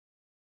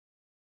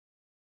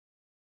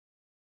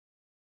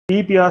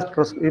EPR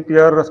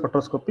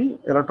spectroscopy,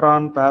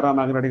 electron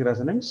paramagnetic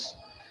resonance.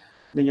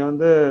 நீங்கள்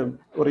வந்து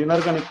ஒரு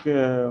இன்ஆர்கானிக்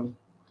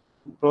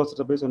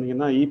ப்ரோசஸ்ட்டை போய்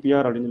சொன்னீங்கன்னா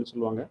EPR அப்படின்னு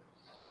சொல்லுவாங்க.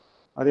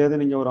 அதே இது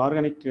நீங்கள் ஒரு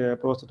ஆர்கானிக்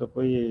ப்ரோசஸ்ட்டை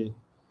போய்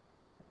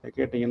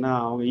கேட்டிங்கன்னா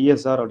அவங்க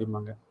ESR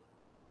அப்படிம்பாங்க,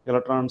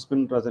 எலக்ட்ரான்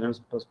ஸ்பின் ரெசனன்ஸ்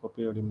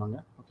ஸ்பெக்ட்ரோஸ்கோபி அப்படிம்பாங்க.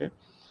 ஓகே,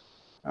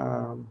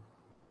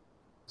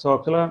 ஸோ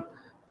ஆக்சுவலாக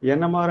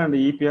NMR அண்ட்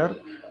EPR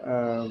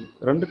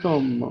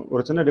ரெண்டுக்கும்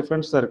ஒரு சின்ன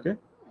டிஃப்ரென்ஸ் தான் இருக்குது.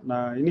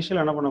 நான்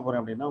இனிஷியல் என்ன பண்ண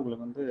போகிறேன் அப்படின்னா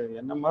உங்களுக்கு வந்து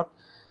NMR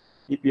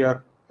EPR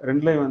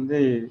ரெண்டுலேயும் வந்து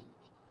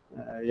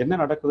என்ன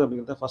நடக்குது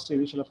அப்படிங்கிறத ஃபஸ்ட்டு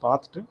இனிஷியலாக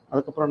பார்த்துட்டு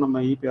அதுக்கப்புறம் நம்ம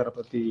EPR-ஐ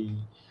பற்றி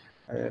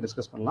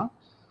டிஸ்கஸ் பண்ணலாம்.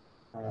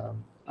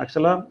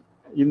 ஆக்சுவலாக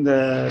இந்த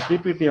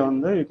பிபிடியை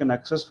வந்து you can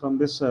access from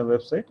this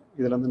website.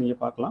 இதில் வந்து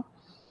நீங்கள் பார்க்கலாம்.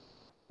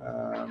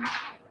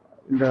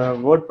 இந்த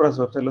WordPress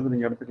வெப்சைட்லேருந்து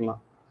நீங்கள்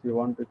எடுத்துக்கலாம். You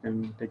want you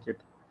can take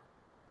it.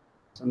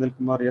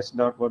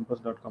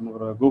 sandilkumar.wordpress.com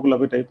கூகுளில்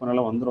போய் டைப்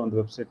பண்ணாலும் வந்துடும் அந்த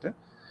website.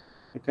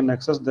 You can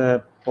access the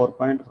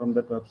PowerPoint from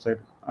that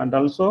website. And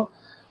also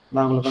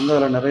நான் உங்களுக்கு வந்து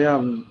அதில் நிறையா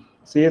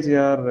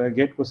சிஎஸ்ஆர்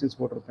கேட் கொஸ்டின்ஸ்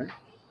போட்டிருப்பேன்,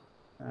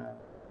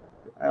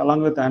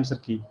 அலாங் வித் ஆன்சர்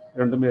கீ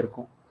ரெண்டுமே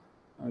இருக்கும்.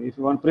 If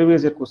you want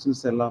previous year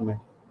questions எல்லாமே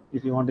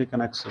if you want you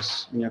can access,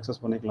 நீங்கள்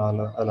அக்சஸ் பண்ணிக்கலாம்.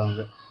 அதில்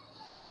வந்து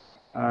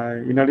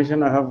இன்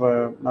அடிஷன் ஐ ஹவ்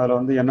அதில்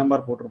வந்து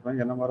NMR போட்டிருப்பேன்,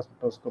 NMR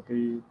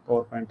ஸ்பெக்ட்ரோஸ்கோபி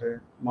PowerPoint,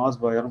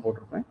 மாஸ் பயரும்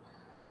போட்டிருப்பேன்.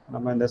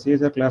 நம்ம இந்த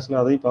சிஎஸ்ஆர்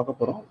கிளாஸில் அதையும் பார்க்க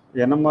போகிறோம்.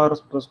 NMR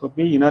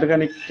spectroscopy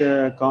inorganic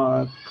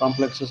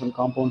complexes and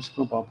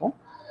காம்பவுண்ட்ஸ்க்கும் பார்ப்போம்.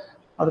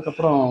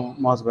 அதுக்கப்புறம்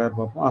மாஸ் பயர்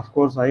பார்ப்போம்.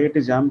 அஃப்கோர்ஸ்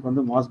ஐஐடி ஜாம்க்கு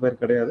வந்து மாஸ் பயர்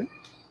கிடையாது.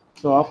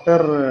 So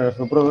after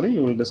February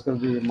you will discuss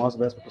the mass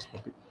fire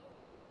spectroscopy.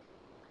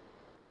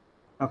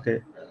 Okay,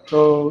 so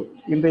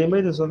இந்த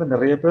இமேஜஸ் வந்து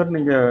நிறைய பேர்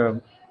நீங்கள்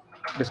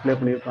டிஸ்பிளே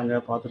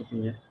பண்ணியிருப்பாங்க,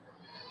 பார்த்துருப்பீங்க.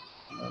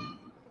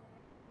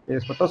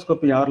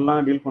 ஸ்பெக்ட்ரோஸ்கோபி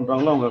யாரெல்லாம் டீல்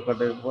பண்ணுறாங்களோ அவங்க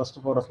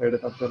ஃபஸ்ட்டு போகிற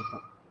ஸ்லைடு தப்பு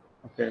இருக்கும்.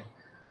 ஓகே,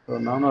 ஸோ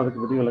நானும்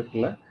அதுக்கு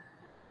விதிவிலக்கு.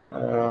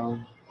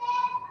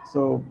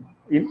 So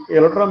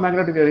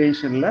electromagnetic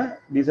ரேடியேஷனில்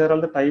these are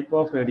all the type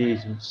of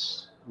radiations.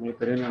 உங்களுக்கு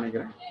தெரியும்னு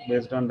நினைக்கிறேன்.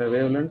 Based on the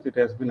wave length it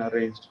has been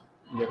arranged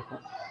இங்கே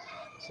இருக்கும்.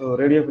 So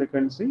radio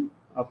frequency,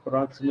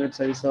 approximate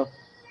size of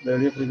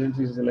radio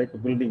frequency is like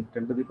building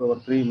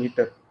 10⁻³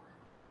 metre.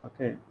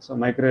 Okay, so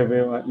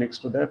microwave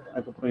next to that,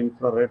 அதுக்கப்புறம்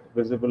infrared,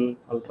 visible,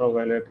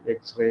 ultraviolet,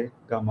 x ray,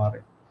 gamma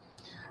ரே.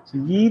 So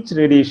each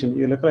radiation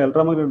இதில் இருக்கிற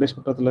electromagnetic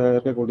ஸ்பெக்ட்ரத்தில்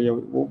இருக்கக்கூடிய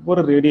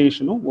ஒவ்வொரு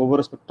ரேடியேஷனும்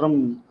ஒவ்வொரு spectrum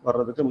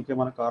வர்றதுக்கு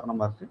முக்கியமான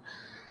காரணமாக இருக்குது.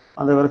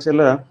 அந்த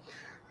வரிசையில்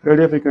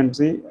radio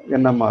frequency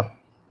NMR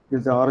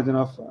is the origin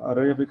of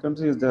radio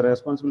frequency is the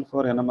responsible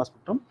for NMR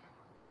spectrum.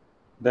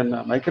 Then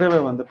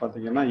microwave வந்து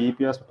பார்த்தீங்கன்னா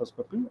EPR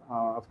spectroscopy,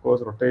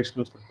 of course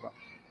rotational spectrum.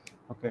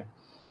 Okay,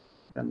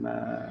 தென்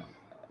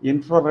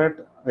இன்ஃப்ராரெட்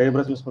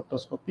வைப்ரேஷனல்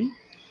ஸ்பெக்ட்ரோஸ்கோபி.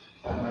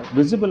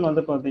 விசிபிள்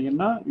வந்து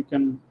பார்த்தீங்கன்னா யூ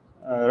கேன்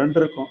ரெண்டு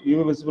இருக்கும், UV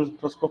visible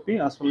spectroscopy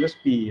as well as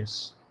PES,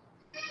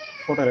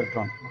 photo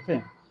electron. Okay,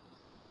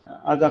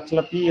 அது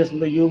ஆக்சுவலாக PES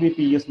வந்து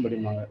UVPES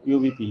படிப்பாங்க,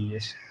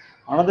 UVPES.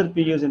 another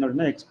PES என்ன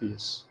அப்படின்னா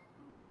XPS,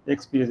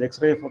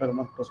 x ray photo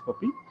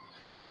spectroscopy.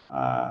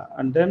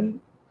 And then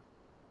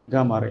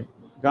gamma ray.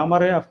 Gamma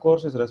ray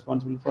of course is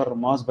responsible for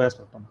mass fire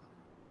spectrum.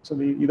 So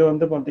இதை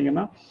வந்து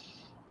பார்த்தீங்கன்னா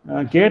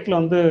கேட்டில்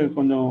வந்து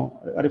கொஞ்சம்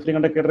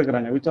ஃப்ரீக்வெண்ட்டாக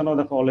கேட்டிருக்கிறாங்க, which one of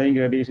the following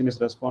radiation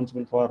is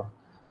responsible for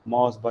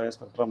mass fire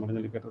spectrum அப்படின்னு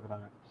சொல்லி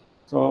கேட்டிருக்கிறாங்க.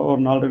 ஸோ ஒரு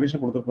 4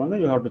 ரேடியேஷன் கொடுத்துருப்பாங்க,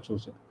 you have to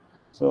choose it.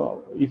 So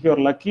if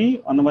you are lucky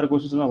அந்த மாதிரி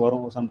கொஸ்டின்ஸ்லாம்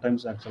வரும்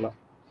சம்டைம்ஸ் ஆக்சுவலாக.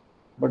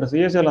 பட்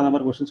சிஎஸ்ஆரில் அந்த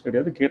மாதிரி கொஸ்டின்ஸ்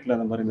கிடையாது, கேட்டில்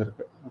அந்த மாதிரி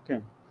இருக்குது. Okay,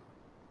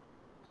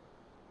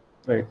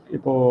 right.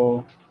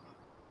 இப்போது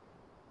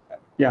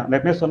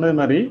ஏற்கனவே சொன்னது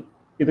மாதிரி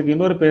இதுக்கு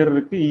இன்னொரு பேர்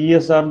இருக்குது,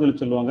 ESRன்னு சொல்லி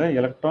சொல்லுவாங்க,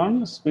 electron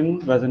spin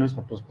resonance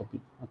spectroscopy.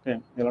 Okay,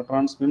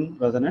 electron spin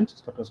resonance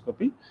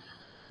spectroscopy.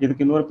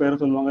 இதுக்கு இன்னொரு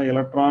பேர் சொல்லுவாங்க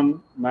எலக்ட்ரான்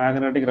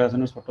மேக்னெட்டிக்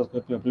ரெசனன்ஸ்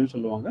ஸ்பெக்ட்ரோஸ்கோபி அப்படின்னு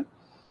சொல்லுவாங்க.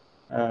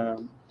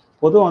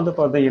 பொதுவாக வந்து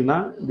பார்த்தீங்கன்னா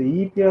இந்த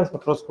EPR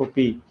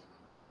ஸ்பெக்ட்ரோஸ்கோபி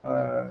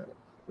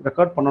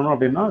ரெக்கார்ட் பண்ணணும்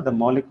அப்படின்னா the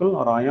molecule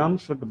or ion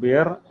should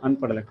bear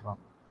unpaired electron.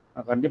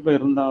 கண்டிப்பாக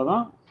இருந்தால்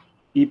தான்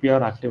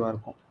EPR ஆக்டிவாக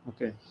இருக்கும்.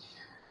 ஓகே,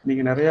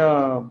 நீங்கள் நிறையா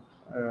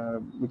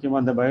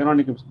முக்கியமாக இந்த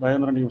பயோனானிக்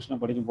மிஷினை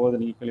படிக்கும்போது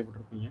நீங்கள்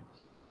கேள்விப்பட்டிருப்பீங்க,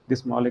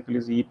 this molecule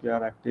is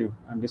EPR active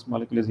and this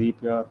molecule is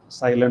EPR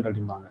silent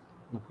அப்படிம்பாங்க.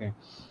 ஓகே,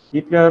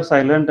 EPR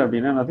சைலண்ட்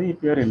அப்படின்னா அது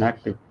EPR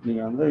inactive.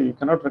 நீங்கள் வந்து you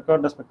cannot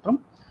record the spectrum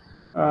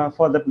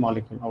for that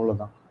molecule,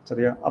 அவ்வளோதான்.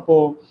 சரியா?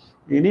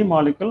 அப்போது any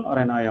molecule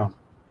R an ion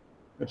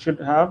it should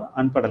have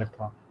unpaired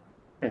electron.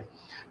 Okay,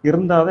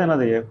 இருந்தால் தான்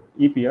என்னது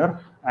EPR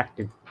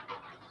active.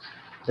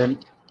 Then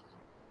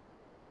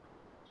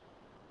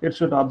it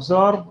should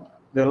absorb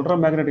the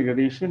electromagnetic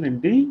radiation in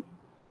the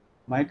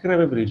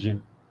microwave region,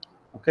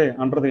 okay,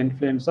 under the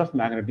influence of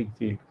magnetic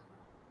field.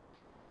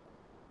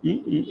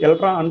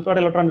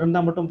 unpaired electron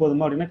இருந்தால் மட்டும்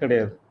போதுமா அப்படின்னா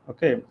கிடையாது.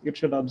 Okay, it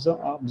should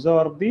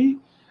absorb the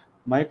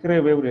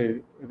microwave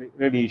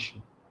radiation,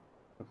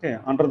 okay,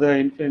 under the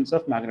influence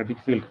of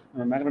magnetic field.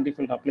 magnetic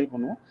field apply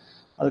பண்ணுவோம்,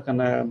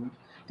 அதுக்கான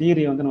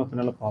theory வந்து நம்ம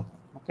பின்னால் பார்ப்போம்.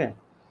 ஓகே,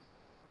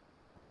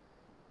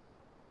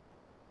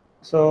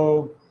 ஸோ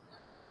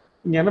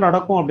இங்கே என்ன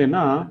நடக்கும்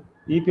அப்படின்னா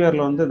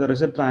EPRல வந்து the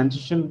result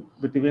transition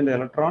between the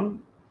electron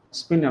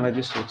spin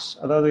energy states.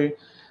 அதாவது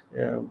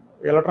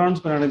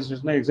electrons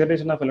எனர்ஜைசேஷன்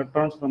excitation of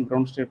electrons from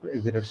ground state to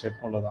excited state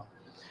அவ்வளோதான்.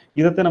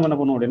 இதைத்தான் நம்ம என்ன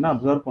பண்ணுவோம் அப்படின்னா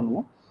அப்சர்வ்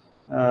பண்ணுவோம்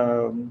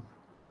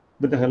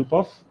with the help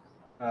of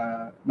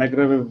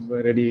microwave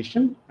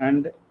radiation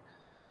and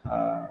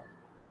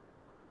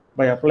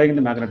by applying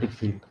the magnetic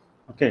field.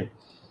 Okay.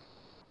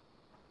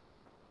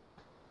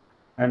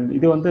 And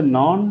இது வந்து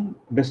நான்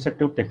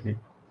destructive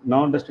technique.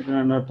 நான் destructive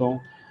என்ன அர்த்தம்?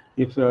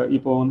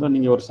 இப்போ வந்து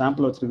நீங்கள் ஒரு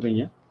sample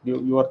வச்சுருக்கிறீங்க,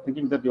 you are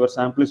thinking that your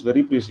sample is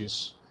very precious.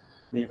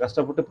 நீங்கள்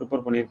கஷ்டப்பட்டு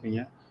ப்ரிப்பேர்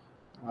பண்ணியிருப்பீங்க,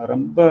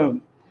 ரொம்ப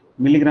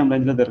மில்லிகிராம்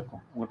ரேஞ்சில் தான்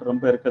இருக்கும், உங்கள்கிட்ட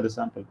ரொம்ப இருக்காது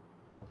சாம்பிள்.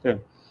 ஓகே,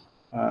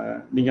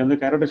 நீங்கள் வந்து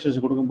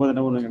கேரக்டரைசேஷன் கொடுக்கும்போது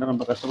என்ன பண்ணுவீங்கன்னா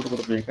ரொம்ப கஷ்டப்பட்டு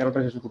கொடுப்பீங்க.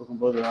 கேரக்டரைசேஷன்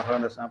கொடுக்கும்போது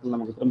அந்த சாம்பிள்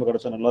நமக்கு திரும்ப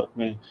கிடச்சா நல்லா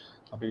இருக்குமே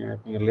அப்படின்னு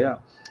நினைப்பீங்க இல்லையா?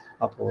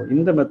 அப்போது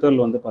இந்த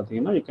மெத்தடில் வந்து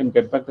பார்த்தீங்கன்னா you can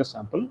get back the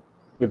sample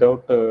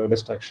without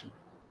distraction.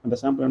 அந்த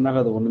சாம்பிள் என்ன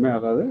ஆகாது, ஒன்றுமே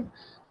ஆகாது.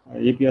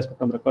 EPR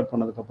ஸ்பெக்ட்ரம் ரெக்கார்ட்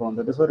பண்ணதுக்கப்புறம்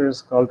அந்த டிசர்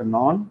இஸ் கால்டு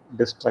நான்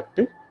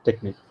டிஸ்ட்ரக்டிவ்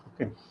டெக்னிக்.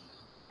 ஓகே,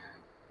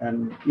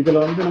 அண்ட் இதில்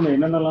வந்து நம்ம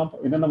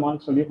என்னென்ன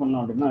மார்க்ஸ் ஸ்டடி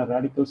பண்ணலாம் அப்படின்னா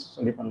ரேடிக்கல்ஸ்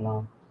ஸ்டடி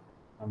பண்ணலாம்,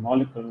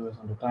 molecules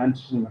and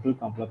transition metal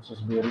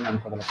complexes bearing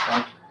and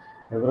electron,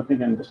 everything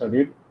can be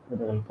studied with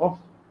the help of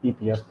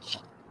EPR.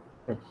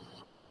 Okay.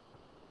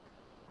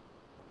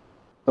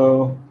 So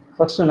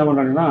first என்ன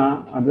பண்ணுறீங்கன்னா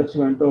I'm just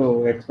going to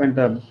explain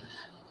the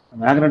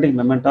magnetic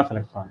moment of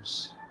electrons.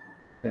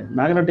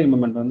 Magnetic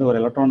moment வந்து ஒரு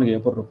எலக்ட்ரானுக்கு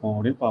எப்படி இருக்கும்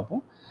அப்படின்னு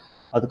பார்ப்போம்.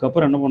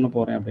 அதுக்கப்புறம் என்ன பண்ண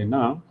போகிறேன் அப்படின்னா,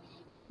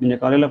 நீங்கள்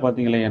காலையில்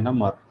பார்த்தீங்களே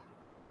NMR.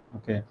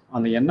 ஓகே,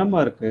 அந்த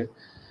NMRக்கு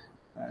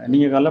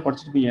நீங்கள் காலையில்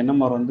படிச்சிருப்பீங்க.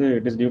 NMR வந்து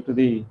it is due to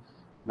the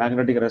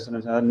magnetic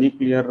resonance, அதாவது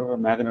நியூக்ளியர்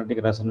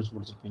மேக்னெட்டிக் ரெசனன்ஸ்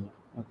முடிச்சிருப்பீங்க.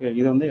 ஓகே,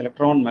 இது வந்து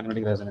எலக்ட்ரான்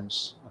மேக்னெட்டிக் ரெசனன்ஸ்.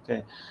 ஓகே,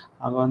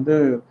 அங்கே வந்து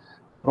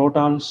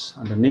protons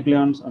and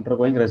nucleons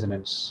undergoing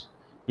resonance,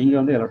 இங்கே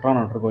வந்து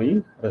எலக்ட்ரான்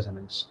அண்டர்கோயிங்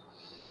ரெசனன்ஸ்.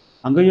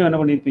 அங்கேயும் என்ன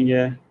பண்ணியிருப்பீங்க,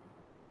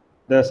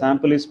 the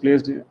sample is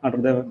placed under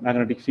the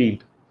magnetic field.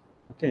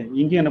 Okay,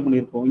 இங்கே என்ன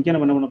பண்ணியிருப்போம், இங்கே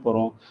நம்ம என்ன பண்ண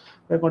போகிறோம்,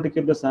 we are going to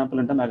keep the sample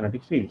in the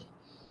magnetic field.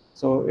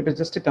 So it is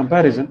just a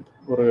comparison.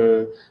 ஒரு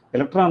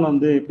எலக்ட்ரான்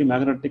வந்து எப்படி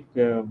மேக்னெட்டிக்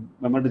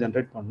மொமெண்ட்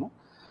ஜென்ரேட் பண்ணும்,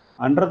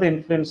 under the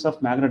influence of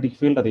magnetic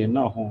field அது என்ன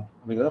ஆகும்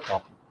அப்படிங்கிறத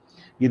பார்ப்போம்.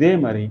 இதே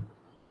மாதிரி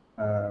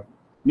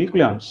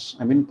nucleons,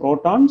 I mean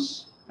protons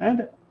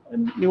and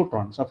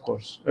neutrons,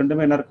 of course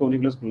ரெண்டுமே என்ன இருக்கும்,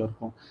 நியூக்ளியஸ்குள்ளே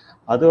இருக்கும்.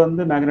 அது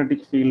வந்து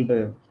மேக்னெட்டிக் ஃபீல்டு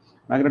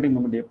மேக்னெட்டிக்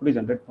மூமெண்ட் எப்படி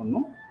ஜென்ரேட்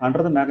பண்ணும்,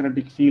 அண்டர் த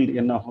மேக்னெட்டிக் ஃபீல்டு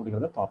என்ன ஆகும்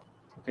அப்படிங்கிறத பார்ப்போம்.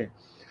 ஓகே,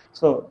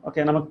 ஸோ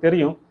ஓகே, நமக்கு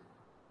தெரியும்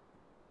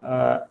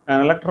an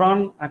electron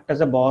act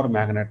as a bar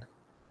magnet.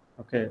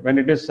 Okay, when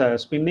it is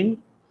spinning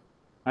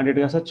and it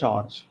has a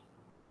charge.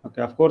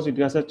 Okay, of course it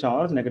has a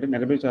charge,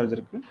 negative charge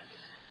இருக்கு.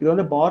 இது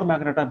வந்து பார்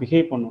மேக்னெட்டாக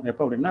behave பண்ணும்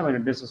எப்போ அப்படின்னா when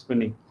it is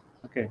spinning.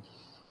 Okay,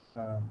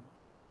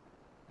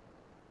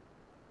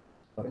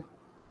 sorry,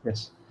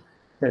 yes,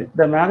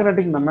 the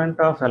magnetic moment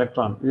of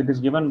electron, it is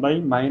given by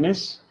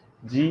minus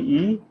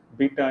GE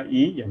beta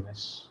E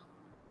ms,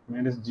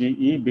 minus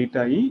GE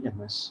beta E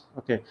ms.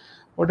 Okay,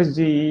 what is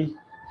GE?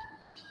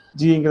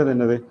 G இங்கிறது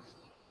என்னது?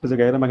 It is a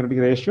gyromagnetic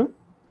ratio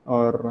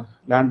or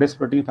Landau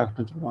splitting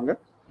factor சொல்லுவாங்க.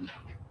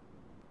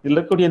 இதில்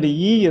இருக்கக்கூடிய அந்த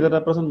E எதை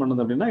represent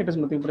பண்ணுது அப்படின்னா it is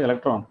nothing but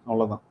electron,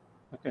 அவ்வளோதான்.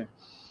 Okay,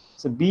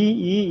 so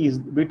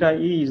beta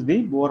E is the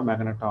Bohr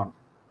magneton.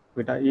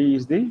 Beta E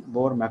is the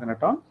Bohr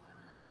magneton.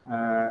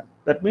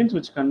 That means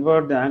which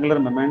convert the angular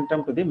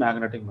momentum to the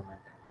magnetic moment.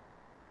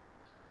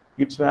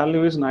 Its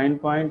value is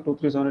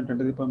 9.237 10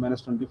 to the power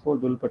minus 24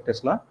 joule per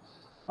Tesla,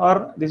 or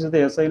this is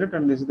the SI unit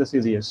and this is the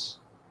CGS.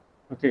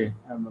 Okay,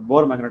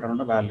 Bohr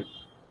magneton value,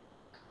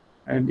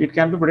 and it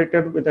can be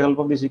predicted with the help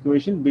of this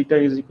equation. Beta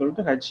is equal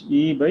to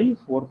He by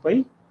 4 pi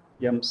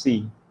mc.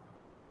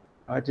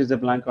 H is the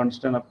Planck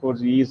constant, of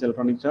course. E is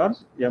electronic charge,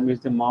 m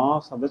is the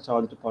mass of the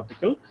charged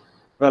particle,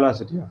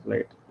 velocity of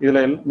light.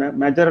 இதில்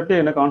majority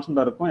என்ன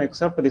கான்ஸ்டன்டாக இருக்கும்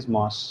except this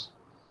mass.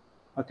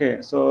 Okay,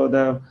 so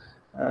the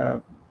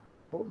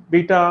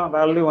beta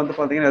value வந்து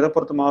பார்த்தீங்கன்னா எதை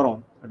பொறுத்து மாறும்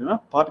அப்படின்னா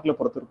பார்ட்டிகளை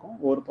பொறுத்து இருக்கும்.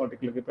 ஒவ்வொரு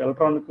பார்ட்டிகளுக்கு இப்போ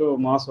எலக்ட்ரானுக்கு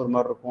மாஸ் ஒரு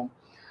மாதிரி இருக்கும்,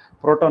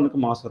 ப்ரோட்டானுக்கு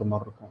மாஸ் ஒரு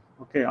மாதிரி இருக்கும்.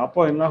 ஓகே, அப்போ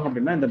என்ன ஆகும்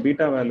அப்படின்னா இந்த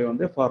பீட்டா வேல்யூ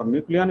வந்து for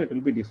nucleon it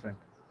will be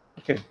different.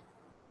 Okay,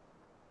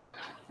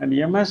 and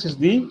ms is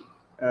the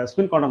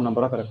spin quantum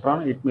number of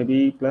electron. It may be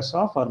plus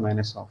of R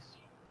minus of.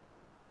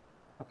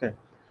 Okay,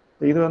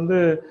 இது வந்து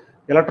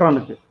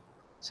எலக்ட்ரானுக்கு.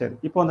 சரி,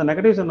 இப்போ அந்த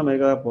நெகட்டிவ்ஸ் நம்ம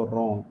எதுக்காக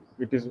போடுறோம்,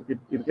 இட்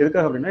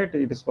எதுக்காக அப்படின்னா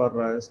it is for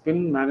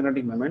spin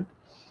magnetic moment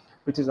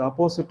which is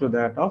opposite to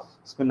that of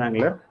spin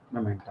angular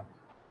momentum.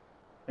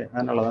 Okay,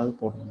 அதனால தான்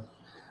போடணும்,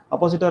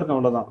 ஆப்போசிட்டாக இருக்கும்,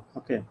 அவ்வளோதான்.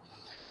 ஓகே,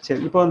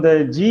 சரி, இப்போ இந்த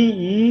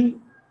GE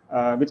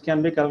which can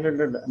be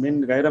calculated, I mean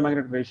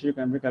gyromagnetic ratio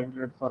can be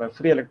calculated for a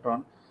free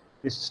electron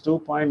is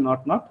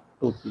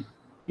 2.0023.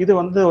 இது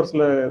வந்து ஒரு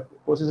சில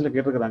கொஸ்டின்ஸில்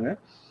கேட்டிருக்கிறாங்க,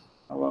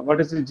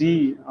 what is the G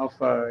of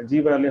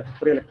G value of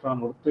free electron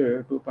கொடுத்து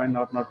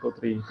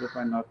 2.0023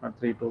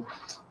 2.0032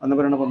 அந்த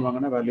மாதிரி என்ன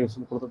பண்ணுவாங்கன்னா வேல்யூஸ்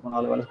கொடுத்து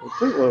 4 வேல்யூஸ்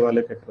கொடுத்து ஒரு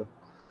வேல்யூ கேட்குறது.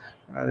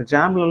 அது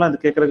ஜாம்லலாம் அது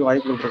கேட்குறதுக்கு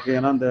வாய்ப்புகள் இருக்குது.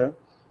 ஏன்னா அந்த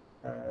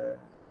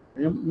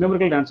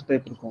நியூமரிக்கல் ஆன்சர்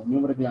டைப் இருக்கும்,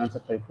 நியூமரிக்கல்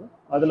ஆன்சர் டைப்பு.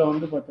 அதில்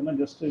வந்து பார்த்தீங்கன்னா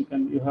just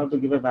you have to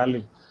give a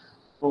value.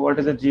 இப்போ what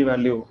is the G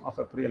value of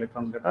a free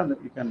electron கேட்டால் அந்த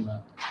யூ கேன்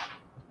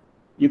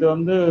இதை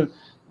வந்து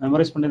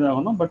மெமரைஸ் பண்ணி தான்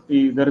ஆகணும். But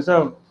there is a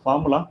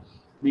formula,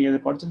 நீங்கள்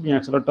இதை படிச்சிருப்பீங்க,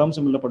 ஆக்சுவலாக டேர்ம்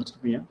சிம்பிளில்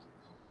படிச்சிருப்பீங்க.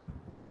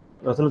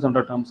 Russell's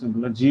under term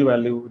symbol, G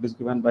value it is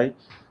given by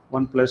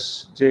 1 plus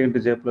J into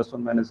J plus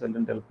 1 minus L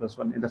into L plus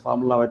 1. இந்த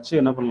ஃபார்முலா வச்சு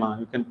என்ன பண்ணலாம்,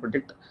 you can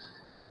predict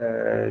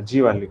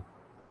G value.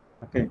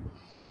 Okay,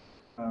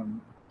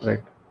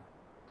 right.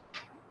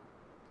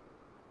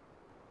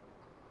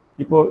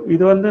 இப்போ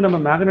இது வந்து நம்ம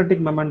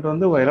மேக்னெட்டிக் மொமெண்ட்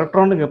வந்து ஒரு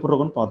எலக்ட்ரானுக்கு எப்படி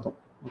இருக்கும்னு பார்த்தோம்.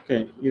 ஓகே,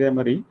 இதே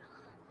மாதிரி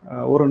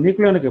ஒரு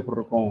நியூக்ளியானுக்கு எப்படி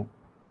இருக்கும்.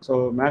 So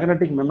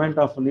magnetic moment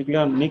of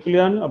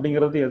nucleon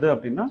அப்படிங்கிறது எது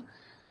அப்படின்னா,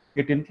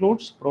 it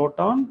includes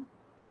proton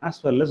as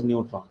well as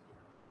neutron.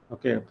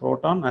 Okay,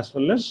 proton as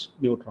well as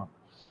neutron.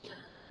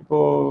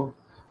 இப்போது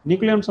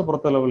நியூக்ளியான்ஸை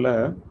பொறுத்தளவில்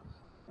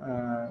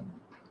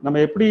நம்ம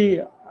எப்படி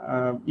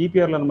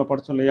இபிஆரில் நம்ம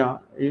படித்தோம் இல்லையா,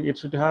 it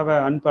should have a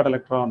அன்பேர்ட்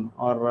electron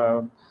R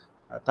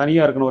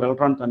தனியாக இருக்கணும், ஒரு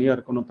எலக்ட்ரான் தனியாக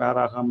இருக்கணும் பேர்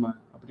ஆகாமல்,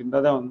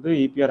 அப்படின்றத வந்து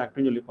இபிஆர்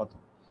ஆக்டிவ்னு சொல்லி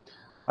பார்த்தோம்.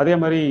 அதே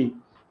மாதிரி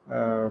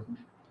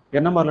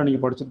என்எம்ஆரில்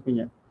நீங்கள்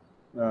படிச்சிருப்பீங்க,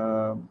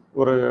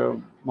 ஒரு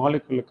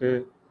மாலிகுலுக்கு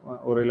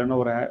ஒரு இல்லைன்னா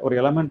ஒரு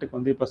எலமெண்ட்டுக்கு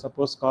வந்து இப்போ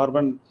சப்போஸ்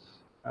கார்பன்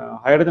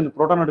ஹைட்ரஜன்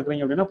புரோட்டான்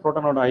எடுக்கிறீங்க அப்படின்னா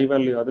புரோட்டானோட ஐ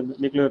வேல்யூ, அது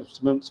நியூக்ளியர்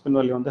ஸ்பின்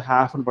வேல்யூ வந்து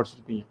ஹாஃப்னு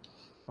படிச்சிருப்பீங்க.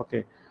 ஓகே,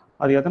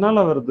 அது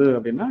எதனால் வருது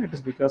அப்படின்னா, it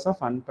is because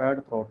of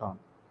அன்பேர்ட்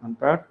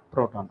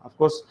proton.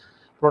 Of course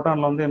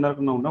புரோட்டானில் வந்து என்ன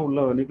இருக்கணும்னா,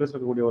 உள்ள நியூக்ளியஸ்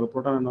இருக்கக்கூடிய ஒரு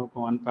புரோட்டான் என்ன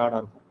இருக்கும்,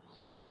 அன்பேர்டாக இருக்கும்.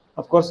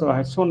 அஃப்கோர்ஸ்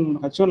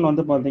H1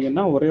 வந்து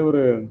பார்த்தீங்கன்னா ஒரே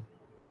ஒரு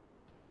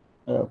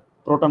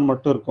புரோட்டான்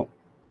மட்டும் இருக்கும்.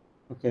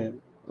 ஓகே,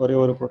 ஒரே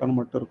ஒரு புரோட்டான்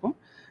மட்டும் இருக்கும்.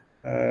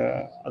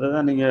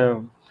 அதுதான் நீங்கள்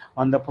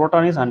அந்த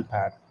புரோட்டான் இஸ்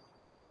அன்பேர்ட்.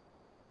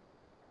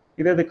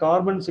 இதே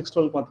கார்பன்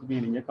 612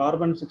 பார்த்துருப்பீங்க. நீங்கள்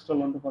கார்பன்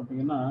 612 வந்து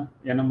பார்த்தீங்கன்னா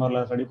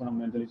என்எம்ஆரில் ஸ்டடி பண்ண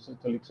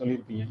முடியாதுன்னு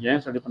சொல்லியிருப்பீங்க. ஏன்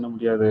ஸ்டடி பண்ண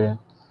முடியாது?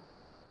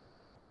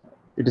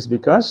 இட் இஸ்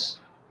பிகாஸ்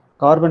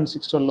கார்பன்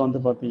 612 வந்து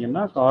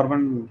பார்த்தீங்கன்னா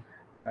கார்பன்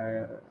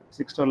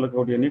 612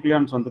 இருக்கக்கூடிய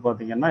நியூக்ளியான்ஸ் வந்து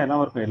பார்த்தீங்கன்னா என்ன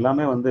இருக்கும்,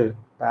 எல்லாமே வந்து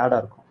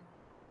பேடாக இருக்கும்.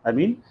 ஐ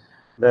மீன்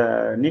த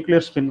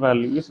நியூக்ளியர் ஸ்பின்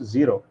வேல்யூ இஸ்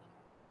 0.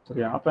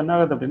 சரியா? அப்போ என்ன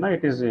ஆகுது அப்படின்னா,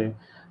 இட் இஸ்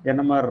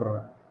என்எம்ஆர்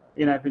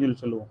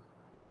இன்ஆக்டிவ்னு சொல்லுவோம்.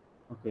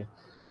 ஓகே,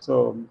 ஸோ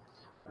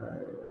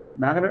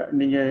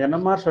நீங்கள்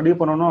என்எம்ஆர் ஸ்டடி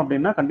பண்ணணும்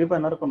அப்படின்னா கண்டிப்பாக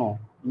என்ன இருக்கணும்,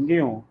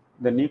 இங்கேயும்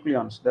இந்த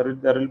nucleons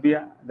there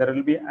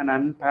will be an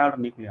unpaired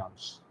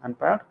nucleons.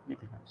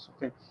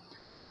 Okay,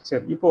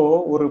 சரி. இப்போது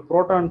ஒரு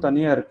புரோட்டான்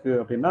தனியாக இருக்குது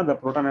அப்படின்னா அந்த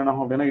புரோட்டான் என்ன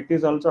ஆகும் அப்படின்னா, it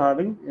is also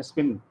having a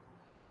spin.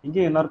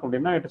 இங்கே என்ன இருக்கும்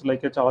அப்படின்னா, it is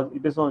like a charge,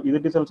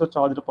 it is also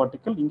charge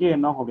particle. இங்கே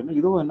என்ன ஆகும் அப்படின்னா,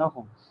 இதுவும் என்ன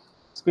ஆகும்,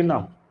 ஸ்பின்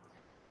ஆகும்.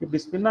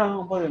 இப்படி ஸ்பின்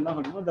ஆகும்போது என்ன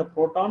ஆகும் அப்படின்னா, the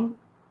proton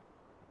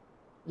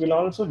will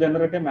also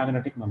generate a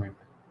magnetic moment.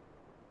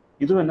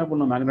 இதுவும் என்ன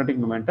பண்ணும்,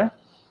 மேக்னெட்டிக் மொமெண்ட்டை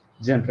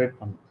ஜென்ரேட்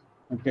பண்ணும்.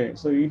 Okay,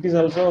 so it is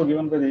also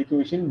given by the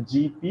equation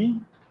Gp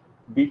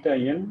beta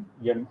n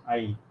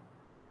mi.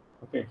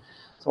 Okay,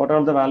 so what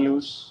are the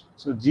values?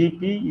 So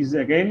Gp is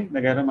again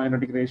the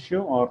gyromagnetic ratio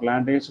or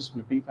Landis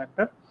splitting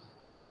factor.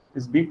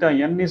 This beta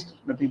n is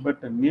nothing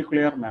but a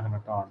nuclear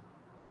magneton.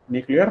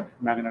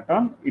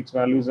 Its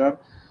values are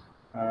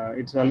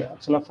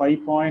actually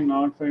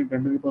 5.05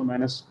 10 to the power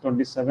minus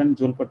 27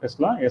 joule per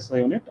Tesla SI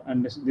unit, and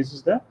this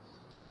is the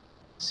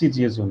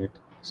CGS unit.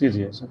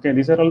 Okay,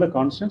 these are all the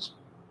constants.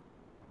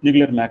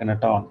 Nuclear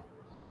magneton.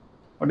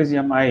 What is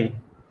mi?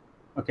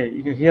 Okay,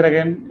 here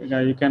again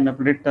you can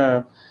predict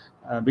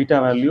beta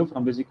value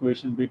from this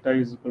equation. Beta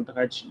is equal to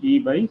He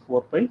by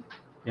 4 pi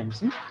mc.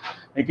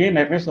 Again,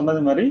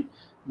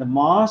 the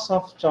mass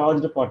of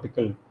charged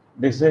particle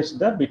decides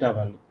the beta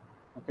value.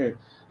 Okay,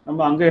 நம்ம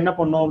அங்கே என்ன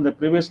பண்ணோம், இந்த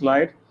previous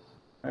slide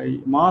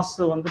mass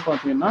வந்து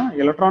பார்த்தீங்கன்னா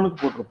எலக்ட்ரானுக்கு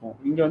போட்டிருப்போம்,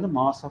 இங்கே வந்து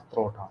மாஸ் ஆஃப்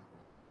புரோட்டான்.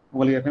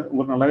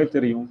 உங்களுக்கு நல்லாவே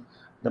தெரியும்,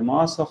 the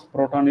mass of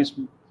proton is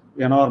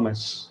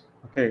enormous,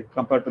 okay,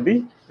 compared to the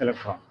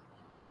electron.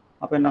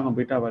 அப்போ என்ன ஆகும்,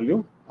 பீட்டா வேல்யூ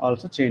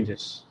ஆல்சோ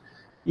சேஞ்சஸ்.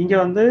 இங்கே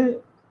வந்து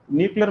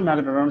நியூக்ளியர்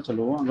மேக்னெட்டான்னு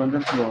சொல்லுவோம், அங்கே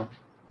வந்து சொல்லுவோம்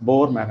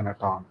போர்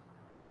மேக்னெட்டான்.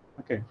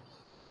 Okay,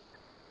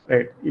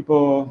 right. இப்போ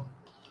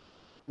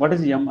what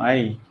is Mi?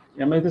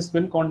 Mi is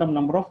spin quantum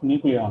number of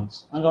nucleons.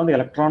 அங்கே வந்து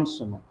எலக்ட்ரான்ஸ்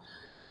சொன்னோம்,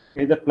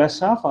 இதர் plus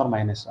of R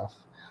minus of.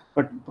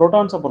 But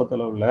ப்ரோட்டான்ஸை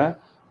பொறுத்தளவில்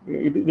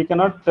we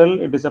cannot tell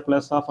it is a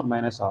plus half or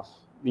minus half.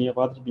 நீங்கள்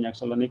பார்த்துருப்பீங்க,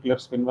 ஆக்சுவலாக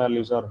nuclear spin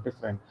values are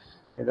different,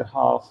 இதர்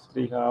half,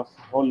 3 half,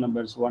 whole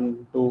numbers 1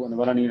 2 அந்த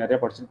மாதிரிலாம் நீங்கள் நிறைய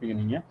படிச்சிருப்பீங்க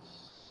நீங்கள்.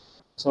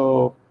 So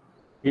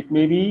it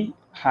may be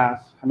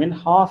half, I mean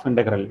half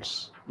integrals.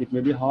 It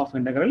may be half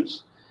integrals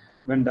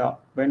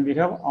when we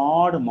have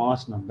odd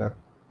mass number.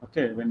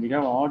 Okay, when we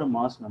have odd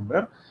mass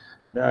number,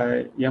 the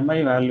mi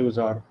values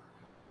are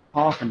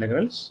half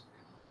integrals.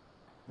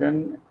 Then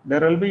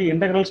there will be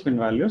integral spin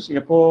values.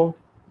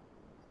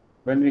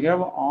 When we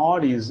have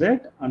odd z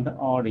and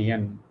odd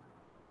n,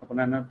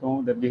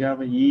 that we have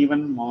an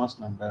even mass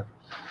number.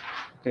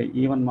 Okay,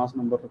 even mass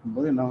number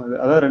இருக்கும்போது என்ன,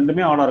 அதாவது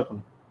ரெண்டுமே ஆடா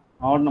இருக்கணும்.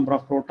 Odd number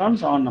of protons,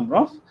 odd number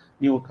of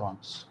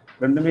neutrons.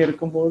 ரெண்டுமே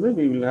இருக்கும்போது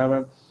we will have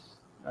a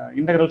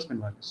integral spin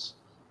values.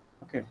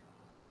 Okay,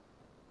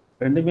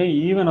 ரெண்டுமே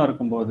ஈவனா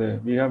இருக்கும்போது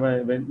we have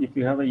if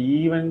you have a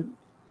even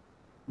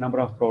number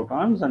of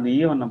protons and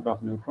even number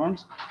of neutrons,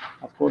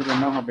 of course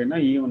என்ன ஆகும் அப்படின்னா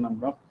even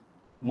number of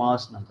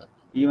mass number.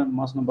 Even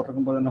mass number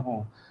இருக்கும்போது என்ன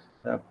ஆகும்,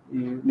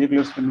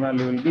 nuclear spin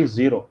value will be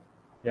 0.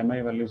 mi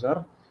values are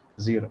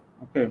 0.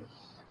 Okay,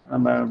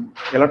 நம்ம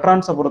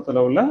எலக்ட்ரான்ஸை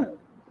பொறுத்தளவில்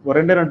ஒரு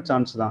ரெண்டு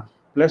சான்ஸ் தான்,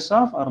 plus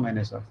of R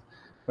minus of.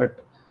 But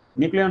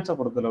நியூக்ளியான்ஸை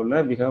பொறுத்தளவில்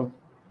we have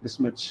this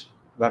much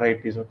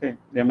varieties. Okay,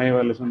 Mi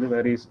values வந்து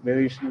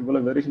வேரியேஷன்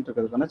இவ்வளோ வேரியேஷன்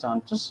இருக்கிறதுக்கான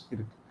சான்சஸ்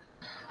இருக்கு.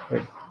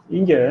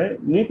 இங்கே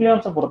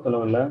நியூக்ளியான்ஸை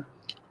பொறுத்தளவில்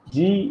G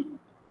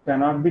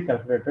cannot be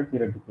calculated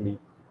theoretically,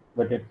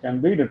 but it can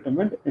be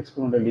determined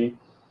experimentally.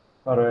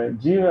 For a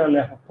G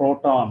value of a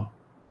proton,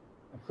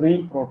 free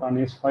proton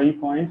is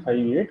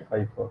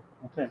 5.5854.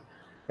 Okay,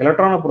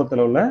 electron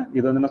பொறுத்தளவில்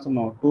இது வந்து என்ன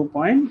சொன்னோம்,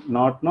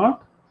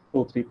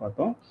 2.0023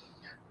 பார்த்தோம்.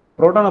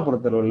 proton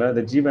பொறுத்தளவில்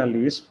the G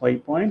value is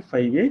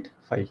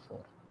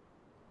 5.5854.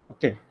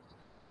 Okay,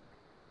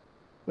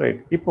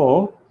 right. இப்போ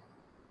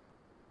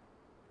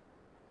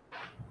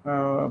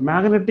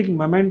மேக்னெட்டிக்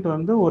மொமெண்ட்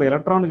வந்து ஒரு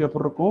எலக்ட்ரானுக்கு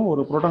எப்படி இருக்கும்,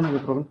 ஒரு புரோட்டானுக்கு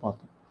எப்படி இருக்கும்னு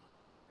பார்த்தோம்.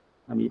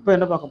 நம்ம இப்போ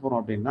என்ன பார்க்க போகிறோம்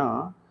அப்படின்னா,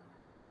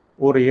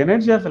 ஒரு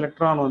எனர்ஜி ஆஃப்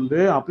எலக்ட்ரான் வந்து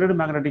அப்ளைடு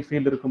மேக்னெட்டிக்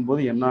ஃபீல்டு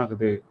இருக்கும்போது என்ன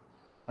ஆகுது,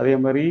 அதே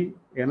மாதிரி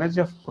எனர்ஜி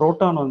ஆஃப்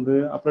புரோட்டான் வந்து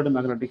அப்ளைடு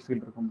மேக்னெட்டிக்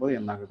ஃபீல்டு இருக்கும்போது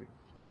என்ன ஆகுது.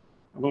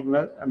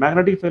 உங்களுக்கு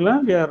magnetic field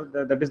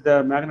that is the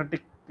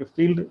magnetic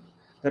field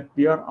that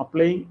we are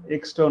அப்ளைங்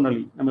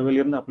externally, நம்ம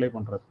வெளியிருந்து அப்ளை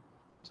பண்ணுறது.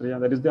 சரியா,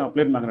 that is the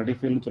applied magnetic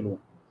ஃபீல்டுன்னு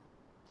சொல்லுவோம்.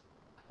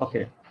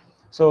 ஓகே,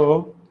 ஸோ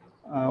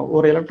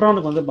ஒரு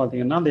எலக்ட்ரானுக்கு வந்து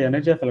பார்த்தீங்கன்னா அந்த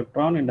எனர்ஜி ஆஃப்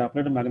எலக்ட்ரான் இந்த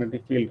அப்ளைடு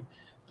மேக்னெட்டிக் ஃபீல்டு,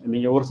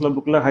 நீங்கள் ஒரு சில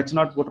புக்கில்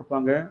H0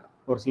 போட்டிருப்பாங்க,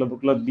 ஒரு சில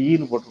புக்கில்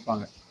Bன்னு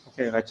போட்டிருப்பாங்க.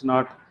 Okay,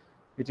 H0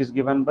 which is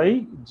given by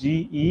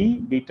GE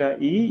beta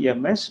E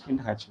ms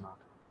into H0.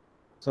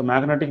 So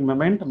magnetic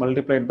moment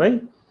multiplied by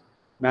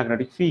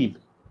magnetic field.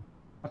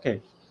 Okay,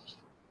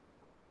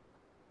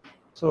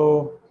 so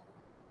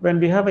when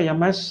we have a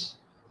ms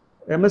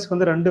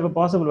வந்து ரெண்டு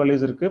பாசிபிள்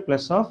வேல்யூஸ் இருக்கு,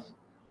 plus of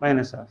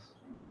minus of.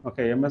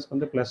 Okay, ms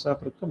வந்து plus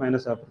of இருக்கு,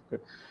 minus of இருக்கு.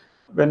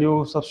 When you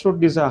substitute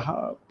this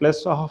plus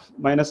of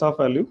minus of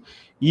value,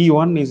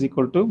 E1 is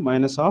equal to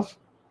minus of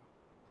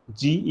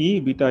GE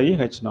beta E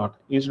H0.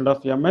 Instead of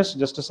ms,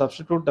 just to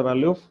substitute the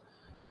value of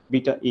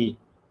beta E.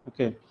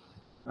 Okay,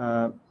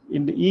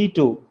 in the E2,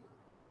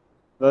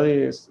 that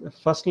is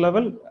first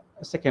level,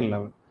 second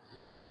level.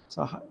 So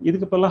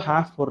இதுக்கு பதிலா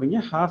half போடுறீங்க,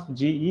 half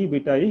GE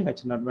beta E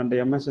H0 when the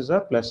ms is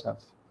a plus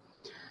half.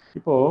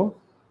 இப்போ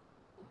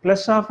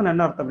plus half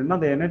என்ன அர்த்தம் அப்படின்னா,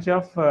 the energy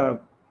of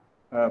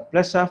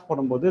plus half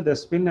போடும்போது the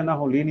spin என்ன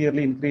ஆகும்,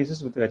 linearly increases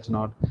with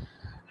H0.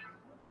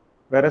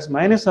 whereas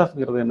minus half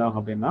என்ன ஆகும்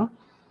அப்படின்னா,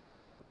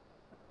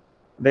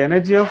 the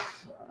energy of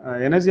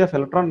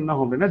electron என்ன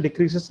ஆகும் அப்படின்னா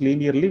decreases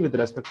linearly with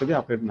respect to the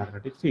applied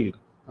magnetic field.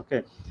 Okay,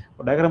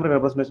 இப்போ டயக்ராம்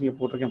ரெப்ரசன்டேஷன் இங்கே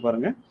போட்டிருக்கேன்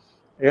பாருங்க,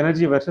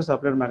 energy versus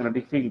applied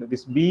magnetic field.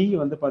 This be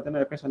வந்து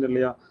பார்த்தீங்கன்னா ஏற்கனவே சொன்னேன்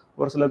இல்லையா,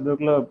 ஒரு சில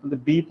புக்கில் வந்து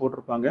பி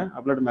போட்டிருப்பாங்க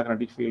அப்ளைட்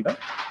மேக்னெட்டிக் ஃபீல்டை,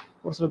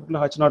 ஒரு சில புக்கில்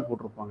H0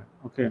 போட்டிருப்பாங்க.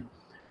 ஓகே,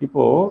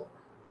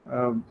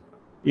 இப்போது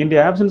in the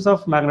absence of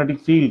magnetic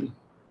field,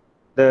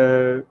 the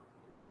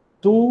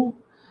two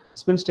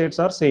spin states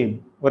are same,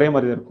 ஒரே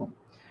மாதிரி இருக்கும்.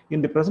 In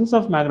the presence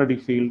of magnetic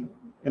field,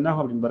 என்ன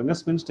ஆகும் அப்படின்னு பாருங்க,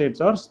 spin states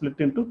are split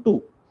into two,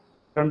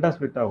 ரெண்டா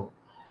split ஆகும்.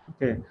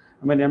 Okay,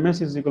 I mean ms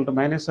is equal to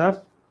minus half,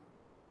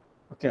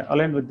 okay,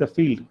 aligned with the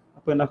field.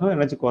 அப்போ என்ன ஆகும்,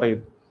 எனர்ஜி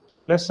குறையுது.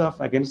 plus half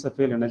against the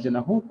field, energy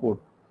என்ன ஆகும்,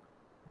 கூடும்.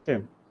 ஓகே,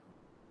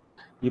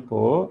 இப்போ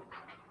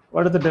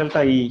what is the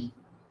delta E?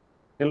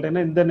 delta என்ன,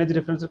 இந்த எனர்ஜி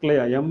டிஃபரன்ஸ் இருக்கு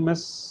இல்லையா,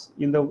 ms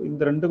இந்த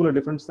ரெண்டுக்குள்ள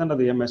டிஃபரன்ஸ் தான்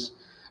அது ms.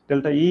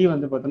 delta E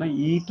வந்து பார்த்தீங்கன்னா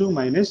E2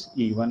 minus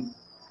E1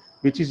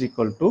 which is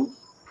equal to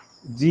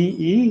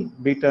GE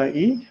beta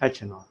E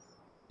H0.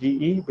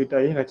 GE beta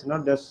E H0,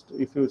 just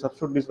if you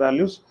substitute these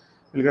values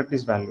you will get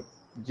this value,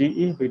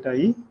 GE beta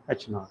E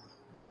H0.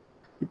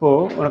 இப்போ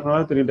உனக்கு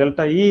நல்லா தெரியும்,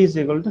 delta E is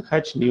equal to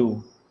H nu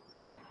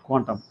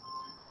quantum.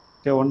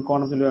 Okay, one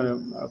quantum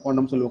சொல்லுவோம்,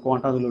 quantum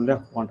சொல்லுவோம் இல்லையா,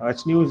 quantum.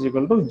 H nu is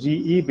equal to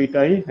GE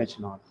beta E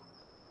H0.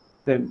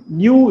 Then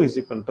nu is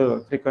equal to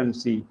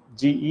frequency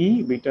GE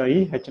beta E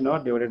H0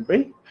 divided by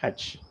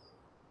H.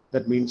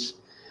 That means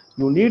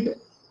you need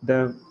the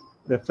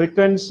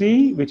frequency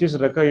which is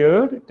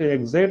required to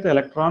excite the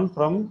electron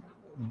from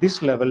this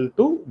level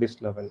to this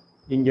level.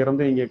 இங்க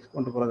இருந்து இங்க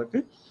கொண்டு போறதுக்கு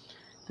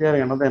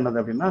தேவையானது என்னது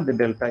அப்படின்னா இந்த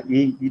delta இ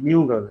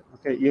நியூங்கிறது.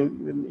 Okay,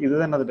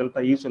 இதுதான் என்னது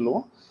டெல்டா இ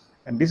சொல்லுவோம்.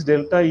 அண்ட் திஸ்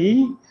டெல்டா இ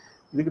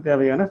இதுக்கு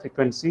தேவையான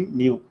frequency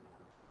new.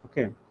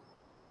 Okay,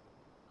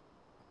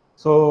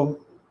 so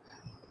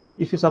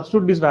if you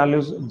substitute these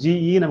values,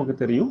 GE நமக்கு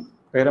தெரியும்,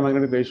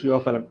 paramagnetic ratio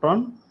of electron,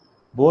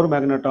 Bohr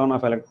magneton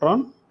of electron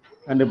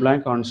and a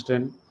Planck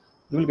constant,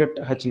 you will get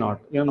H0.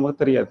 இது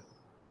நமக்கு தெரியாது.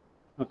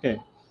 Okay,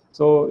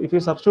 so if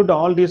you substitute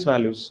all these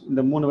values,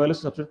 இந்த மூணு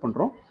values substitute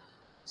பண்ணுறோம்.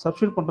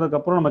 Substitute பண்ணுறதுக்கு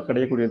அப்புறம் நமக்கு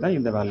கிடைக்கக்கூடியது தான்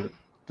இந்த value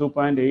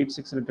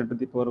 2.86 ×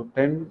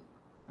 10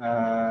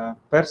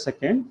 per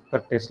second per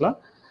Tesla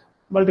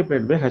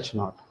multiplied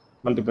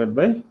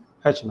by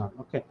H0.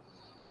 Okay,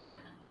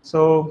 so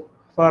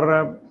for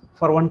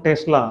 1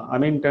 Tesla, I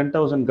mean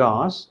 10,000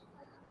 Gauss,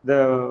 the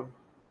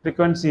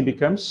frequency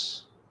becomes,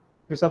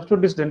 if you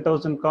substitute this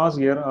 10,000 Gauss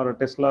here or a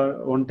Tesla,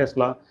 1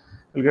 Tesla,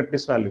 you'll get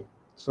this value.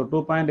 So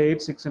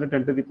 2.86 ×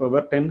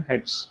 10⁻10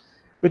 hertz,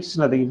 which is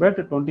nothing but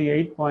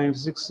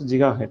 28.6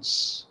 gigahertz.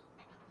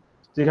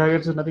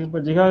 Gigahertz is nothing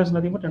but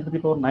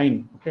 10⁻9.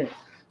 Okay,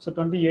 so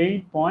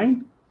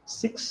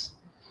 28.6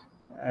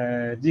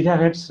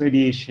 gigahertz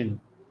radiation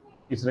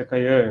is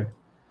required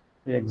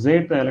we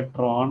excite the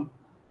electron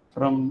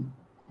from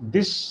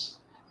this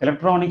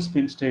electronic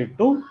spin state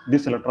to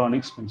this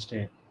electronic spin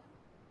state.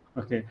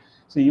 Okay,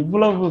 so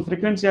இவ்வளவு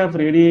frequency of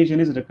radiation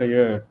is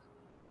required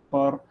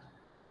for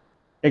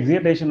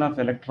excitation of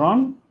electron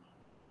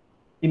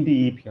in the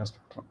EPR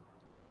spectrum.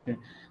 Okay,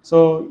 so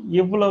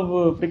இவ்வளவு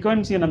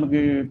frequency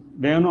நமக்கு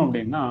வேணும்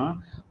அப்படின்னா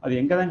அது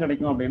எங்க தான்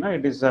கிடைக்கும் அப்படின்னா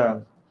it is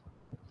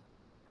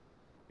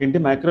in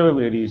the microwave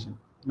radiation.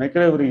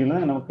 Microwave radiation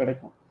தான் நமக்கு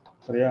கிடைக்கும்.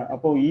 சரியா?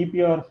 அப்போ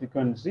EPR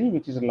frequency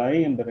which is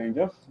lying in the range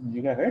of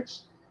gigahertz,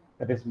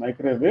 that is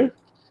microwave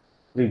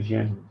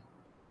region.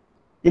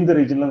 இந்த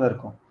regionல தான்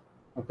இருக்கும்.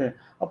 Okay,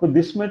 அப்போ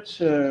this much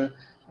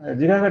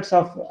gigahertz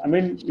of, I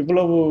mean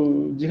இவ்வளவு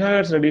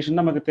gigahertz radiation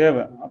நமக்கு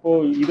தேவை. அப்போ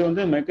இது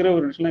வந்து microwave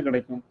radiation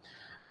கிடைக்கும்.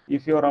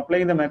 If you are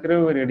applying the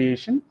microwave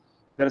radiation,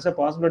 there is a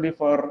possibility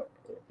for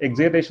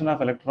excitation of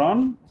electron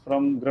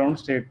from ground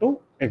state to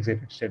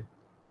excited state.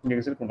 இங்க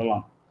excite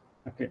பண்ணலாம்.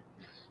 Okay,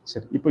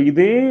 சரி. இப்போ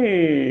இதே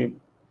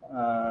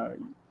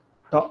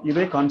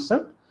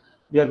concept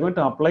we are going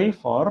to apply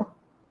for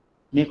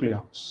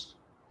nucleons.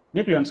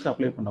 Nucleons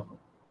apply பண்ணப்போ.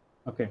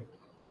 Okay.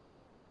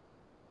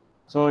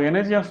 So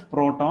energy of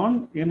proton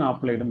in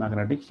applied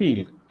magnetic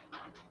field.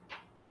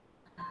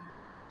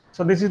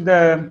 So this is the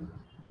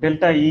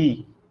delta E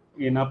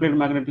in applied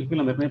magnetic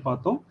field. அந்த ஏற்கனவே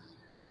பார்த்தோம்.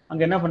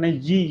 அங்க என்ன பண்ணேன்,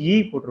 GE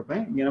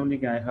போட்டிருப்பேன். இங்க என்ன பண்ணி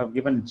I have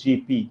given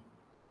GP,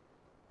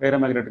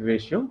 gyromagnetic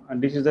ratio, and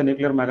this is the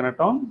nuclear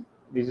magneton.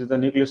 This is the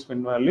nuclear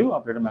spin value of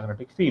applied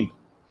magnetic field.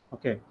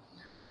 Okay,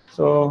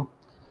 so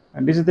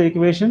and this is the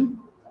equation.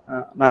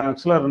 நான்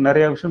ஆக்சுவலாக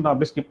நிறைய விஷயம் நான்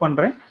அப்படியே ஸ்கிப்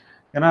பண்ணுறேன்,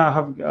 ஏன்னா I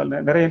have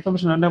நிறைய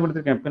information என்ன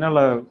பண்ணிருக்கேன் பின்னால்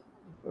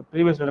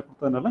ப்ரீவியஸ் டேட்டா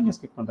கொடுத்ததுனால இங்கே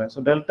ஸ்கிப் பண்ணுறேன். So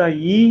delta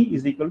E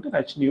is equal to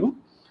H nu,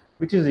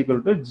 which is equal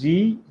to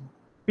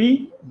GP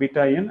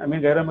beta n, I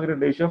mean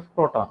gyromagnetic ratio of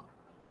proton.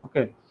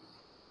 Okay,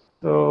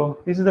 so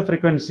this is the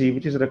frequency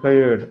which is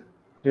required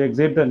to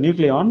excite the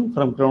nucleon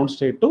from ground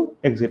state to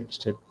excited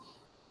state.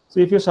 So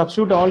if you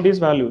substitute all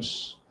these values,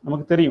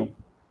 நமக்கு தெரியும்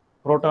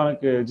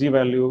protonக்கு G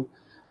value,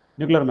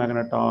 nuclear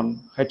magneton,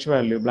 H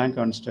value, Planck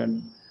constant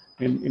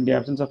in the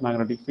absence of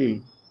magnetic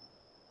field.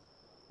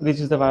 This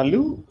is the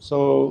value. So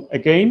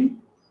again,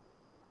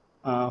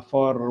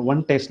 for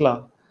 1 Tesla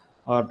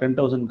or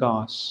 10,000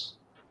 Gauss,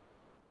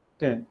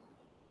 okay,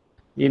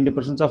 in the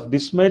presence of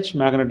this much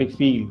magnetic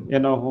field,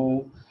 you know,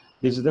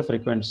 this is the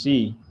frequency.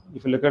 If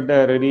you look at the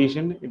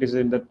radiation, it is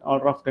in the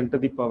order of 10 to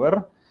the power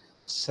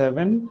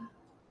 7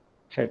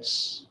 hertz.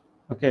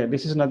 Okay,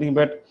 this is nothing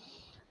but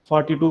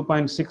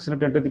 42.6 into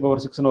 10 to the power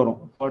 6 வரும்.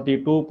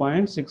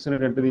 42.6 into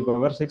 10 to the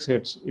power 6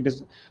 hertz. It is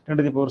 10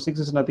 to the power 6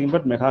 is nothing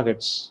but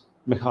megahertz.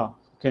 Mega.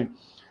 Okay,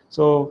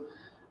 so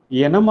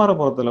NMR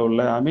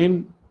பொறுத்தளவுல, I mean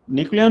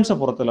nucleons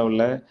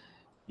பொறுத்தளவுல,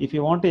 if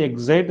you want to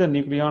excite the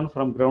nucleon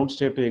from ground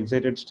state to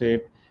excited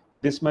state,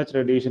 this much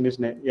radiation is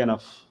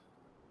enough.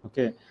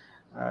 Okay,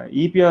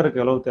 EPR க்கு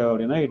எவ்வளவு தேவை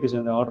அப்படின்னா it is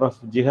in the order of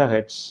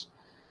gigahertz.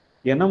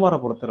 NMR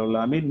பொறுத்தளவுல,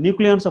 I mean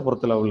nucleons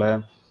பொறுத்தளவுல,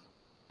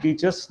 we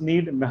just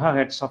need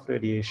megahertz of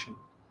radiation.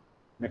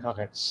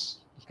 Megahertz.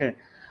 Okay,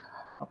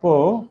 அப்போ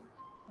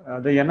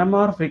the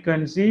NMR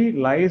frequency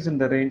lies in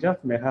the range of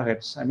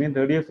megahertz, I mean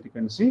radio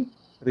frequency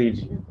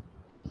region.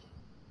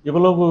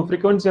 இவ்வளவு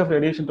frequency of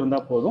radiation இருந்தா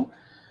போதும்,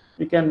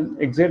 we can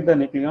excite the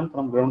nucleon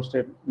from ground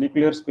state,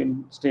 nuclear spin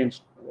states,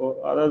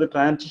 அதாவது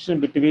transition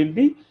between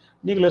the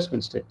nuclear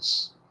spin states.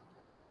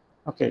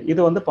 Okay, இது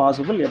வந்து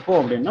possible எப்போ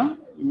அப்படின்னா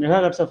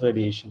megahertz of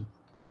radiation.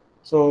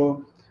 So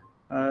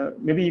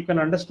maybe you can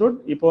understood.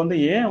 இப்போ வந்து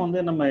ஏன் வந்து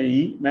நம்ம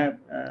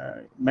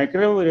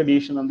மைக்ரோவேவ்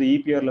ரேடியேஷன் வந்து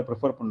EPRல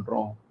ப்ரிஃபர்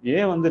பண்ணுறோம்,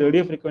 ஏன் வந்து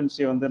ரேடியோ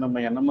ஃப்ரீக்வன்சியை வந்து நம்ம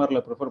NMRல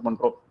ப்ரிஃபர்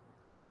பண்ணுறோம்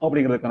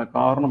அப்படிங்கிறதுக்கான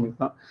காரணம்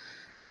இதுதான்.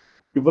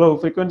 இவ்வளவு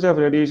frequency of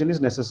radiation is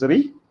necessary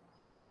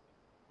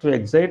to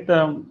excite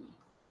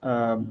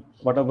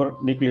whatever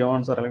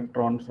nucleons or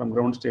electrons from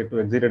ground state to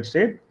excited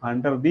state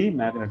under the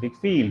magnetic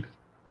field.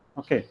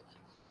 Okay,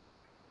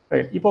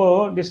 right. இப்போ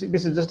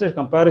this is just a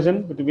comparison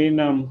between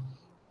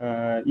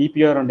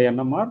EPR and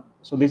NMR.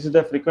 So this is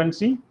the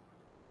frequency.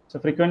 So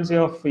frequency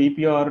of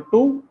EPR to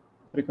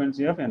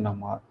frequency of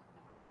NMR.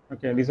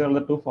 Okay, these are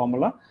the two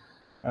formula.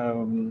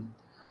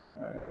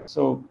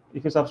 So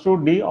if you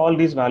substitute all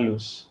these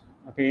values,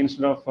 okay,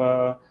 instead of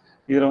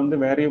either on the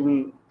variable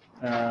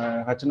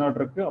H naught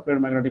இருக்கு, applied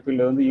magnetic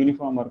field வந்து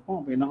uniform இருக்கும்.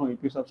 அப்போ என்ன, if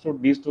you substitute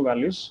these two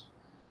values,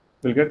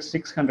 we'll get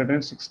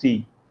 660.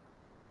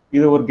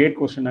 இது ஒரு gate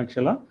question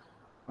actually.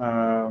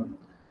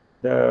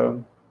 The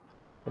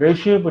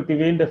ratio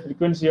between the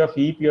frequency of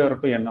EPR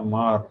to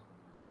NMR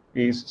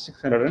is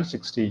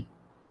 660.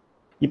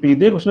 இப்போ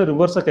இதே question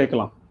ரிவர்ஸாக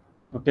கேட்கலாம்.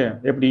 ஓகே,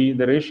 எப்படி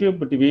the ratio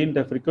between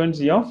the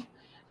frequency of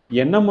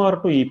NMR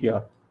to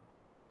EPR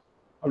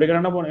அப்படி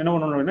என்ன பண்ணணும்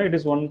அப்படின்னா it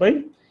is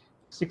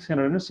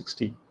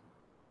 1/660.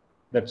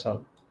 That's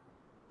all.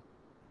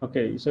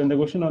 Okay, so இந்த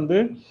கொஸ்டின் வந்து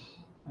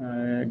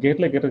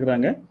கேட்டில்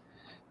கேட்டிருக்கிறாங்க.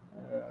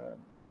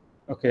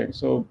 ஓகே,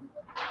 ஸோ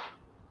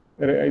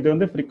இது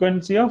வந்து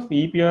frequency of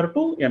EPR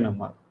to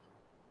NMR.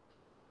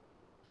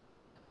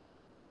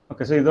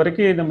 Okay, so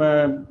இதுவரைக்கும் நம்ம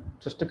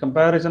just a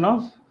comparison of,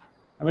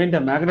 I mean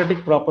the magnetic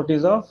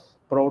properties of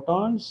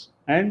protons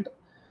and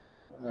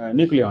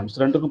nucleons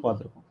ரெண்டுக்கும்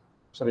பார்த்துருக்கோம்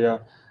சரியா.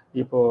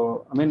 இப்போ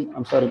ஐ மீன்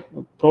ஐம் சாரி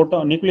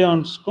ப்ரோட்டான்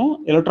நியூக்ளியான்ஸ்க்கும்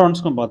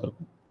எலக்ட்ரான்ஸ்க்கும்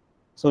பார்த்துருக்கோம்.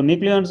 So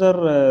nucleons R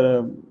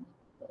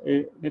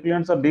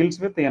deals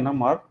with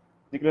NMR,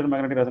 nuclear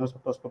magnetic resonance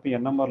spectroscopy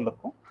NMRல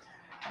இருக்கும்.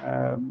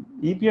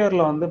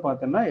 EPRல வந்து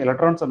பார்த்தீங்கன்னா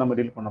எலக்ட்ரான்ஸை நம்ம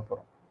டீல் பண்ண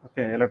போகிறோம்.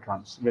 Okay,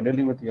 electrons we are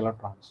dealing with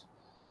electrons.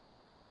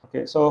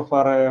 Okay, so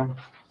for a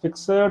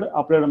fixed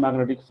applied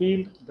magnetic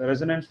field, the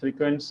resonance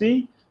frequency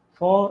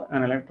for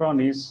an electron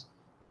is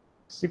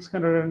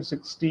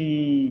 660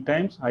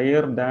 times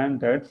higher than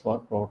that for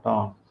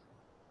proton.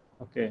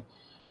 Okay,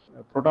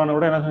 proton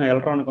விட என்ன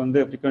எலக்ட்ரானுக்கு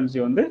வந்து frequency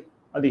வந்து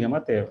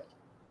அதிகமாக தேவை.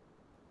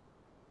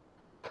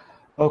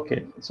 Okay,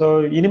 so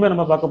இனிமேல்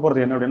நம்ம பார்க்க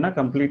போகிறது என்ன அப்படின்னா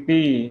கம்ப்ளீட்லி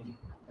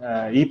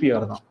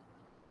EPR தான்.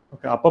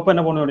 ஓகே, அப்பப்போ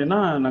என்ன பண்ணுவோம் அப்படின்னா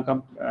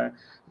நான்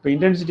இப்போ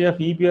இன்டென்சிட்டி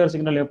ஆஃப் EPR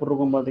சிக்னல் எப்படி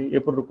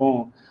இருக்கும்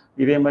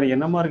இதே மாதிரி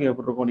NMRக்கு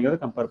எப்படி இருக்கும் அப்படிங்கிறத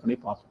கம்பேர் பண்ணி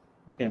பார்ப்போம்.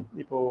 ஓகே,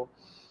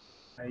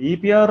 இப்போது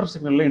EPR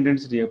சிக்னலில்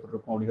இன்டென்சிட்டி எப்படி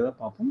இருக்கும் அப்படிங்கிறத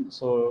பார்ப்போம்.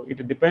 So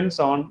it depends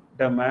on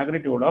the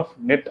magnitude of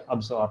net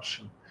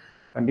absorption.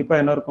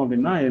 கண்டிப்பாக என்ன இருக்கும்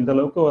அப்படின்னா எந்த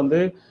அளவுக்கு வந்து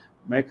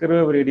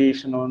மைக்ரோவேவ்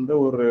ரேடியேஷனை வந்து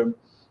ஒரு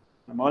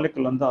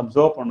மாலிகுல் வந்து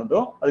அப்சர்வ் பண்ணுதோ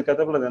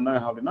அதுக்கேற்றப்பல என்ன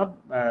அப்படின்னா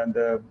இந்த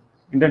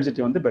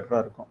இன்டென்சிட்டி வந்து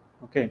பெட்டராக இருக்கும்.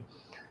 Okay,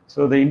 so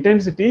the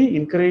intensity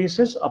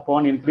increases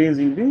upon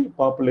increasing the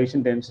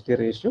population density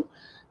ratio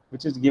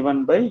which is given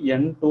by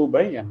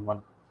N2/N1.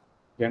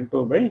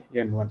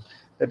 N2/N1.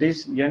 That is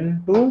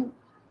N2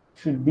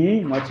 should be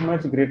much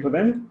greater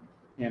than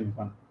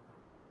N1.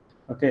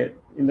 Okay,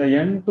 இந்த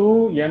N2,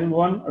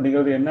 N1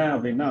 அப்படிங்கிறது என்ன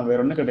அப்படின்னா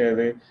வேற ஒன்றும்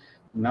கிடையாது,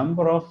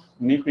 number of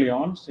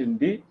nucleons in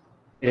the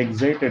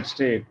excited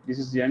state. This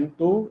is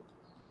N2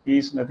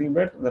 is nothing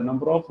but the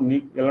number of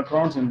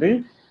electrons in the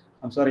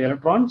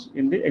electrons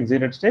in the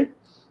excited state.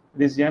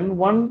 This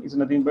N1 is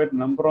nothing but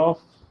number of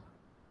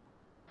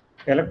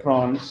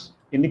electrons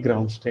in the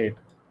ground state.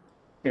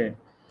 Okay,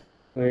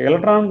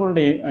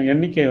 எலக்ட்ரான்களுடைய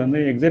எண்ணிக்கை வந்து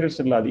excited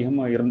ஸ்டேட்ல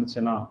அதிகமாக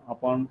இருந்துச்சுன்னா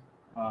upon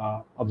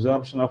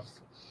absorption of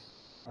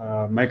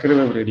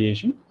microwave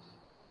radiation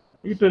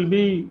it will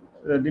be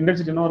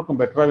intensity என்ன இருக்கும்,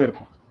 பெட்டராகவே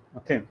இருக்கும்.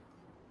 Okay,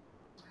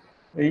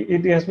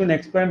 it has been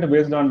expanded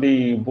based on the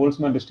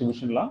Boltzmann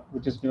distribution law,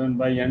 which is given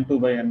by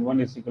N2/N1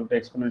 is equal to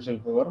exponential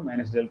power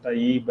minus delta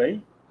E by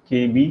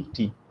kBt,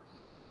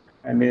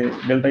 and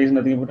delta E is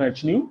nothing but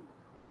h nu.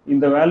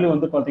 இந்த value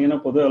வந்து பார்த்தீங்கன்னா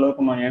பொது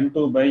அளவுக்கு நான்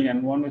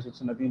N2/N1 is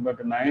nothing but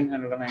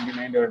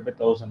 999 divided by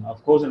 1000.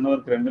 Of course என்ன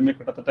இருக்கு, ரெண்டுமே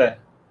கிட்டத்தட்ட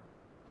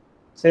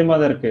சேமாக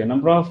தான் இருக்கு.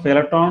 Number of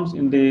electrons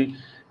in the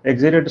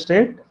excited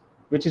state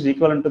which is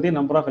equivalent to the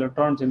number of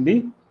electrons in the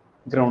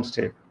ground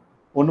state.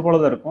 ஒன்று போல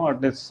தான் இருக்கும் at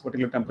this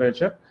particular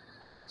temperature.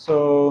 So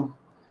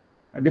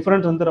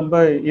difference வந்து ரொம்ப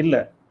இல்லை.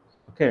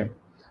 ஓகே,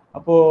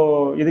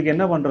 அப்போது இதுக்கு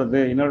என்ன பண்ணுறது,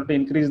 இன்னொரு டு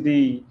இன்க்ரீஸ் தி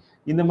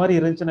இந்த மாதிரி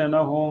இருந்துச்சுன்னா என்ன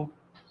ஆகும்.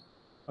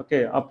 ஓகே,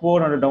 அப்போது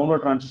நம்ம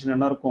டவுன்லோட் ட்ரான்சிஷன்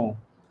என்ன இருக்கும்,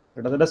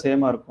 கிட்டத்தட்ட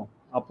சேமாக இருக்கும்.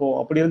 அப்போது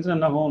அப்படி இருந்துச்சுன்னா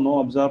என்ன ஆகும், நோ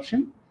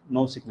அப்சார்ப்ஷன்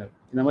நோ சிக்னல்,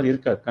 இந்த மாதிரி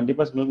இருக்காது,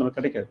 கண்டிப்பாக சிக்னல் நமக்கு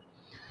கிடைக்காது.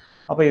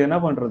 அப்போ இது என்ன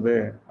பண்ணுறது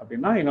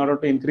அப்படின்னா in order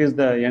to increase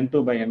the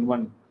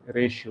N2/N1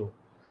 ratio,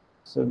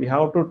 so we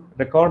have to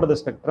record the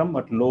spectrum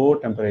at low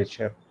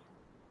temperature.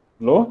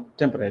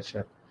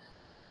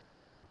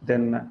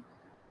 Then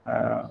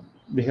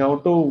we have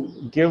to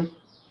give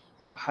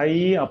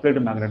high applied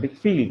magnetic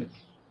field.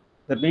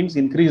 That means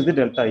increase the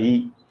delta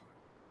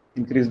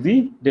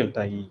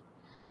E.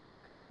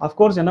 Of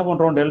course என்ன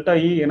பண்ணுறோம், delta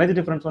இ energy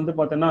difference வந்து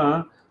பார்த்தீங்கன்னா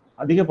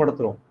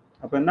அதிகப்படுத்துகிறோம்.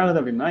 அப்போ என்ன ஆகுது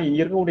அப்படின்னா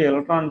இங்கே இருக்கக்கூடிய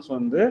எலக்ட்ரான்ஸ்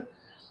வந்து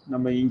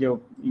நம்ம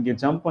இங்கே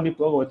ஜம்ப் பண்ணி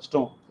போக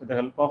வச்சிட்டோம் with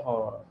help of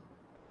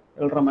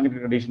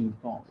electromagnetic radiation.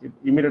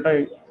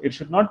 இமீடியட்டாக it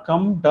should not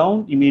come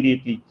down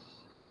immediately,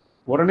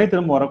 உடனே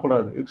திரும்ப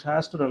வரக்கூடாது. It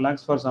has to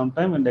relax for some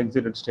time in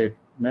excited state.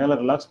 மேலே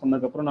ரிலாக்ஸ்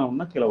பண்ணதுக்கப்புறம் நான்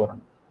ஒன்றா கீழே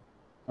வரணும்.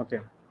 ஓகே,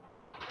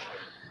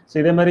 ஸோ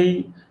இதே மாதிரி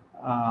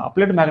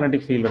அப்ளைடு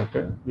மேக்னெட்டிக் ஃபீல்டு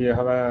இருக்குது, வி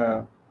ஹவ் அ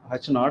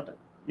H0.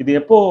 இது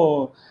எப்போ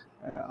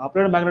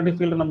அப்ளைடு மேக்னெட்டிக்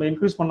ஃபீல்டு நம்ம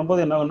இன்க்ரீஸ்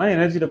பண்ணும்போது என்ன ஆகும்னா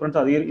எனர்ஜி டிஃபரன்ஸ்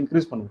அதிகம்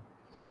இன்க்ரீஸ் பண்ணுவோம்.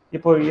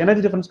 இப்போ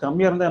எனர்ஜி டிஃபரன்ஸ்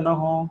கம்மியாக இருந்தால் என்ன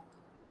ஆகும்,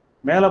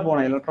 மேலே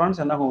போன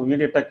எலக்ட்ரான்ஸ் என்ன ஆகும்,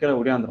 இமீடியட்டாக கீழே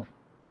ஒடியாந்துடும்.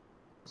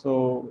 ஸோ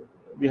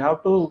வி ஹாவ்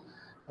டு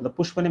அதை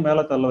புஷ் பண்ணி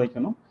மேலே தள்ள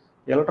வைக்கணும்.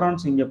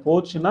 எலக்ட்ரான்ஸ் இங்கே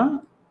போச்சுன்னா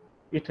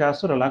it has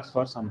to relax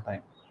for some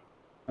time.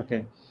 Okay,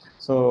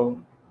 so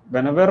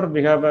whenever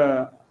we have a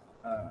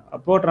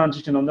upward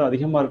transition வந்து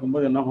அதிகமாக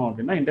இருக்கும்போது என்ன ஆகும்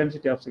அப்படின்னா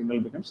intensity of signal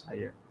becomes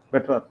higher,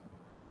 better.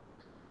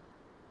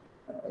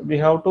 We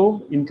have to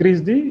increase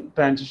the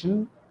transition.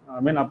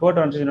 I mean upward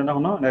transition என்ன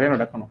ஆகும்னா நிறைய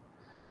நடக்கணும்.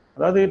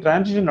 அதாவது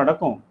transition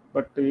நடக்கும்,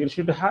 but it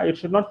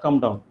should not come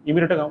down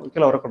immediately,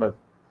 கீழே வரக்கூடாது.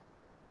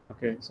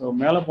 Okay, so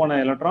மேலே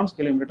போன எலக்ட்ரான்ஸ்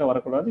கீழே இமீடியட்டாக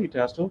வரக்கூடாது. It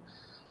has to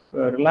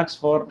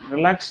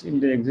relax in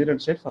the excited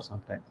state for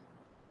some time.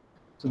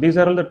 So these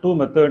are all the two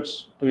methods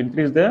to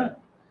increase the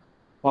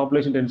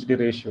population density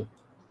ratio.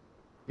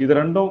 இது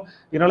ரெண்டும்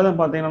இதனால தான்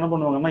பார்த்தீங்கன்னா என்ன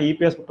பண்ணுவாங்கன்னா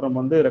EPR ஸ்பெக்ட்ரம்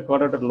வந்து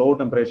recorded at low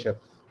temperature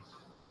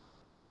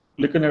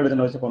liquid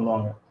nitrogen வச்சு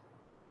பண்ணுவாங்க.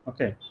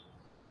 ஓகே,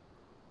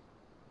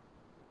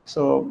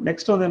 ஸோ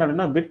நெக்ஸ்ட் வந்து என்ன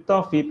அப்படின்னா width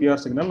of EPR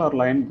signal or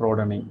line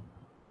broadening.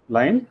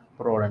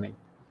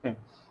 Okay.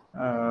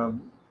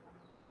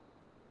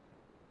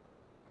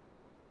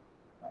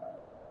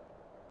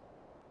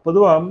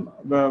 பொதுவாக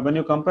when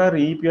you compare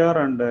EPR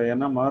and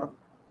NMR,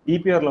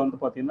 EPRல வந்து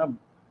பார்த்தீங்கன்னா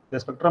the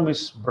spectrum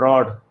is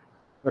broad,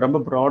 ரொம்ப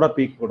ப்ராடாக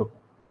பீக்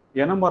கொடுக்கும்.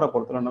 NMR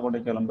பொறுத்தவரை என்ன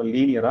கிடைக்கும், ரொம்ப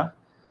லீனியராக,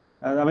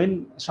 ஐ மீன்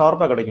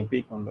ஷார்ப்பாக கிடைக்கும்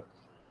பீக் வந்து.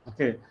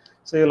 ஓகே,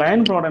 ஸோ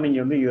லைன் ப்ராடை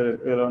நீங்கள் வந்து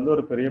இதில் வந்து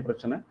ஒரு பெரிய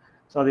பிரச்சனை.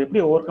 ஸோ அதை எப்படி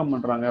ஓவர் கம்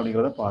பண்ணுறாங்க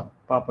அப்படிங்கிறத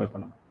பார்ப்போம் இப்போ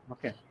நம்ம.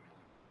 Okay,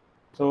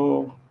 so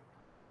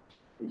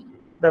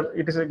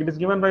it is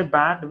given by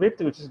bandwidth,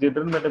 which is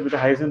determined with the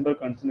Heisenberg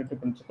continuity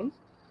principle,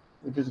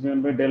 which is given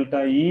by delta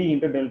E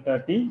into delta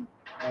T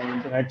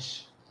into H.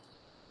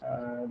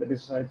 That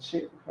is H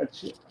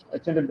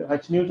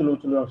nu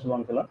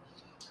சொல்லுவாங்க,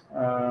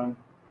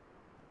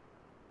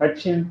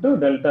 H into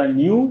delta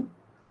nu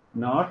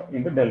not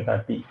into delta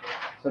T.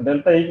 So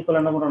delta E க்கு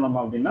என்ன பண்றோம்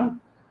நம்ம அப்படின்னா,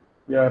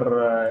 we are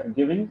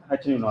giving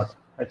H nu not,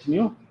 H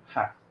nu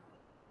half.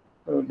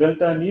 So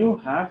delta nu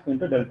half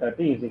into delta T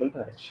is equal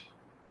to H.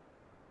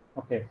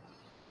 Okay,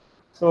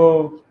 so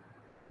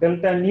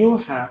delta nu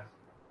half,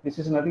 this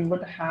is nothing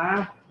but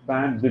half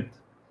bandwidth.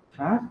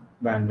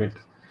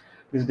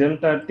 This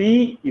delta T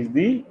is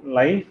the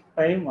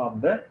lifetime of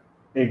the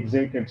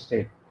excited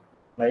state.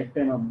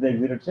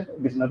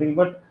 It is nothing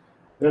but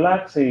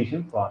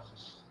relaxation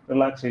process.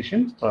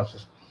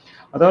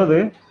 அதாவது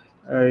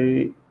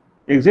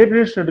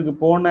excited ஸ்டேட்டுக்கு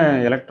போன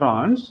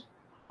electrons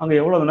அங்கே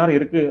எவ்வளோ நேரம்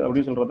இருக்குது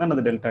அப்படின்னு சொல்கிறது தான்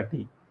அந்த டெல்டா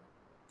டி.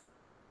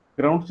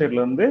 கிரவுண்ட்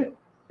ஸ்டேட்லேருந்து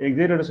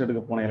எக்ஸைட்டட்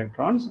ஸ்டேட்டுக்கு போன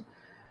எலக்ட்ரான்ஸ்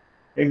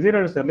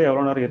எக்ஸைட்டட் ஸ்டேட்டில்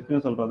எவ்வளோ நேரம்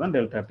இருக்குன்னு சொல்கிறது தான்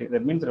delta D.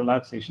 That means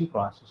relaxation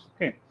process.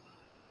 Okay,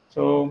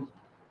 so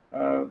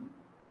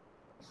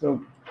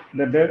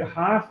the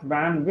half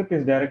bandwidth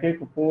is directly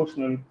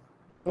proportional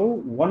to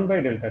 1 by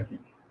delta T.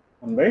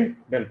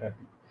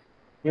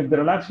 If the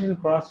relaxation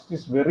process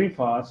is very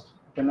fast,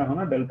 then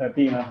delta T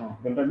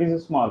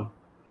is small.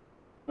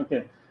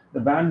 Okay,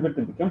 the bandwidth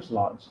becomes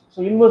large. So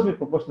inversely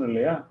proportional,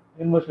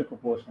 inversely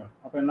proportional.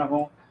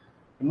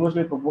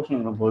 Inversely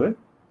proportional போது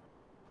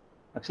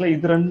ஆக்சுவலாக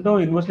இது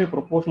ரெண்டும் inversely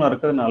ப்ரொபோர்ஷனலாக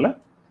இருக்கிறதுனால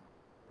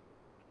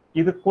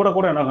இது கூட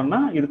என்ன ஆகும்னா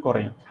இது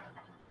குறையும்.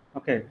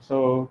 Okay, so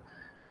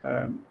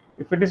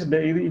if it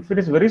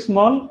is very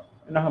small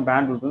என்ன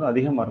பேண்ட்விட்த் வந்து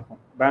அதிகமாக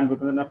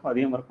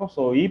இருக்கும்.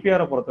 ஸோ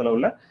இபிஆரை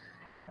பொறுத்தளவில்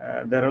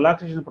the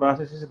relaxation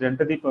process is 10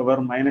 to the power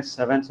minus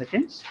 7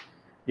 seconds.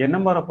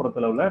 NMR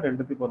பொறுத்தளவில் 10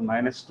 to the power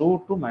minus 2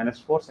 to minus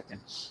 4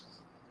 seconds.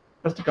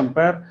 Just to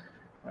compare,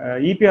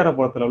 EPR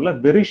பொறுத்தளவில்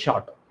very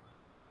short.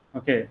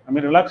 Okay, I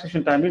mean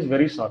relaxation time is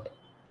very short.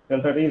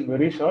 Delta T is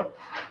very short.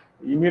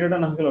 Immediately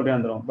நமக்கு ஓடி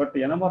வந்துரும். But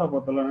NMR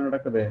பொறுத்தளவில் என்ன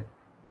நடக்குது,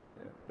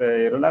 the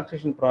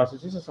relaxation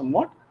process is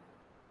somewhat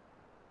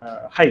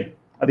high,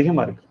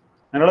 அதிகமாக இருக்கு.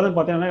 அதனால தான்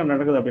பார்த்தீங்கன்னா என்ன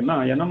நடக்குது அப்படின்னா,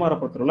 NMR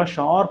பொறுத்தளவில்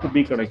ஷார்ப்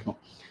பீக் கிடைக்கும்.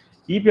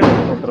 EPR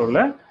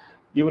பொறுத்தளவில்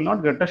you will not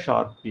get a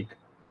sharp peak.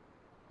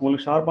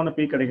 உங்களுக்கு ஷார்ப்பான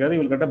பீக் கிடைக்காது,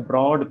 you will get a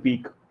broad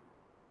peak.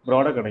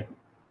 ப்ராடாக கிடைக்கும்.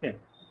 ஓகே,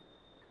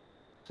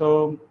 ஸோ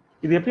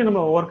இது எப்படி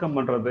நம்ம ஓவர் கம்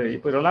பண்ணுறது?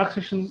 இப்போ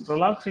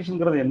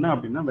ரிலாக்ஸேஷன்ங்கிறது என்ன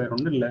அப்படின்னா வேற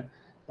ஒன்றும் இல்லை,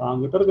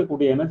 தாங்கிட்ட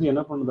இருக்கக்கூடிய எனர்ஜி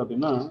என்ன பண்ணுது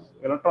அப்படின்னா,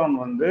 எலக்ட்ரான்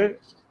வந்து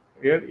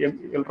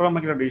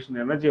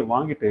எலக்ட்ரோமேக்னடைசேஷன் எனர்ஜியை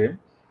வாங்கிட்டு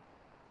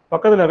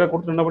பக்கத்தில் இருக்க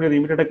கொடுத்து என்ன பண்ணி அது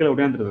இமீடியட்டாக கீழே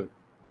உடையாந்துருது.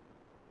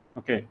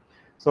 ஓகே,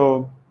 ஸோ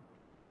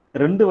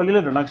ரெண்டு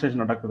வழியில்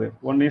ரிலாக்ஸேஷன் நடக்குது.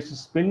 One is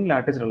spin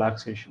lattice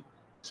relaxation.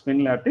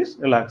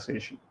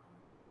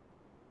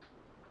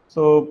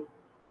 So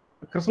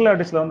crystal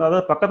லாட்டிஸில் வந்து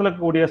அதாவது பக்கத்தில்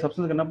இருக்கக்கூடிய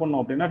சப்ஸ்டன்ஸுக்கு என்ன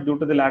பண்ணும் அப்படின்னா, due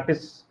to the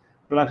lattice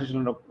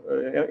relaxation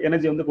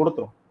energy வந்து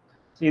கொடுத்துரும்.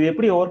 ஸோ இது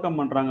எப்படி ஓவர் கம்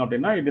பண்ணுறாங்க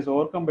அப்படின்னா, it is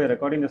over come by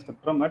recording the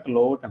spectrum at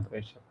low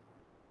temperature.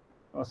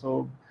 So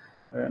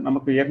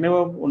நமக்கு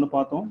ஏற்கனவே ஒன்று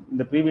பார்த்தோம்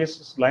இந்த previous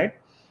slide,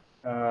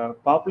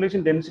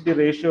 population density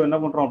ratio என்ன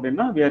பண்ணுறோம்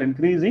அப்படின்னா, we are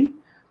increasing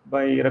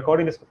by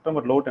recording the spectrum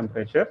at low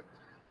temperature.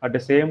 At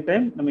the same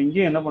time நம்ம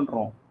இங்கேயும் என்ன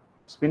பண்ணுறோம்,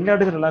 ஸ்பின்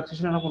லாட்டிஸ்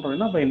ரிலாக்ஸேஷன் என்ன பண்ணுறோம்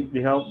அப்படின்னா,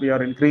 we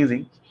are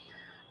increasing.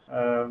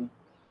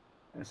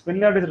 Spin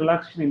lattice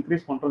relaxation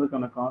increase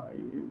பண்ணுறதுக்கான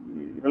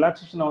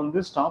ரிலாக்ஸேஷனை வந்து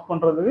ஸ்டாப்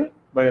பண்ணுறதுக்கு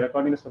by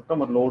recording the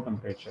spectrum at low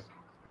temperature.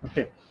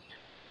 Okay,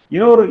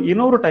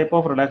 இன்னொரு டைப்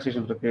ஆஃப்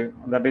ரிலாக்ஸேஷன் இருக்கு,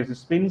 that is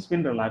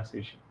spin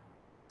relaxation.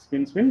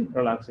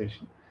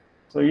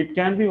 So it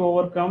can be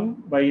overcome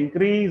by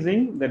increasing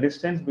the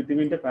distance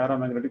between the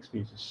paramagnetic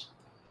species.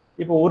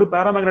 இப்போ ஒரு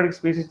paramagnetic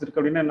species இருக்கு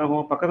அப்படின்னா என்ன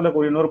ஆகும், பக்கத்தில்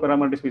ஒரு இன்னொரு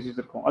paramagnetic species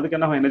இருக்கும், அதுக்கு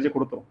என்ன எனர்ஜி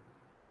கொடுத்துரும்.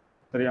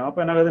 சரியா? அப்போ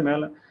என்ன ஆகுது,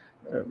 மேலே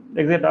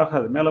எக்ஸைட்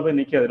ஆகாது, மேலே போய்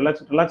நிற்காது,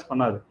 ரிலாக்ஸ்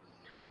பண்ணாது.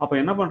 அப்போ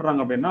என்ன பண்ணுறாங்க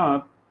அப்படின்னா,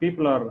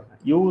 people are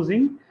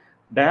using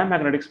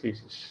diamagnetic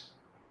species.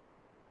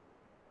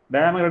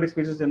 Diamagnetic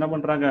species என்ன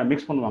பண்ணுறாங்க,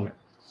 மிக்ஸ் பண்ணுவாங்க.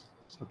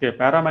 ஓகே,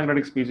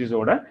 paramagnetic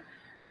species-ஓட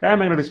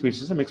diamagnetic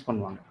species-ஐ மிக்ஸ்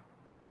பண்ணுவாங்க.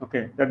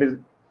 Okay, that is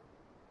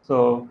so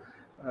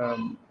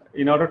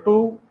in order to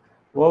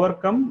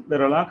overcome the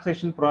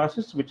relaxation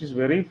process which is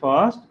very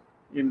fast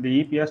in the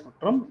EPR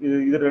spectrum,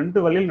 இது ரெண்டு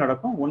வழியில்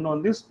நடக்கும். ஒன்று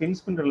வந்து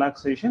spin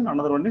relaxation,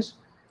 another one is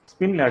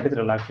spin lattice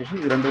relaxation.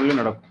 இது ரெண்டு வழியில்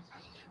நடக்கும்.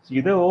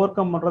 இதை ஓவர்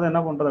கம் பண்ணுறது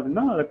என்ன பண்ணுறது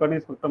அப்படின்னா,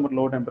 recording spectrum at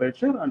low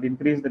temperature and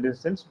increase the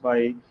distance by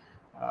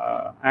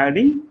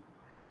adding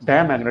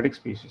diamagnetic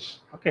species.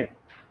 Okay,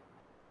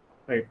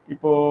 right.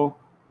 இப்போ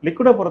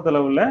லிக்விடை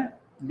பொறுத்தளவில்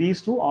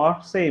தீஸ் டூ ஆர்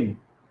சேம்.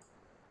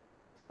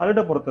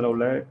 சாலிடை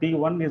பொறுத்தளவில்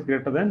T1 is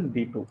greater than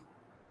T2.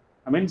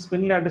 I mean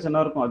spin lattice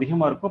என்ன இருக்கும்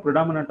அதிகமா இருக்கும்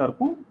predominant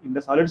இருக்கும் in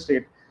the solid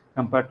state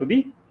compared to the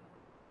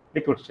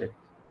liquid state.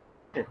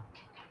 Okay.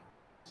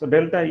 So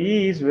delta E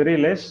is very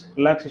less,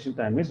 relaxation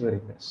time is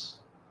very less.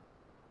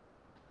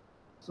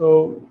 So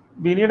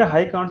we need a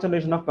high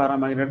concentration of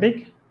paramagnetic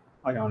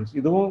ions.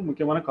 இதுவும்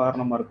முக்கியமான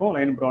காரணமா இருக்கும்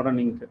line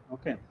broadening.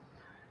 Okay.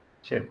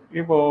 சரி,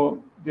 இப்போ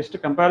just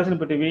comparison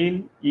between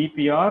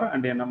EPR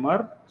and NMR.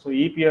 So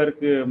EPR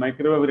க்கு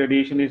microwave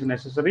radiation is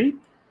necessary,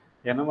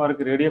 NMR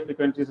க்கு radio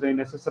frequency is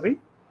necessary.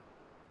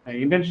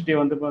 Intensity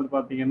வந்து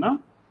பாத்தீங்கன்னா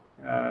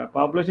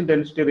population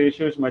density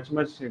ratio is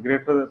much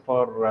greater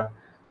for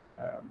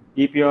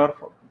EPR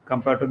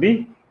compared to the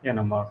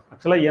NMR.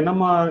 Actually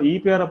NMR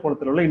EPR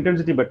பொறுத்தவரை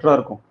intensity பெட்டரா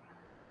இருக்கும்.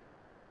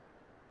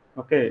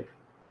 Okay,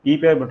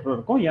 EPR பெட்டரா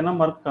இருக்கும்,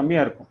 NMR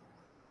கம்மியா இருக்கும்.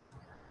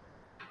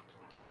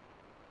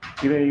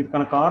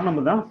 இதுக்கான காரணம்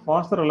தான்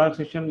faster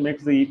relaxation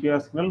makes the EPR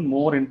signal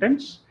more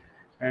intense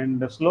and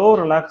the slow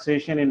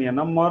relaxation in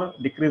NMR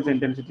decrease the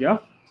intensity of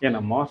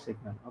NMR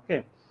signal. Okay,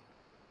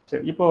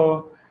 சரி, இப்போ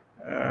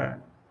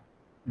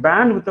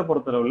bandwidth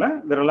பொறுத்தளவுல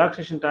the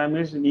relaxation time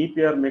is in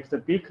EPR makes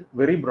the peak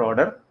very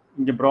broader.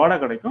 இங்க broad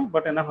கிடைக்கும்,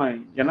 but என்ன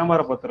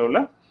NMR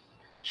பொறுத்தளவுல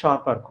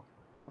ஷார்ப்பா இருக்கும்.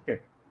 Okay,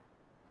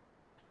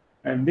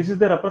 and this is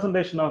the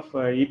representation of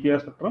EPR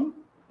spectrum.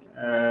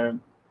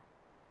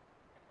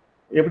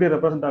 எப்படி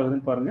ரெப்ரசென்ட்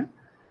ஆகுதுன்னு பாருங்க.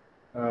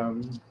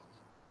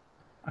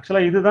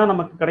 ஆக்சுவலாக இதுதான்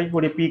நமக்கு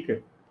கிடைக்கக்கூடிய பீக்கு,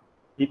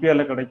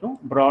 இபிஆர்ல கிடைக்கும்,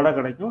 ப்ராடாக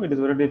கிடைக்கும். It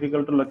is very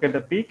difficult to locate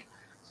the peak.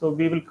 So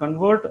we will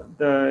convert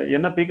த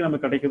என்ன பீக்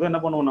நமக்கு கிடைக்குதோ என்ன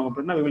பண்ணுவோம் நம்ம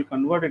அப்படின்னா we will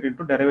convert it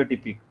into derivative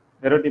peak,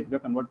 derivative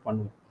பீக்கை convert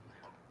பண்ணுவோம்.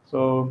 So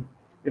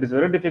it is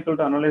very difficult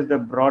to analyse the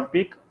broad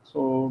peak.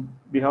 So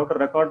we have to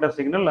record the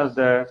signal as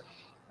the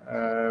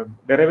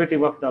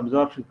derivative of the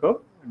absorption curve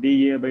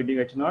dA by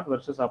dH naught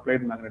versus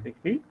applied magnetic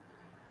field.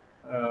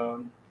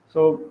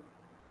 So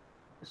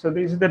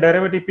this is the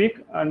derivative peak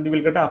and you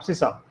will get an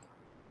abscissa.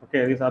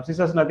 Okay, this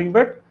abscissa is nothing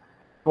but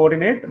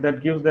coordinate that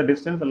gives the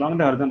distance along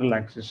the horizontal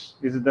axis.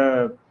 This is the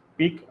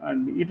peak and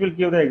it will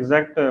give the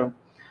exact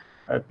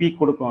peak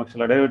கொடுக்கும்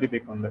actually derivative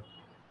peak on that.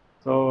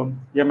 So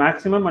a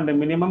maximum and a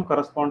minimum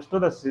corresponds to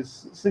the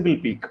single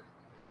peak.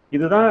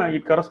 இதுதான்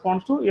it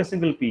corresponds to a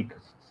single peak.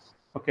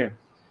 Okay,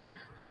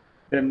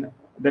 then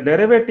the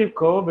derivative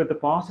curve with the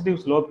positive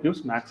slope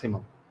gives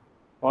maximum.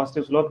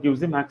 Positive slope gives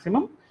the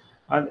maximum.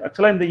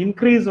 Actually the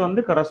increase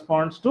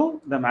corresponds to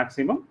the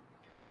maximum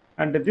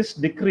and this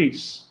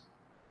decrease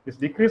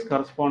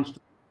corresponds to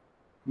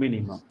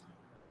minimum.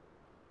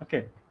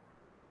 Okay,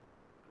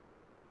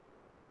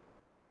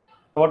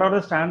 what are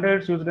the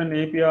standards used in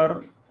EPR?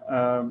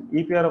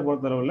 EPR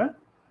பொறுத்தளவுல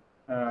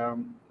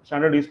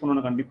standard use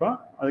பண்ணணும் கண்டிப்பா.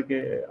 அதுக்கு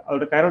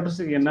அதோட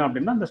characteristic என்ன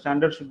அப்படின்னா the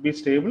standard should be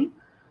stable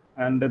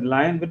and the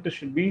line width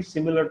should be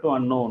similar to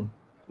unknown.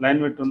 line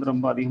width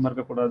ரொம்ப அதிகமா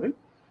இருக்க கூடாது.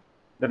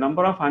 The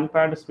number of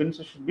unpaired spins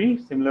should be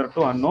similar to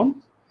unknown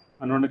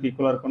க்கு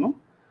ஈக்குவலா இருக்கணும்.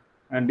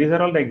 And these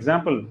are all the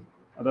example.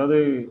 அதாவது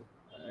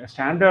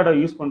ஸ்டாண்டர்டை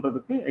use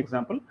பண்றதுக்கு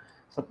example,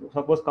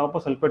 suppose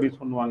copper sulphate use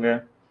பண்ணுவாங்க,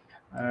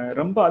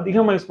 ரொம்ப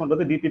அதிகமாக யூஸ்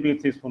பண்றது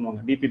DPPH யூஸ் பண்ணுவாங்க.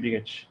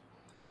 DPPH,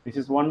 this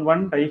is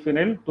 1,1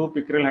 diphenyl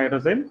 2-picyl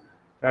hydrazine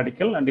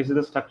radical and this is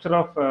the structure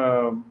of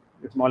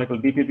its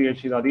molecule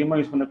DPPH. இது அதிகமாக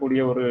use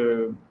பண்ணக்கூடிய ஒரு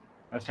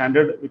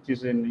standard which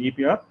is in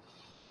EPR.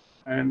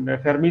 And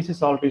Fermi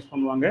salt use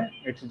பண்ணுவாங்க,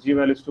 its G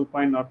value is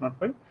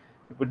 2.005.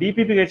 இப்போ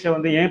DPPH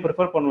ஏன்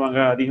prefer பண்ணுவாங்க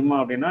அதிகமாக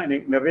அப்படின்னா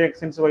நிறைய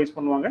எக்ஸ்டென்சிவாக யூஸ்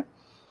பண்ணுவாங்க.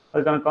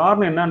 அதுக்கான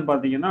காரணம் என்னன்னு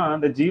பார்த்தீங்கன்னா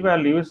the G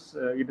value is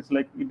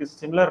it is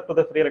similar to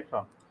the free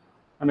electron.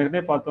 நம்ம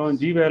ஏற்கனவே பார்த்தோம்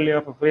G value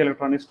of a free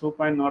electron is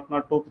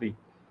 2.0023,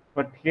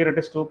 but here it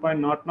is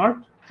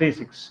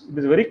 2.0036. It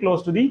is very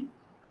close to the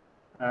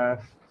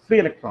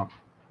free electron.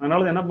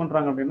 அதனால என்ன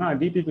பண்ணுறாங்க அப்படின்னா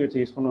DPPH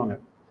யூஸ் பண்ணுவாங்க,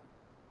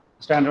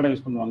 ஸ்டாண்டர்டாக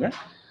use பண்ணுவாங்க.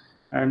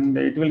 And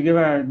it will give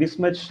this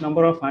much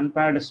number of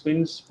unpaired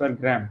spins per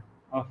gram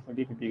of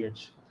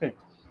DPPH. Okay.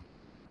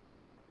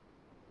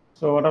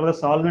 So what are the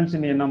solvents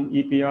in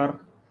EPR?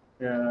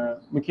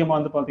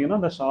 முக்கியமாக பார்த்தீங்கன்னா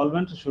the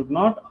solvents should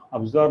not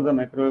absorb the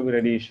microwave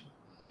radiation.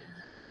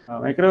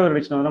 Microwave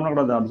radiation நம்ம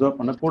கூட அதை observe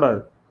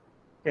பண்ணக்கூடாது.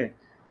 Okay.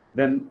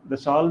 Then the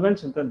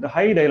solvents with the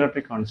high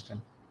dielectric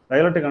constant.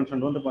 Dielectric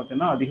constant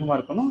பார்த்தீங்கன்னா அதிகமாக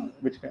இருக்கணும்.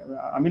 Which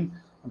I mean,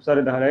 I'm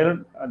sorry,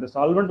 the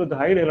solvent with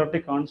the high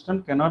dielectric constant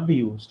cannot be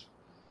used.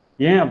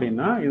 ஏன்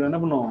அப்படின்னா இது என்ன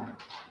பண்ணும்,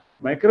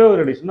 மைக்ரோவேவ்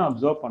ரேடியேஷனை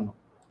அப்சர்வ் பண்ணும்.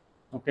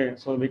 Okay,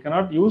 so we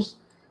cannot use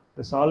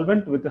the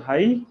solvent with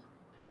high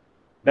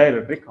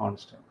dielectric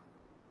constant.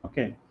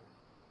 Okay,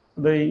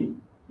 the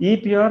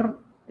EPR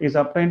is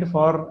obtained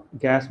for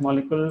gas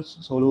molecules,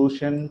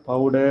 solution,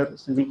 powder,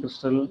 single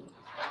crystal,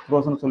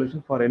 frozen solution,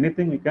 for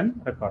anything we can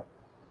record.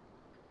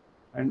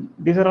 And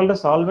these are all the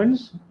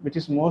solvents which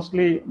is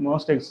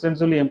most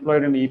extensively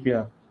employed in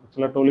EPR.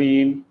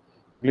 Toluene,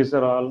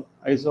 glycerol,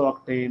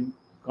 isooctane,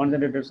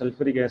 concentrated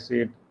sulfuric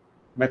acid,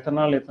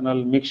 methanol ethanol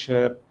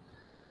mixture,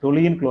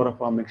 toluene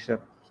chloroform mixture.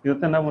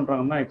 இதுதான் என்ன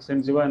பண்றாங்கன்னா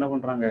எக்ஸ்டென்சிவா என்ன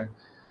பண்றாங்க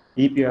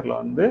EPRல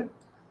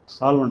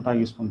சால்வெண்டா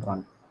use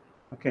பண்றாங்க.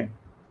 Okay,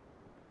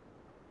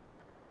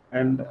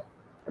 and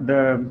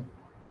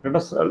let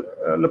us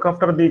look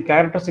after the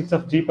characteristics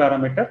of G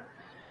parameter.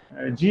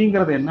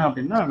 ஜிங்கிறது என்ன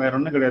அப்படின்னா வேற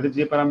ஒன்றும் கிடையாது.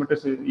 ஜி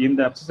பேராமீட்டர்ஸ்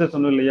இந்த அப்சிஸா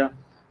சொன்னோம் இல்லையா,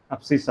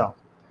 அப்சிஸா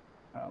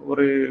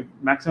ஒரு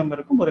மேக்ஸிமம்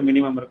இருக்கும், ஒரு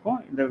மினிமம் இருக்கும்.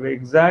 இந்த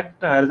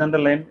exact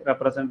horizontal line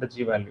represent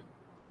G value.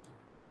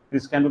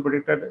 This can be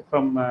predicted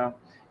from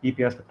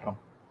EPR spectrum.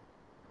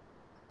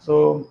 So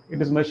it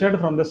is measured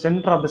from the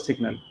center of the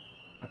signal,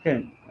 okay,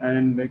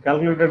 and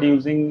calculated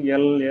using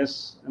LS.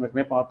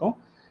 நமக்கு பார்த்தோம்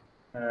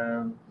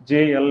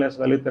JLS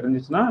value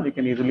தெரிஞ்சிச்சுனா we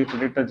can easily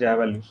predict the J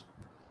values.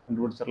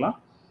 கண்டுபிடிச்சிடலாம்.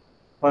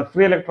 For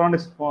free electron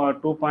is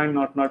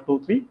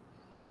 2.0023.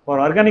 For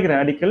organic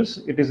radicals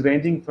it is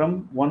ranging from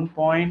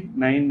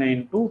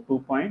 1.99 to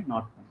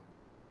 2.01.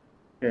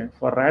 Okay,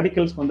 for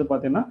radicals வந்து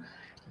பார்த்தீங்கன்னா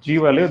G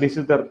value, this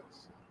is the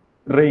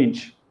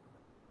range.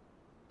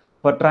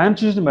 For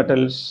transition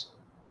metals,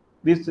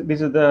 this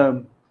is the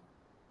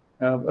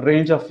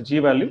range of G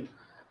value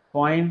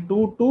 0.2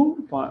 to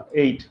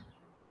 8.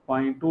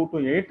 0.2 to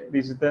 8.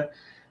 This is the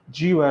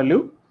G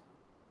value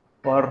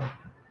for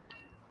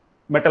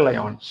metal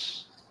ions.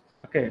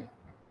 Okay.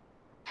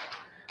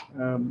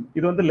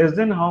 இது வந்து less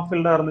than half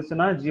filled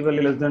இருந்துச்சுன்னா G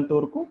value less than 2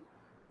 இருக்கும்.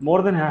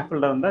 More than half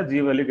filled இருந்தா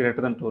G value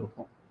greater than 2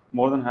 இருக்கும்.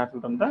 More than half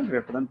filled இருந்தா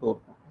greater than 2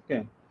 இருக்கும்.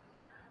 Okay.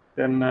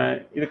 Then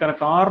இதுக்கான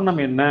காரணம்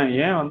என்ன,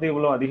 ஏன் வந்து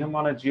இவ்வளோ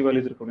அதிகமான ஜி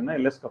வேல்யூஸ் இருக்கு அப்படின்னா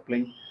LS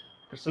coupling,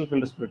 crystal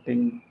field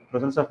splitting,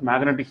 presence of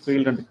magnetic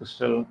field and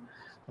crystal.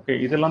 Okay,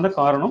 இதெல்லாம் தான்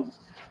காரணம்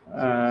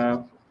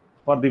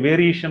for the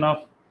variation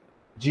of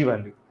G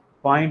value.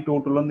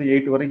 0.22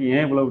 8 வரைக்கும்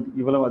ஏன்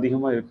இவ்வளவு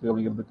அதிகமாக இருக்குது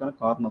அப்படிங்கிறதுக்கான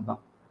காரணம்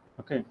தான்.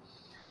 Okay,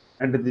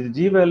 and the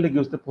G value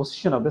gives the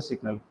position of the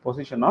signal,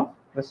 position of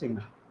the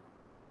signal.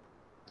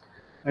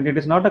 And it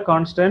is not a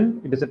constant,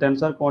 it is a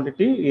tensor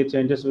quantity, it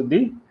changes with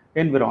the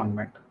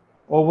environment.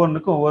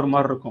 ஒவ்வொன்றுக்கும் ஒவ்வொரு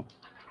மாதிரி இருக்கும்.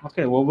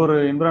 Okay, ஒவ்வொரு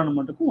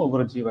என்விரான்மெண்ட்டுக்கும்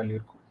ஒவ்வொரு G value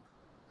இருக்கும்.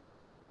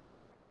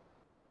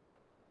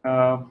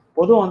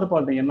 பொதுவாக வந்து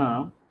பார்த்தீங்கன்னா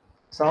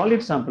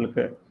சாலிட்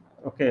சாம்பிளுக்கு,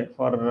 okay,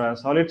 for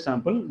solid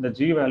sample the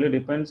G value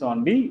depends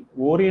on the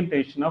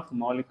orientation of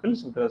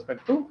molecules with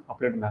respect to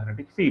applied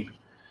magnetic field.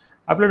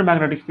 Applied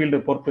magnetic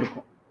field பொறுத்து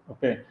இருக்கும்.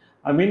 Okay,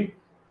 I mean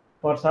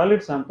for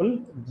solid sample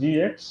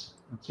GX,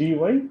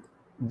 GY,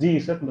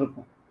 ஜிஇசட்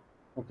இருக்கும்.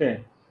 Okay,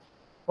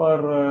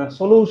 for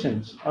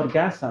solutions R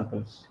case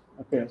samples,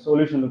 okay,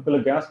 சொல்யூஷனுக்கு இல்லை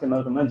கேஸ்க்கு என்ன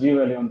இருக்குன்னா G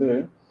value வந்து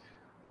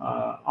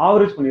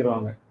average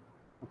பண்ணிடுவாங்க.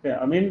 Okay,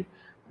 ஐ மீன்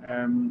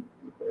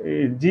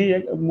G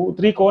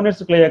 3 coordinates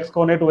இருக்குல்லையா, X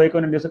coordinate, Y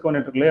coordinate, Z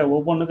coordinate இருக்குல்லையா,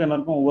 ஒவ்வொன்றுக்கும் என்ன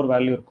இருக்கும், ஒவ்வொரு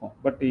வேல்யூ இருக்கும்.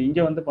 பட்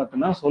இங்கே வந்து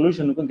பார்த்தீங்கன்னா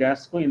சொல்யூஷனுக்கும்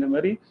கேஸுக்கும் இந்த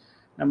மாதிரி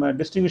நம்ம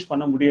டிஸ்டிங்விஷ்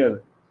பண்ண முடியாது.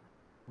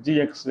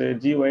 ஜிஎக்ஸ்,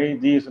 ஜிஒய்,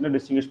 ஜிஎஸ்ன்னு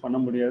டிஸ்டிங்விஷ் பண்ண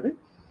முடியாது.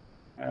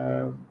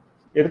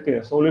 எதுக்கு,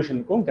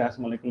 சொல்யூஷனுக்கும் கேஸ்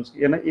மாலிகுல்ஸ்.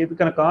 ஏன்னா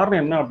இதுக்கான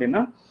காரணம் என்ன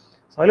அப்படின்னா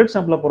சாலிட்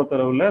சாம்பிளை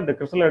பொறுத்தளவில் இந்த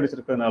கிறிஸ்டலைட்ஸ்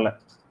இருக்கிறதுனால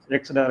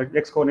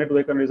X coordinate,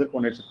 Y coordinate, Z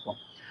coordinates இருக்கும்.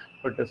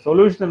 But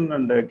solution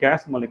and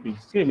gas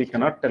மாலிகுல்ஸ்க்கு we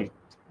cannot tell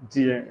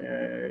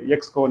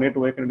X coordinate,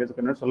 Y coordinate, Z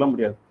coordinate சொல்ல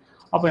முடியாது.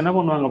 அப்போ என்ன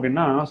பண்ணுவாங்க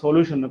அப்படின்னா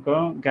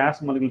சொல்யூஷனுக்கும்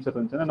கேஸ் மாலிகுல்ஸ்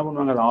இருந்துச்சுன்னா என்ன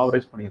பண்ணுவாங்க, அதை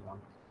ஆவரேஜ்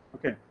பண்ணிடுவாங்க.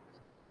 ஓகே,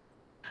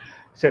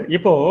 சரி,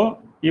 இப்போ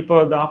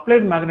the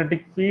applied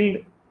magnetic field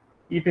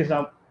it is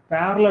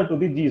parallel to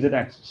the z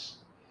axis.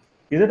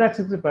 Z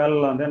axis is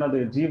parallel, and then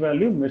the G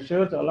value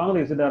measured along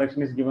the z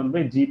direction is given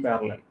by G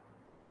parallel.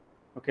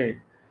 Okay,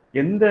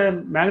 எந்த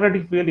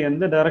magnetic field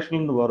எந்த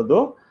டைரக்ஷன்ல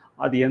வருதோ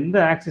அது எந்த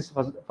axis,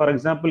 for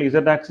example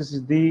Z axis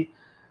is the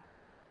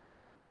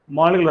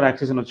molecular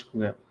ஆக்சிஸ்னு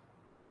வச்சுக்கோங்க.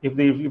 If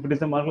it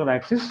is the molecular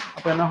axis,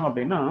 அப்போ என்ன ஆகும்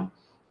அப்படின்னா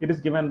it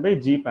is given by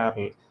G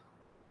parallel,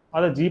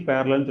 அதை ஜி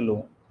பேரலல்னு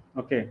சொல்லுவோம்.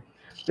 ஓகே,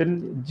 தென்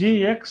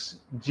ஜிஎக்ஸ்,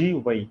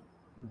 ஜிஒய்,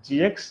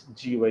 ஜிஎக்ஸ்,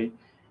 ஜிஒய்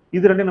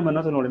இது ரெண்டும் நம்ம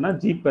என்ன சொல்லுவோம் அப்படின்னா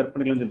ஜி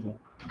பெர்பெண்டிகுலர்னு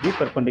சொல்லுவோம். G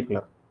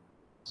perpendicular.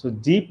 So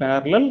G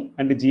parallel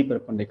and G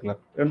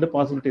perpendicular ரெண்டு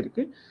பாசிபிலிட்டி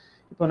இருக்கு.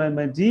 இப்போ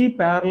நம்ம ஜி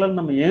பேரலல்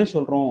நம்ம ஏன்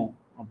சொல்கிறோம்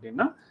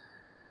அப்படின்னா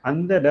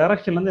அந்த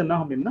டைரக்ஷன்லேருந்து என்ன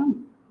அப்படின்னா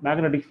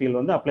மேக்னெட்டிக் ஃபீல்டு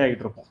வந்து அப்ளை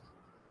ஆகிட்டு இருக்கும்,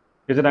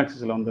 இசட்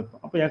ஆக்சிஸில் வந்து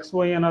இருக்கும். அப்போ எக்ஸ்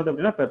ஒய் என்னது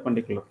அப்படின்னா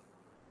perpendicular.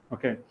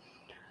 Okay,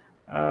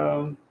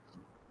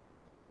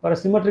 for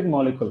symmetric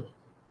molecule,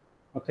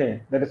 okay,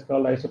 that is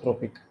called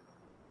isotropic.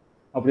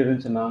 அப்படி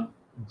இருந்துச்சுன்னா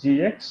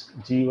GX,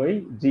 GY,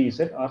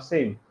 ஜிஇசட் R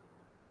same.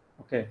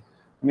 Okay,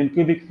 ஐ மீன்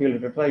கியூபிக் ஃபீல்டு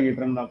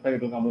டெட்ராஹீட்ரன்,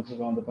 ஆக்டாஹீட்ரல்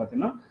காம்ப்ளெக்ஸுக்கு வந்து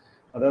பார்த்தீங்கன்னா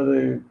அதாவது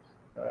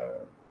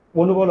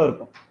ஒன்று போல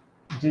இருக்கும்.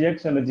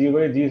 GX and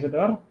GY, ஜிஇசட்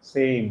R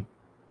same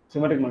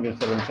symmetric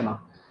molecules இருந்துச்சுன்னா.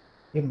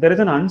 If there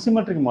is an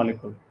அன்சிமெட்ரிக்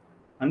molecule,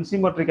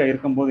 அன்சிமெட்ரிக்காக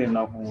இருக்கும்போது என்ன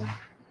ஆகும்,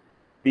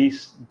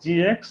 these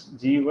GX,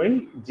 GY,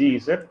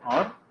 ஜிஇசட்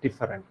R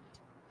different.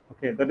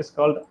 Okay, that is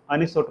called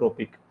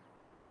anisotropic.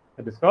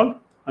 That is called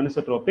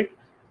anisotropic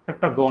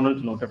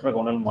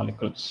tetragonal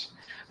molecules.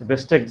 The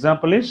best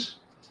example is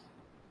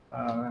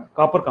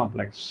copper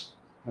complex.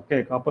 Okay,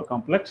 copper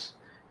complex.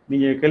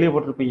 நீங்க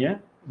கேள்விப்பட்டிருப்பீங்க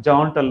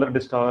John Teller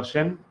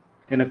distortion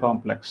in a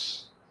complex.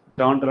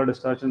 John Teller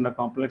distortion in a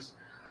complex.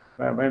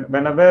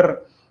 Whenever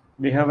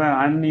we have an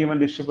uneven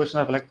distribution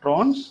of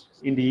electrons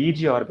in the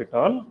EG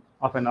orbital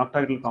of an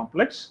octahedral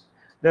complex,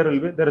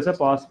 there is a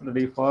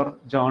possibility for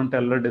John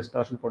Teller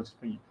distortion for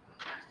spin.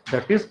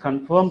 That is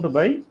confirmed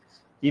by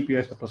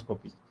EPR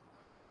spectroscopy.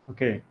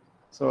 Okay,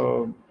 so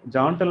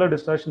John Teller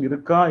distortion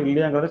இருக்கா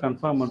இல்லையாங்கிறத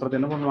confirm பண்ணுறது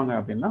என்ன பண்ணுவாங்க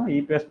அப்படின்னா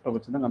EPR spectrum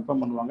வச்சு தான்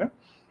confirm பண்ணுவாங்க.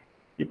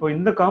 இப்போ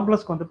இந்த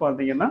காம்ப்ளெக்ஸ்க்கு வந்து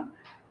பார்த்தீங்கன்னா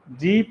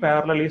G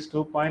parallel is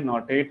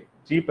 2.08,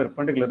 G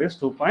perpendicular is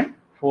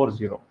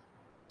 2.40.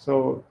 So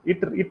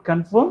it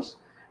confirms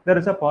there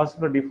is a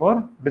possibility for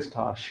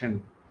distortion.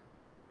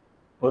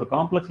 ஒரு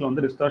காம்ப்ளெக்ஸ்ல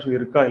வந்து டிஸ்டார்ஷன்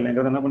இருக்கா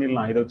இல்லைங்கிறத என்ன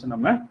பண்ணிடலாம், இதை வச்சு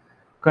நம்ம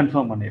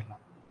கன்ஃபார்ம்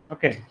பண்ணிடலாம்.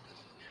 ஓகே,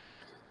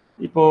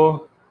 இப்போ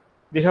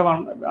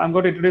I'm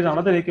going to introduce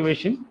another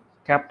equation,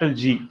 capital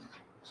G.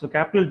 So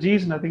capital G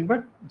is nothing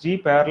but G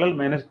parallel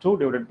minus 2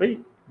 divided by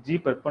G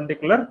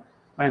perpendicular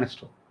minus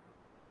 2.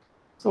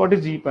 So what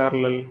is G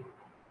parallel?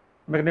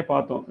 நம்ம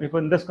பார்த்தோம். இப்போ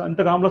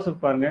இந்த காம்ப்ளெக்ஸ்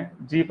பாருங்க,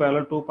 G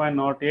parallel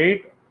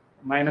 2.08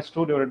 minus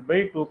 2 divided by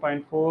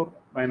 2.4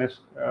 minus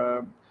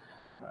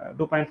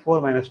 2.4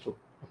 minus 2.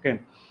 Okay,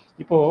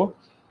 இப்போ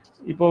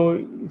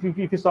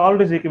if you solve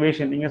this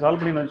equation, நீங்க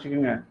solve பண்ணி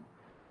வச்சுக்கோங்க,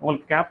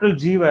 உங்களுக்கு capital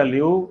G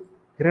value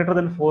greater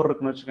than 4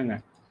 இருக்குன்னு வச்சுக்கோங்க.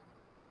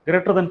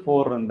 greater than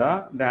 4 இருந்தா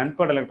the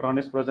unpaired electron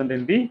is present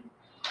in the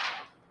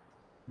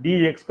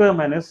dx square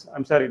minus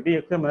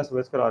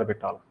y square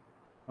orbital.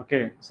 Okay,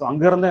 so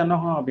அங்க இருந்தா என்ன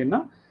ஆகும்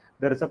அப்படின்னா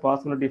there is a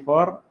possibility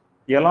for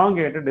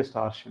elongated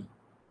distortion.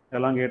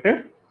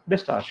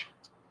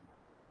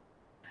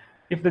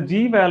 If the G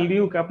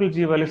value, capital G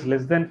value is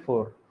less than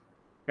 4,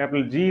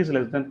 capital G is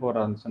less than 4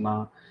 இருந்துச்சுன்னா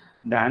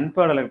the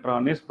unpaired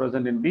electron is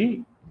present in the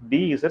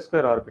dz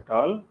square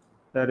orbital.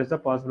 There is a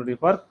possibility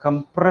for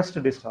compressed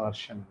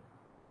distortion.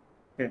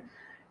 Okay,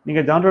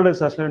 நீங்க general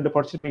distortion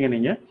படிச்சிருப்பீங்க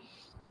நீங்க.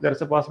 There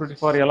is a possibility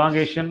for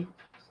elongation,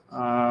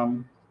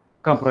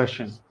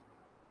 compression.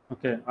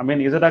 Okay, I mean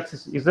z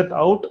axis, z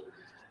out,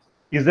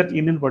 z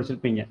in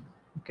படிச்சிருப்பீங்க.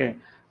 Okay,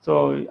 so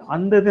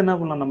அந்த இது என்ன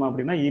பண்ணலாம் நம்ம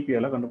அப்படின்னா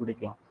EPR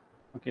கண்டுபிடிக்கலாம்.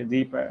 ஓகே,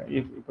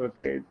 இப்போ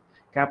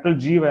capital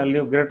G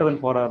value greater than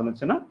 4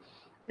 இருந்துச்சுன்னா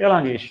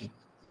elongation.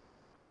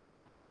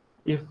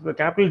 If the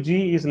capital G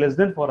is less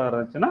than 4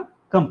 இருந்துச்சுன்னா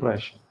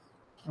compression.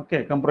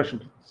 Okay, compression.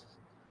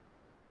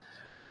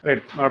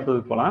 Right,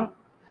 அடுத்தது போலாம்.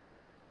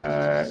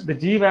 The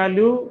G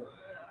value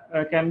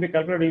can be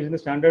calculated using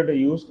the standard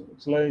used.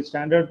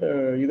 Standard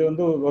இது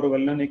வந்து ஒரு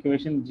well known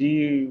equation. G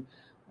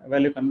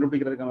value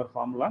கண்டுபிடிக்கிறதுக்கான ஒரு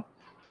formula.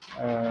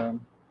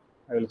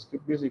 I will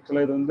skip this.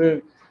 ஆக்சுவலாக இது வந்து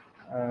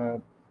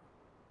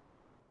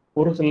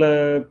ஒரு சில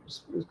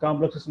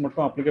காம்ப்ளெக்ஸஸ்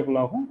மட்டும் அப்ளிகபிள்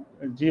ஆகும்.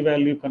 G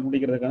வேல்யூ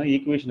கண்டுபிடிக்கிறதுக்கான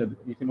ஈக்குவேஷன் இது,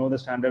 if you know the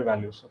standard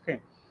values. Okay,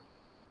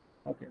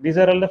 these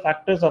are all the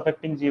factors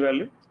affecting G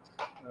value: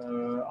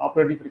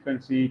 operating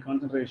frequency,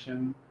 concentration,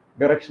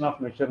 direction of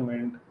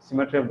measurement,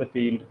 symmetry of the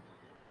field,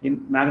 in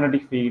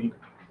magnetic field,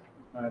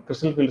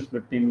 crystal field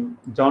splitting,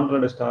 joint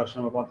distortion.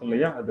 நம்ம பார்த்தோம்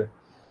இல்லையா, அது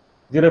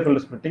zero field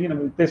splitting.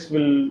 This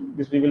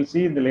we will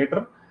see in the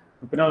later.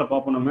 பின்னால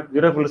பார்ப்போம் நம்ம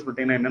zero field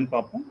splitting என்னன்னு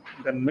பார்ப்போம்.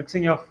 Then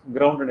mixing of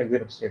ground and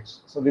excited states.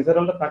 So these are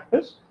all the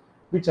factors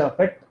which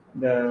affect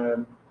the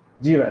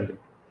G value.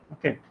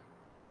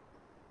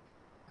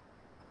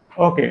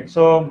 Okay,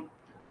 so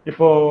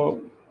இப்போ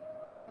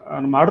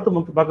நம்ம அடுத்து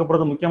பார்க்க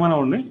போகிறது முக்கியமான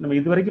ஒன்று. நம்ம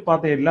இது வரைக்கும்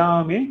பார்த்த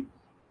எல்லாமே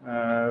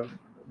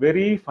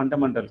வெரி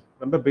ஃபண்டமெண்டல்,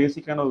 ரொம்ப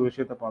பேசிக்கான ஒரு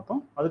விஷயத்தை பார்த்தோம்.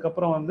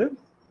 அதுக்கப்புறம் வந்து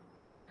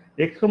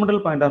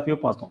எக்ஸ்பெரிமெண்டல் பாயிண்ட் ஆஃப் வியூ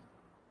பார்த்தோம்.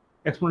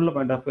 எக்ஸ்பெரிமெண்டல்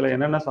பாயிண்ட் ஆஃப் வியூவில்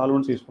என்னென்ன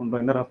சால்வன்ஸ் யூஸ்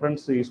பண்ணுறோம், என்ன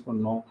ரெஃபரன்ஸ் யூஸ்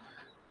பண்ணோம்,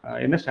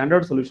 என்ன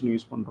ஸ்டாண்டர்ட் சொல்யூஷன்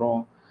யூஸ்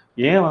பண்ணுறோம்,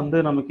 ஏன் வந்து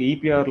நமக்கு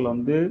EPRல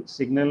வந்து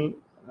சிக்னல்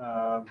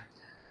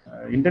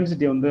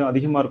இன்டென்சிட்டி வந்து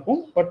அதிகமாக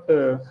இருக்கும் பட்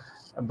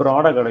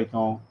ப்ராடாக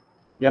கிடைக்கும்,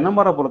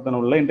 NMR பொறுத்தன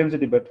உள்ள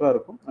இன்டென்சிட்டி பெட்டராக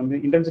இருக்கும், அந்த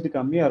இன்டென்சிட்டி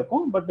கம்மியாக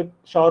இருக்கும் பட்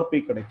ஷார்ப்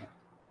பீக் கிடைக்கும்.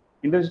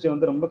 இன்டென்சிட்டி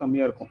வந்து ரொம்ப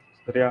கம்மியாக இருக்கும்.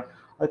 சரியா,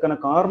 அதுக்கான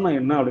காரணம்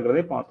என்ன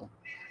அப்படிங்கிறதே பார்த்தோம்.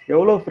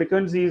 எவ்வளோ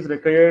frequency is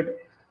required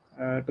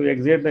to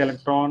excite the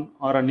electron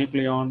R a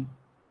nucleon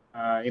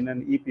in an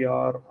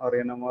EPR or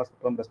NMR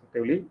spectrum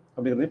respectively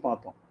அப்படிங்கிறதையும்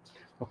பார்த்தோம்.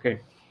 ஓகே,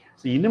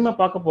 ஸோ இனிமேல்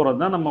பார்க்க போகிறது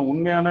தான் நம்ம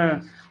உண்மையான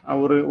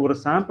ஒரு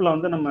சாம்பிளை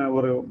வந்து நம்ம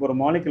ஒரு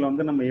மாலிகுலை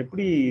வந்து நம்ம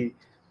எப்படி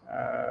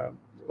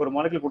ஒரு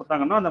மாலிகுல்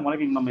கொடுத்தாங்கன்னா அந்த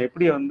மாலிகுல் நம்ம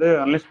எப்படி வந்து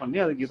அனலைஸ் பண்ணி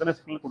அதுக்கு எத்தனை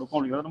சிக்னல் கொடுக்கும்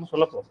அப்படிங்கிறத நம்ம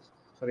சொல்ல போகிறோம்.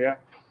 சரியா,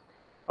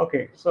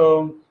 ஓகே. ஸோ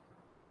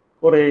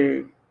ஒரு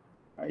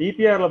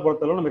EPRல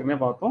பொறுத்தளவு நம்ம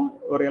என்ன பார்த்தோம்,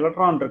 ஒரு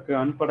எலக்ட்ரான்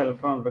இருக்குது, அன்பேர்ட்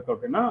எலக்ட்ரான் இருக்குது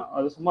அப்படின்னா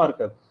அது சும்மா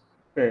இருக்காது.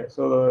 Okay,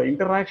 so the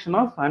interaction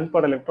of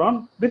unpaired electron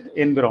with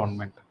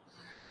environment.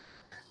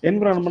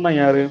 Environment na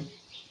yaru,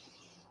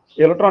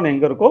 electron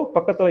enga irukko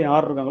பக்கத்துல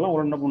யார் இருக்காங்களோ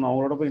அவங்க என்ன பண்ணும்,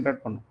 அவங்களோட போய்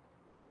இன்டராக்ட் பண்ணும்.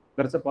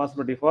 There is a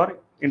possibility for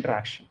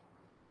interaction.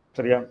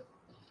 சரியா,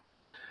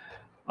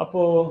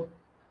 அப்போ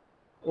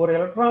ஒரு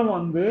எலக்ட்ரான்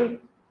வந்து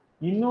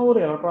இன்னொரு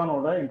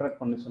எலக்ட்ரானோட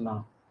இன்டராக்ட் பண்ணுச்சுன்னா,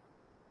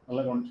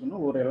 நல்லா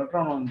கவனிச்சுன்னா, ஒரு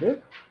எலக்ட்ரான் வந்து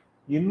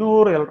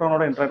இன்னொரு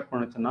எலக்ட்ரானோட இன்டராக்ட்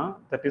பண்ணுச்சுன்னா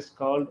that is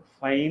called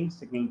fine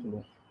signal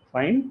சொல்லுவோம்.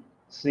 Fine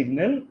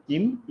signal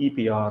in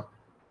EPR.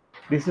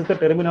 This is the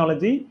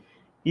terminology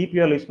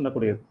EPR use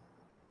பண்ணக்கூடியது.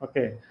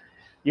 ஓகே,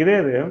 இதே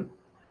இது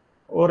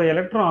ஒரு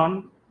electron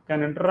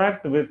can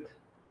interact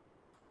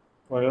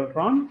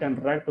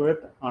with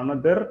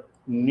another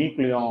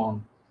nucleon.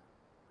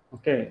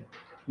 Okay,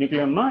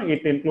 நியூக்ளியான்னா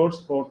it includes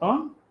proton,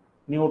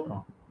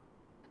 neutron.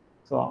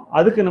 So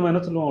அதுக்கு நம்ம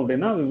என்ன சொல்லுவோம்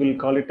அப்படின்னா we will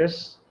call it as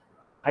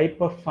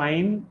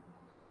hyperfine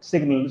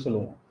signal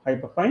சொல்லுவோம்.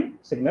 Hyperfine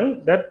signal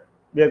that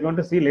we are going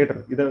to see later.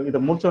 இதை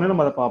முடிச்சோடனே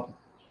நம்ம அதை பார்ப்போம்.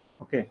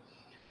 Okay,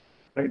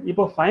 right.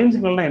 இப்போ ஃபைன்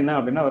சிக்னல்னா என்ன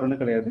அப்படின்னா வேறு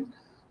ஒன்றும் கிடையாது.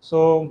 ஸோ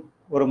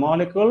ஒரு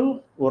மாலிகுல்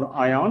ஒரு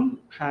ion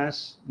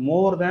has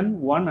more then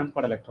one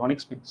அன்பேர்ட்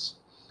electronic spins.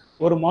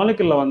 ஒரு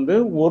மாலிகுல்ல வந்து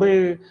ஒரு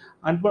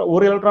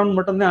எலக்ட்ரான்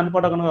மட்டும்தான்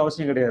அன்பேர்ட் ஆகணும்னு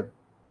அவசியம் கிடையாது.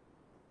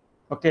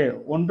 ஓகே,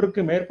 ஒன்றுக்கு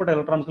மேற்பட்ட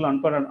எலக்ட்ரான்ஸ்கள்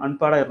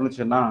அன்பேர்டா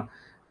இருந்துச்சுன்னா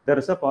there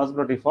is a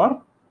possibility for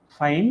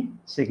fine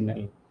signal.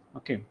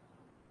 Okay,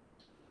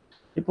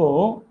 இப்போ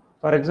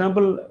for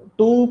example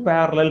two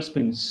parallel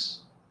spins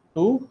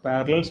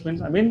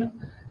I mean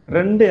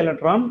ரெண்டு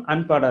எலக்ட்ரான்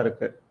அன்பேர்டா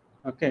இருக்கு.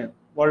 Okay,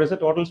 what is the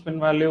total spin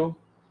value?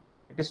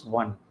 It is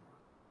 1.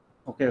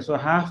 Okay, so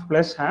half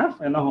plus half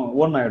என்ன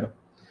 1 ஆயிடும்.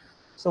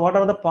 So what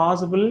are the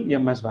possible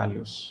ms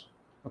values?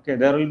 Okay,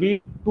 there will be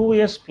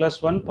 2s plus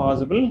 1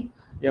 possible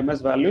ms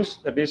values,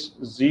 that is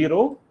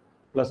 0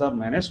 plus or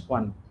minus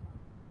 1.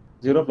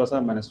 0 plus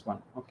or minus 1.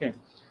 Okay,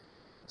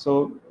 so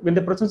in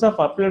the presence of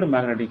applied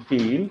magnetic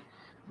field,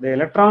 the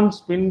electron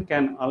spin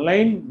can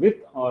align with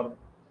or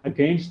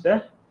against the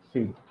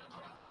field.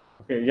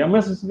 Okay,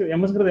 ms is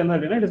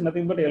it is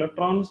nothing but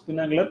electron spin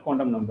angular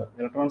quantum number.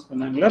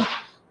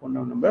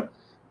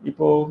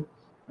 இப்போ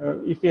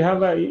if we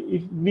have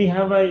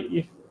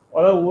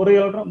அதாவது ஒரு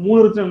electron 3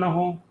 இருக்கு என்ன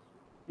ஆகும்?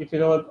 if you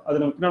have அது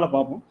நம்ம பின்னால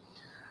பார்ப்போம்.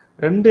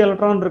 ரெண்டு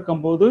எலக்ட்ரான்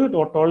இருக்கும்போது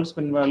total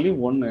spin value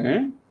 1.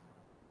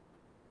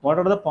 what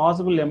are the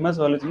possible ms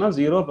values na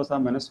 0 plus or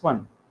minus 1.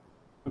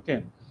 Okay,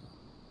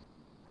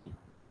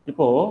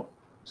 இப்போ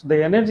so the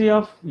energy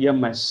of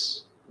ms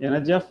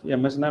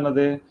na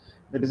enadhu?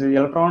 That is the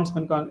electron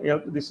spin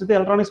this is the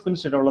electronic spin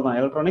state avladha,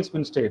 electronic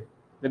spin state,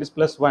 that is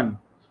plus 1.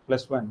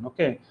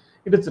 Okay,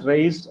 it is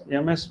raised,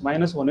 ms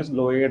minus 1 is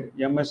lowered,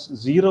 ms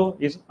 0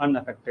 is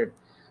unaffected.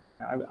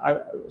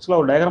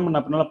 slow diagram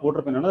na pinnala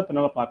potrupena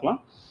pinnala paakalam.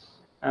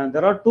 And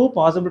there are two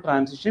possible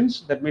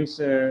transitions. That means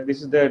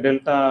this is the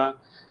delta,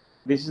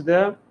 this is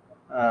the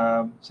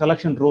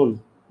selection rule.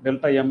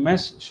 Delta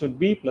ms should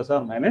be plus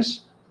or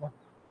minus 1.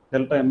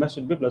 Delta ms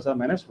should be plus or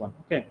minus 1.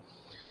 Okay,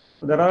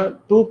 so there are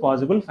two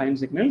possible fine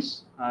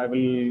signals. I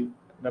will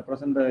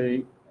represent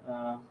the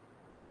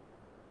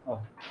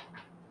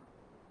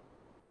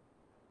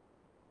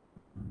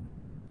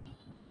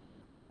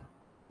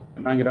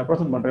நான் இங்க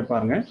represent பண்றேன்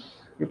பாருங்க.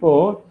 இப்போ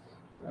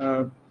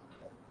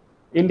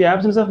in the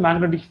absence of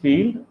magnetic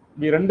field,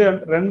 ரெண்டு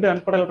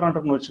அன்பேர்ட் electron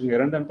இருக்குன்னு வச்சுக்கோங்க.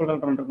 ரெண்டு அன்பேர்ட்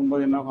electron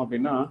இருக்கும்போது என்ன ஆகும்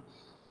அப்படின்னா,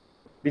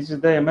 this is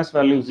the ms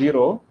value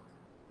 0,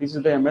 this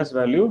is the ms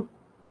value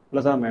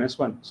plus or minus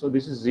 1. so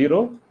this is 0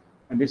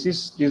 and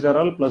these are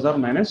all plus or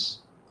minus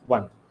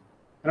 1.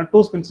 ஏன்னா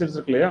two spin states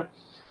இருக்கு இல்லையா?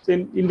 So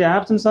in the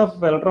absence of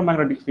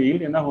electromagnetic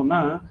field என்ன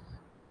ஆகும்னா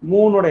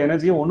மூணோட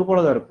எனர்ஜியும் ஒன்று போல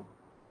தான் இருக்கும்.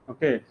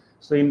 Okay,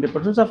 so in the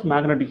presence of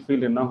magnetic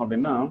field என்ன ஆகும்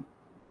அப்படின்னா,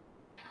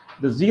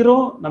 the 0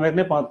 நம்ம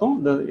ஏற்கனவே பார்த்தோம்,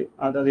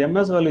 the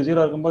ms value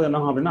 0 இருக்கும்போது என்ன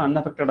ஆகும் அப்படின்னா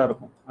unaffected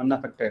இருக்கும்.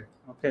 unaffected.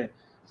 Okay,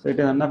 so it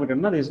is unaffected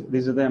na,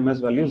 this is the ms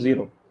value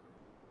 0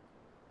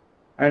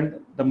 and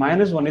the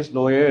minus 1 is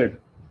lowered.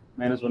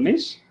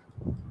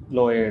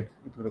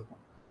 இப்படி இருக்கும்.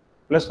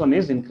 plus 1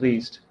 is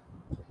increased.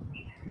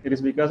 It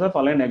is because of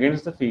aligned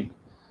against the field.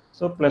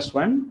 So plus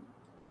 1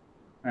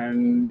 and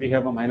we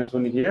have a minus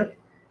 1 here.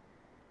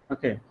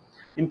 Okay,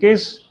 in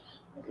case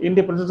in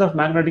the presence of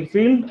magnetic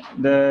field,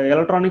 the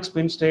electronic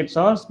spin states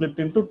are split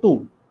into 2.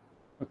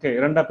 Okay,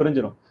 ரெண்டா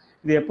பிரிஞ்சிரும்.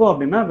 இது எப்போ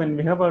அப்படின்னா when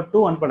we have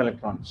two unpaired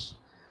electrons.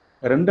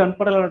 ரெண்டு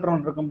unpaired electron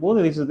இருக்கும்போது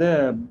this is the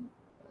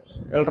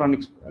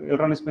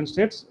electronic spin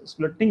states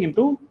splitting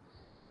into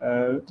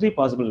 3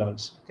 possible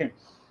levels. Okay,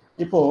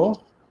 இப்போ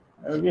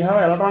we have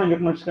electron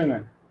இருக்குன்னு வச்சுக்கோங்க.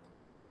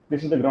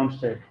 This is the ground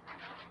state.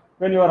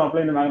 When you are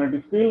applying the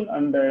magnetic field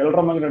and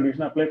electromagnetic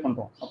radiation apply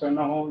பண்றோம், அப்போ என்ன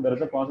ஆகும்? There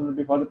is a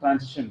possibility for the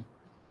transition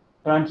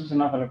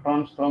of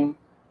electrons from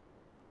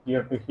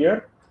here to here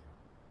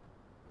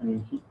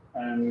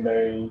and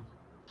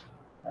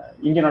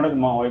இங்க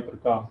நடக்குமா வாய்ப்பு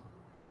இருக்கா?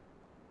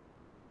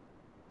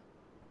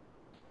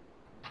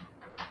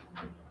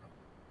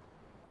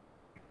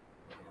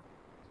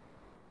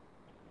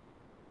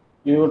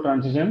 இது ஒரு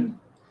transition,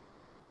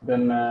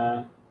 then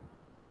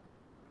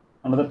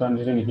another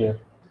transition here.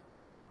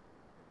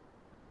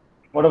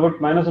 What about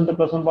minus 1 to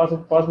plus 1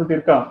 possibility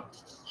இருக்கா?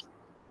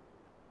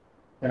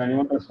 Can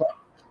anyone respond?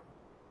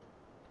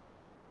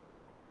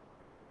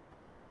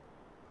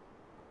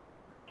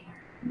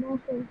 No,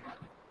 sir.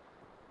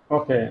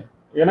 Okay,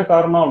 என்ன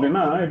காரணம்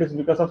அப்படின்னா it is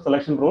because of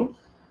selection rule.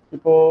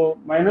 இப்போ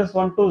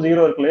 -1 to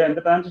 0 இருக்கு இல்லையா,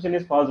 இந்த transition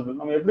is possible.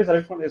 நம்ம எப்படி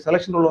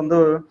selection rule வந்து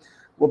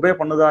ஒபே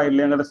பண்ணுதா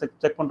இல்லையாங்கிறத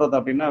செக் பண்றது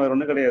அப்படின்னா வேற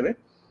ஒன்றும் கிடையாது.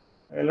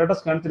 let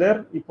us consider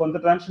இப்போ இந்த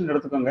transition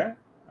எடுத்துக்கோங்க.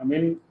 I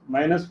mean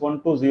 -1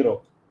 to 0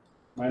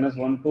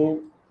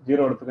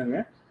 எடுத்துக்கோங்க.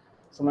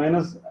 ஸோ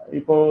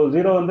இப்போ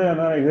 0 வந்து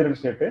என்ன எக்ஸிட்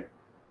ஸ்டேட்டு.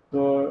 ஸோ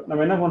நம்ம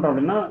என்ன பண்ணுறோம்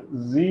அப்படின்னா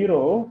 0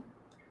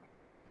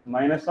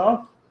 minus of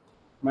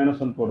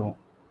 -1 போடுவோம்.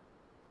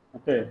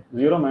 Okay,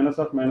 0 minus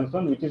of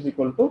 -1 which is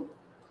equal to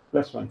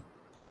 +1.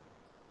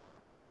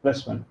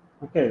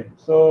 Okay,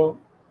 so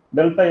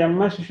delta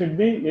ms should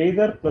be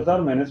either plus or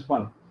minus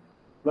 1.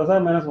 plus or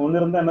minus 1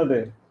 இருந்தால் என்னது?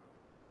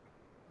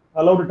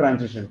 allowed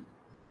transition.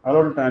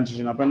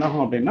 அப்போ என்ன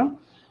ஆகும் அப்படின்னா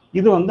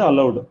இது வந்து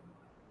allowed.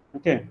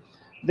 Okay,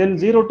 then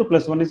 0 to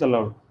 +1 is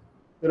allowed.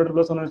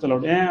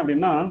 ஏன்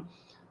அப்படின்னா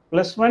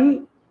 +1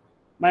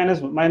 minus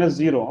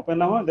 0. அப்போ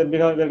என்னவா then we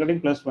are getting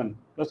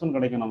 +1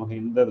 கிடைக்கும் நமக்கு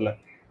இந்த இதில்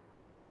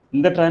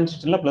இந்த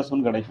டிரான்சிஷனில்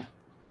 +1 கிடைக்கும்.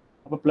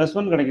 அப்போ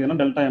 +1 கிடைக்குதுன்னா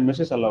delta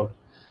MS is allowed.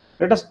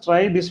 let us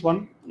try this one.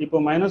 இப்போ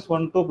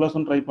 -1 to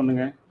 +1 ட்ரை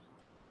பண்ணுங்க.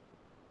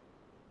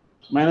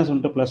 -1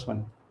 to +1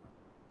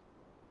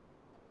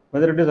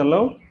 whether it is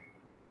allowed?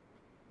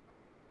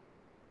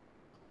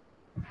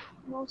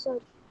 No, sir.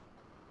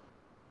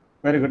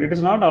 Very good. It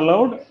is not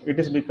allowed. It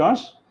is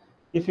because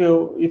if you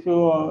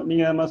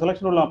நீங்க நம்ம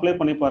செலக்ஷன் ரூல் அப்ளை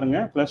பண்ணி பாருங்க,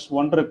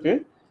 +1 இருக்கு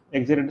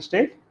exit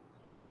state,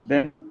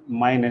 then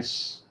minus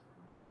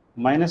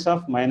of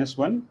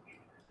 -1,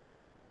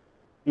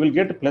 you will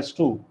get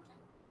 +2.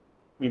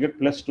 You will get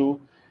 +2.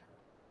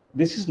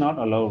 This is not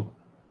allowed.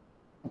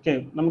 Okay,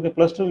 நமக்கு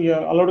 +2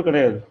 allowed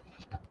கிடையாது.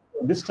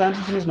 This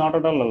transition is not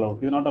at all allowed.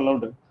 It is not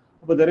allowed.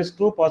 But there is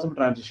two possible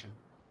transitions.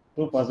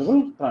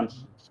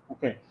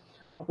 Okay.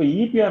 அப்போ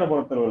EPR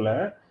பொறுத்தளவுல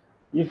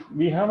if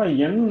we have a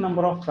n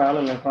number of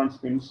parallel electron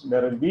spins,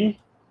 there will be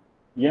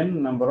n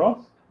number of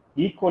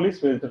equally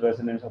spaced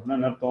resonance. அப்படின்னா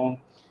என்ன அர்த்தம்?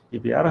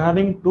 If you are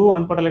having 2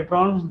 unpaired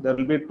electrons, there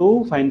will be 2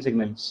 fine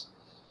signals.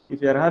 If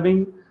you are having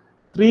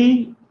 3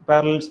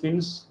 parallel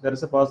spins, there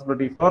is a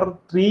possibility for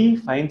 3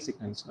 fine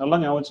signals. நல்லா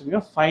ஞாபகம்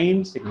வச்சுக்கோங்க,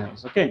 fine signals.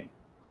 Okay.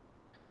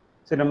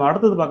 சரி, நம்ம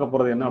அடுத்தது பார்க்க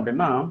போகிறது என்ன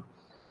அப்படின்னா,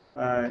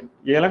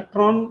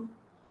 electron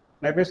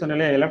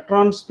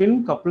electron spin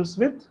couples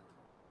with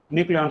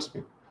nucleon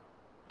spin.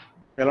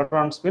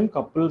 Electron spin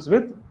couples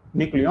with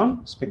nucleon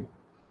spin.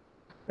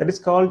 That is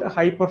called a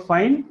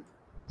hyperfine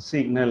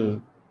signal.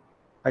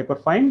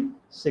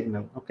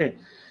 Okay.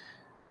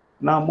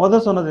 நான்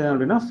முதல் சொன்னது என்ன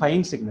அப்படின்னா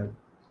fine signal.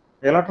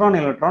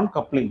 Electron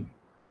coupling.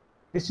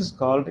 This is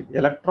called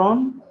electron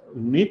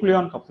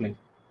nucleon coupling.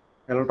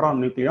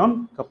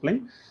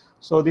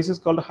 So this is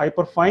called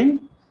hyperfine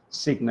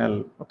signal.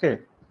 Okay.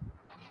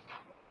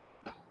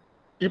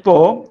 இப்போ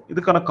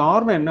இதுக்கான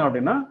காரணம் என்ன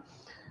அப்படின்னா,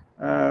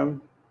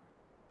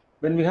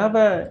 when we have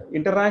a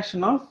interaction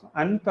of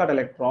unpaired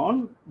electron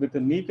with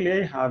a nuclei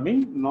having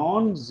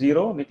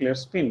non-zero nuclear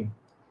spin,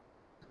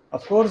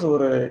 of course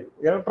ஒரு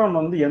electron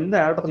வந்து எந்த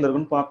ஆட்டத்தில்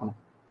இருக்குன்னு பார்க்கணும்.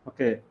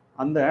 ஓகே,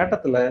 அந்த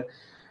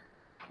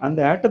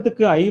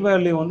ஆட்டத்துக்கு ஐ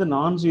வேல்யூ வந்து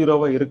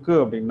நான்-ஜீரோவா இருக்கு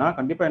அப்படின்னா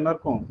கண்டிப்பா என்ன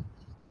இருக்கும்?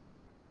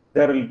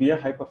 there will be a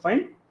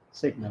hyperfine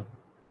signal.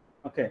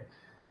 Okay,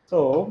 so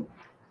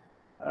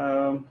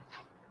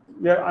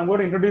I'm going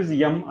to introduce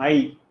mi.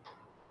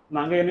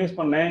 நாங்க என்ன யூஸ்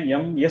பண்ணேன்?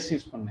 ms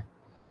யூஸ் பண்ணேன்.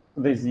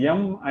 This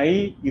mi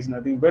is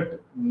nothing but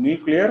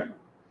nuclear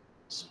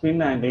spin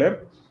angular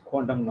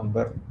quantum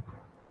number.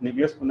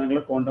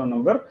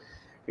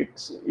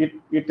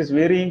 It is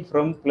varying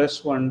from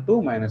 +1 to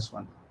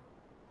 -1.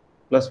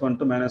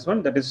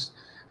 That is,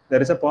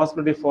 there is a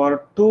possibility for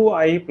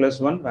 2i plus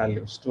 1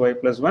 values. So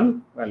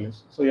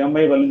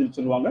mi values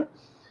சொல்லுவாங்க.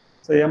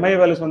 So mi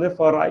values வந்து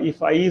for if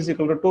I is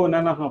equal to 2,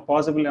 என்னன்னா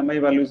possible mi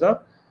values are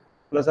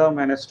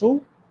 +or-2,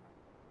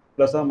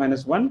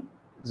 +or-1,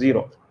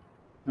 0.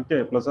 Okay,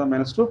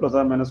 +or-2,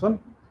 +or-1,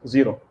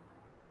 0.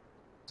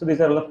 So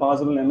these are all the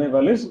possible mi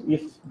values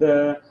if the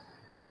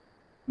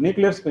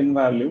nuclear spin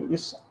value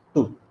is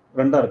 2.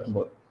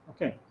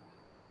 Okay.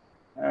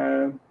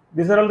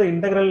 These are all the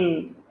integral.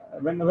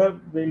 Whenever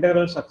the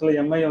integral structure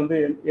mi வந்து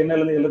என்ன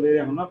எழுது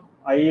ஆகும்னா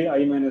i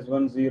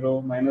 -1, 0,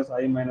 -i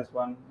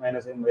 -1,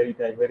 -m very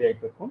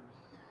ஆகிட்டு இருக்கும்.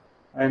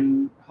 And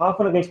half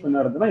integral spin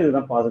இருந்ததுன்னா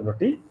இதுதான்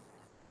possibility.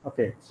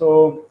 Okay, so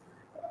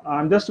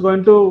I'm just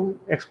going to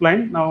explain.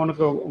 நான்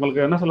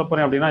உங்களுக்கு என்ன சொல்ல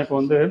போறேன் அப்படின்னா, இப்போ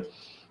வந்து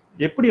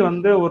எப்படி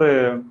வந்து ஒரு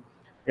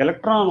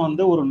எலக்ட்ரான்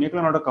வந்து ஒரு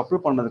நியூக்ளியனோட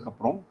கப்புள் பண்ணதுக்கு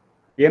அப்புறம்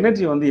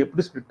எனர்ஜி வந்து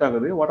எப்படி ஸ்ப்ளிட்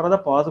ஆகுது, what are the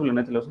possible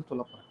energy levels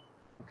சொல்ல போறேன்.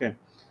 Okay,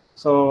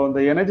 so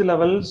the energy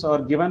levels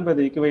are given by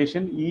the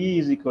equation E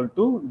is equal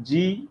to G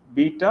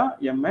beta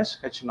ms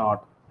h0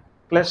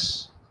 plus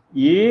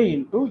A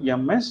into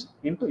ms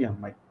into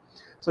mi.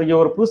 So இங்கே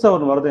ஒரு புதுசாக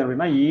ஒன்று வருது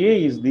அப்படின்னா, A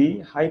is the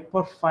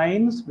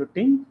hyperfine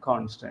splitting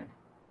constant.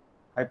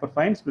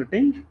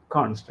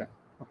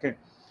 Okay,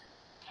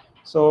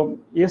 so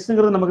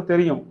எஸ்ங்கிறது நமக்கு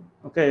தெரியும்.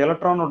 Okay,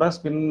 எலக்ட்ரானோட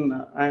spin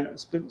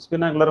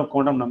angular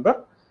quantum number.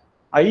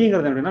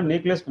 ஐங்கிறது எப்படின்னா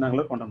nuclear spin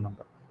angular quantum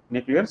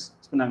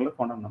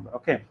number.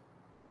 Okay,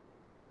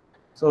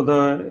 so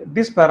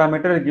this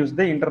parameter gives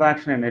the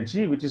interaction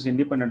energy which is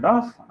independent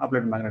of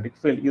applied magnetic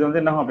field. இது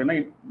வந்து என்ன அப்படின்னா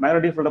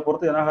magnetic ஃபீல்டை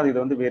பொறுத்து என்ன ஆகாது, இது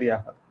வந்து வேரி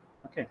ஆகாது.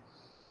 Okay,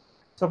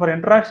 so for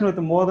interaction with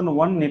more than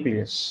one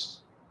nucleus,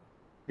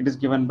 it is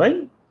given by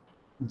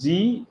G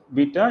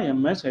beta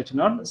ms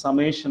h0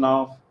 summation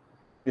of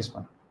this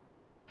one.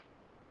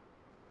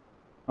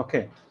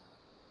 Okay,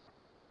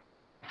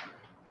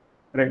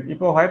 right.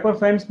 இப்போ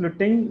hyperfine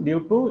splitting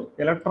due to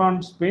electron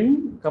spin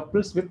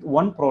couples with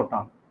one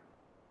proton.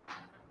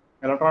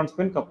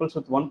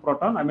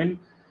 I mean,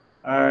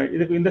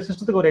 இதுக்கு இந்த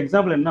சிஸ்டத்துக்கு ஒரு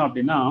example என்ன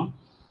அப்படின்னா,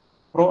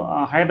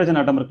 hydrogen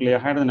atom இருக்கு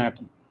இல்லையா, hydrogen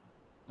atom.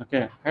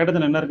 Okay,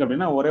 hydrogen என்ன இருக்கு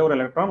அப்படின்னா ஒரே ஒரு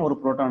எலக்ட்ரான் ஒரு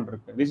புரோட்டான்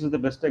இருக்கு. This is the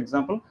best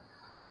example.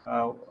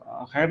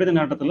 Hydrogen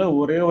ஆட்டத்தில்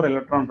ஒரே ஒரு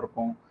எலக்ட்ரான்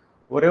இருக்கும்,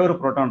 ஒரே ஒரு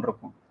புரோட்டான்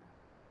இருக்கும்.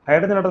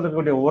 ஹைட்ரஜன் ஆட்டத்தில்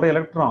இருக்கக்கூடிய ஒரு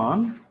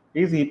electron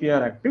is EPR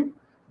active.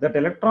 That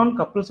electron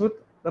couples with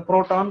the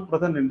proton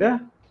present in the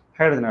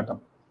hydrogen atom.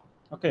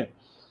 Okay.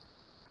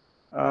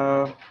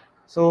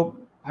 So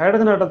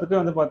hydrogen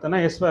ஆட்டத்துக்கு வந்து பார்த்தோன்னா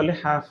S value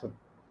half.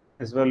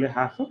 S value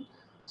half.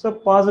 So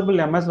possible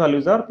MS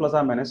values are plus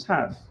or minus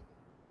half.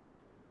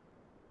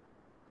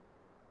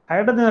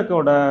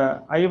 ஹைட்ரஜனுக்கோட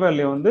I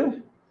value வந்து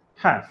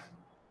half.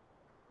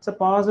 So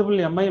possible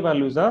MI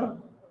values are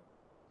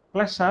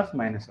plus half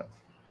minus half.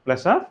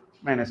 Plus half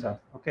minus half.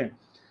 Okay.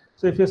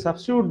 So if you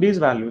substitute these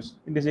values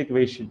in this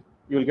equation,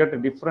 you will get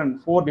a different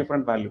 4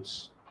 different values.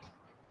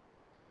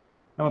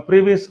 நம்ம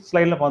previous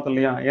slideல பார்த்தோம்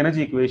இல்லையா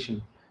energy equation,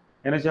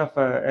 energy of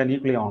a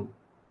nucleon.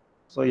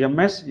 So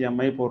MS,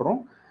 MI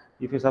போடுறோம்.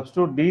 If you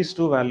substitute these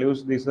two values,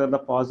 these are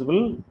the possible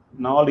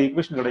 4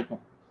 equation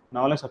கிடைக்கும்.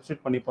 4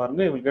 substitute பண்ணி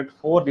பாருங்க, you will get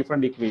 4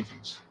 different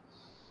equations.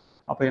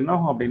 அப்போ என்ன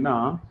ஆகும் அப்படின்னா,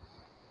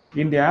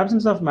 in the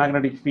absence of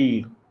magnetic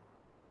field,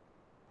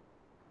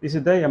 this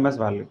is the MS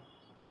value,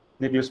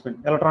 nuclear spin,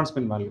 electron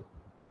spin value.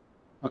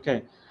 Okay,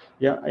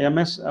 yeah,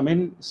 MS, I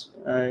mean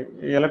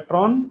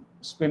electron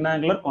spin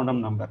angular quantum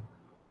number.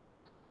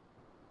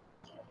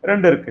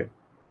 ரெண்டு இருக்கு.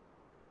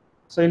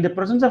 So in the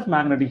presence of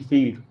magnetic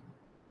field,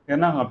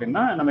 என்ன ஆகும்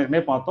அப்படின்னா நம்ம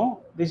ஏற்கனவே பார்த்தோம்,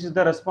 this is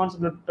the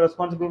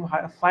responsible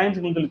fine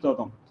signal சொல்லி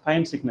பார்த்தோம்,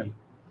 fine signal.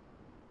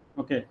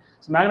 Okay,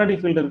 so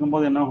magnetic field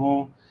இருக்கும்போது என்ன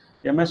ஆகும்,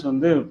 MS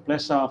வந்து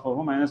ப்ளஸ் ஆஃப்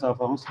ஆகும், மைனஸ்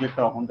ஆஃப் ஆகும், ஸ்ப்ளிட்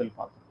ஆகும் சொல்லி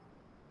பார்த்தோம்.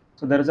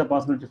 So there is a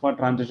possibility for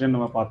transition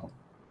நம்ம பார்த்தோம்.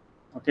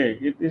 ஓகே,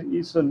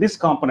 ஸோ திஸ்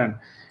காம்பனன்ட்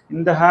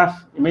இந்த ஹாஃப்,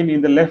 ஐ மீன்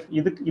இந்த லெஃப்ட்,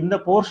 இதுக்கு இந்த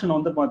போர்ஷன்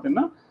வந்து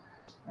பார்த்தீங்கன்னா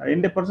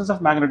இன் the presence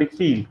of magnetic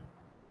field.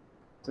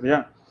 சரியா?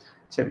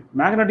 சரி,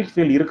 மேக்னெட்டிக்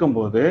ஃபீல்ட்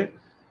இருக்கும்போது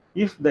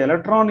if the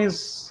electron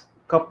is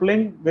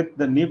coupling with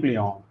the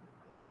nucleon,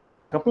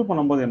 couple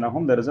பண்ணும்போது என்ன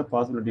ஆகும், there is a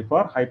possibility for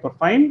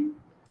hyperfine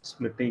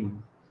splitting.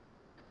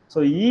 So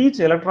each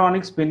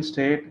electronic spin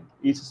state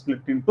is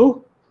split into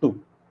 2.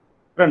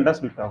 ரெண்டா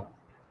split ஆகும்.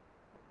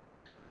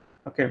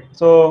 Okay,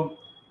 so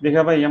we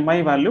have a MI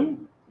value.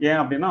 ஏன்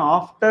அப்படின்னா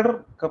after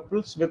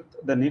couples with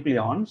the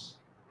nucleons,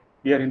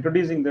 we are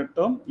introducing the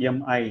term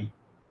MI.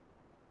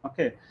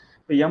 Okay,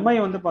 இப்போ MI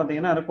வந்து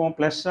பார்த்தீங்கன்னா இருக்கும்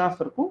plus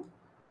of இருக்கும்,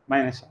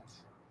 minus of.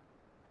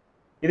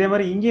 இதே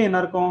மாதிரி இங்கே என்ன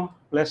இருக்கும்,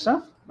 plus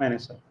of,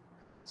 minus of.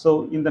 So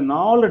இந்த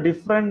 4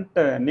 different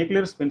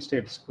nuclear spin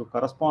ஸ்டேட்ஸ்க்கு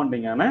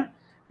கரஸ்பாண்டிங்கான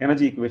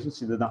energy equations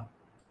இதுதான்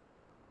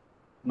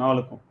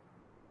 4க்கும்.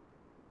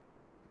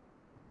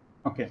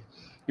 ஓகே,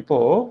 இப்போ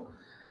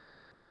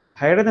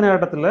ஹைட்ரஜன்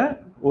ஆட்டத்தில்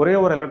ஒரே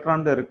ஒரு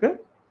எலக்ட்ரான் தான் இருக்கு.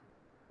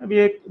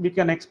 we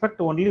can expect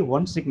only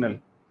one signal,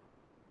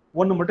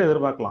 ஒன்று மட்டும்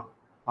எதிர்பார்க்கலாம்.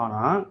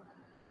 ஆனால்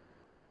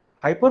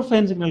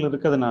ஹைப்பர்ஃபைன் சிக்னல்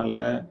இருக்கிறதுனால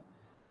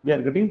we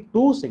are getting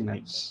 2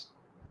 signals,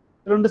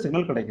 2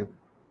 signal கிடைக்குது.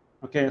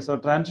 ஓகே, ஸோ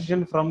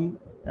டிரான்சிஷன் ஃப்ரம்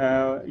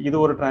இது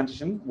ஒரு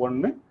டிரான்சிஷன்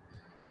ஒன்று,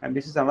 and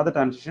this is another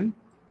transition,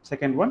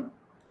 second one.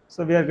 So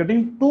we are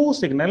getting 2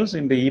 signals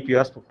in the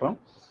EPR spectrum,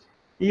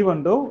 even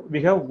though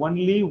we have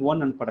only one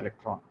unpaired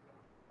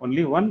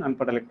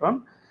electron,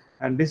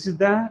 and this is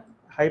the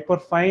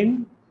hyperfine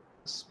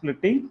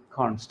splitting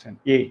constant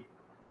A.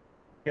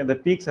 Okay, the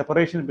peak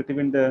separation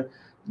between the,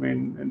 I mean,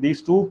 these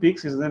 2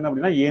 peaks is then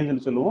அப்படின்னா A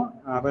ன்னு சொல்லுவோம்,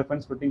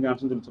 hyperfine splitting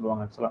constant சொல்லி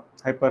சொல்லுவாங்க. ஆக்சுவலாக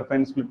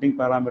hyperfine splitting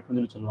parameter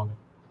சொல்லி சொல்லுவாங்க.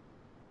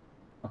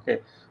 Okay,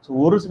 so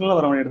ஒரு signal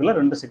வர வேண்டிய இடத்துல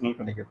 2 சிக்னல்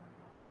கிடைக்குது.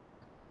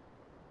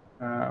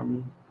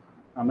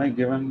 am I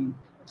given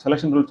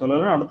selection rule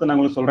சொல்லலை, அடுத்து நான்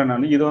உங்களுக்கு சொல்கிறேன்.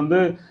 நான் இது வந்து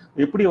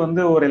எப்படி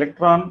வந்து ஒரு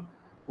எலக்ட்ரான்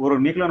ஒரு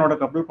நியூக்ளியானோட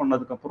கப்பிள்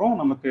பண்ணதுக்கப்புறம்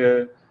நமக்கு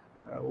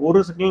ஒரு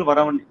சிக்னல் வர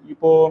வேண்டிய,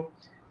 இப்போது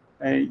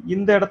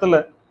இந்த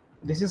இடத்துல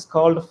this is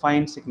called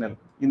fine signal.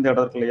 இந்த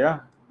இடத்துல இல்லையா,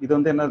 இது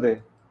வந்து என்னது,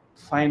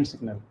 ஃபைன்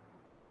சிக்னல்,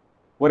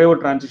 ஒரே ஒரு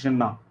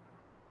டிரான்சிஷன் தான்.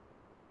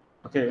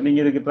 ஓகே,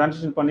 நீங்கள் இதுக்கு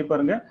டிரான்சிஷன் பண்ணி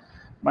பாருங்க.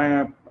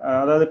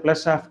 அதாவது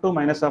plus of to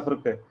minus of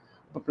இருக்குது.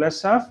 இப்போ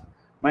ப்ளஸ் ஆஃப்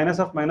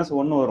மைனஸ்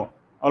 1 வரும்,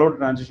 அலோட்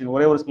டிரான்சிஷன்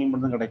ஒரே ஒரு ஸ்கில்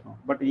மட்டும் தான் கிடைக்கும்.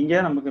 பட் இங்கே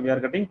நமக்கு we are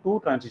getting 2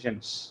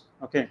 transitions.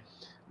 Okay,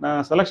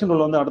 நான் செலெக்ஷன்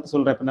ரூல் வந்து அடுத்து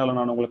சொல்கிறேன் பின்னால்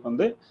நான் உங்களுக்கு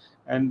வந்து.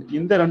 அண்ட்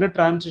இந்த 2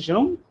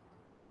 டிரான்சிஷனும்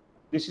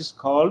this is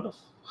called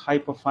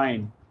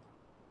hyperfine.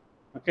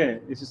 Okay,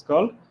 this is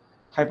called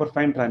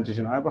hyperfine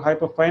transition.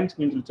 hyperfine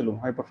signal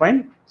சொல்லுவோம், hyperfine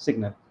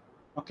signal.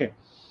 Okay,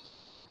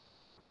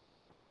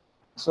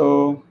 so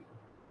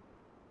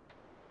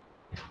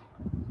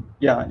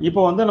yeah,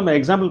 இப்போ வந்து நம்ம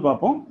எக்ஸாம்பிள்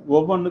பார்ப்போம்,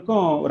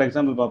 ஒவ்வொன்றுக்கும் ஒரு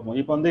எக்ஸாம்பிள் பார்ப்போம்.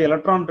 இப்போ வந்து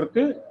எலக்ட்ரான்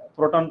இருக்கு,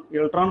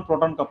 electron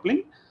proton coupling,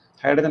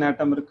 hydrogen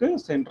atom இருக்கு.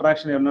 ஸோ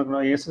இன்ட்ராக்ஷன் என்ன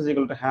இருக்கணும், S is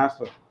equal to half.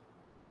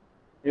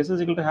 S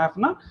is equal to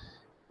halfனா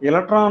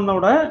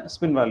எலக்ட்ரானோட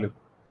spin value,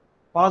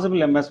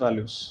 possible MS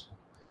values,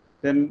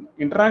 then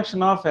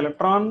interaction of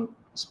electron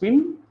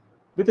spin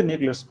with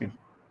nuclear spin.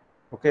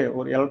 Okay,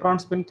 ஒரு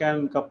electron spin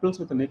can couples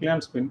with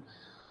nuclear spin.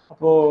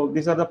 அப்போ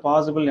these are the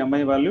possible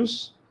MI values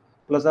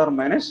plus R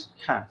minus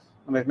half.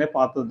 நம்ம ஏற்கனவே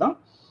பார்த்தது தான்.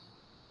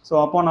 So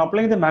upon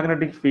applying the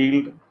magnetic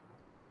field,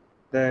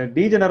 the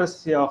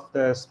degeneracy of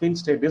the spin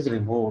state is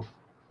removed.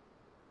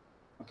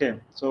 Okay,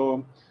 so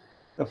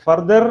the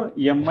further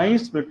MI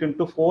split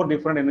into 4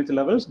 different energy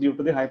levels due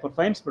to the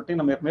hyperfine splitting.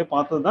 நம்ம ஏற்கனவே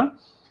பார்த்தது தான்.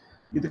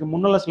 இதுக்கு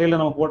முன்னால ஸ்லைடில்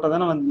நம்ம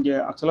போட்டதான் நம்ம இங்கே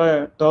ஆக்சுவலாக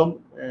டேர்ம்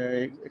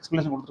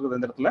எக்ஸ்பிளேஷன் கொடுத்துருக்குது.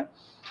 இந்த இடத்துல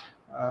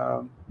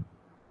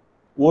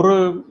ஒரு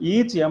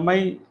ஈச்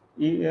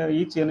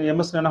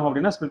MS என்ன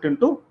அப்படின்னா ஸ்பிளிட்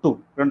இன்டூ 2,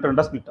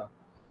 2 ஸ்பிளிட் ஆகும்.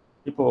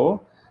 இப்போது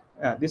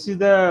this is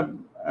the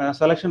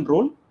selection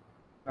rule.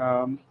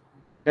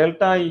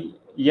 Delta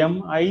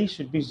mi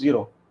should be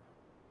 0.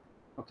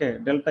 Okay,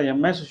 delta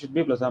ms should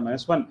be plus or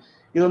minus 1.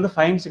 இது வந்து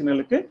ஃபைன்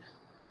சிக்னலுக்கு.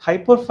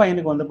 ஹைப்பர்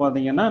ஃபைனுக்கு வந்து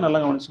பார்த்தீங்கன்னா நல்லா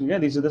கவனிச்சுங்க,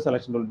 this is the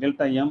selection rule.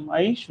 Delta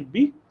mi should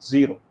be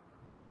 0.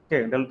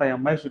 Okay, delta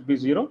mi should be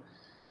 0.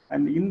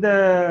 And இந்த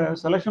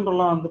selection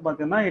rule வந்து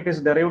பார்த்தீங்கன்னா it is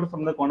derived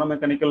from the quantum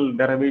mechanical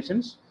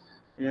derivations.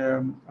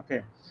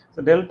 Okay,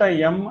 so delta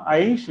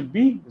mi should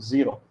be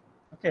 0.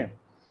 Okay,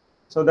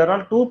 so there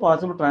are two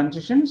possible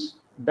transitions,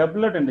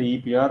 doublet and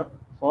EPR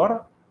for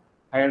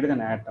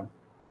hydrogen atom.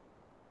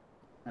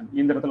 And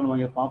இந்த இடத்துல நம்ம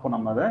இங்க பார்ப்போம்,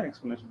 நம்ம அதை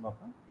எக்ஸ்பிளனேஷன்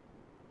பார்ப்போம்.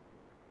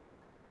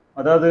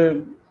 அதாவது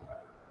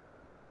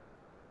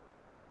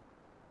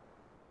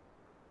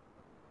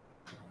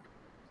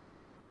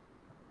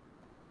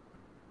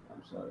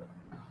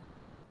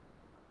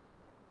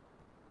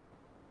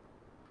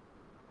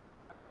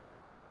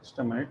just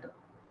a minute.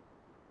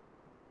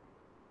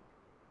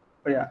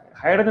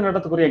 Hydrogen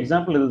ஆட்டத்துக்குரிய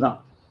example இதுதான்.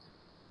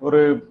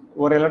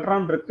 ஒரு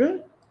எலக்ட்ரான் இருக்கு,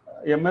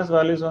 எம்எஸ்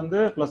வேல்யூஸ் வந்து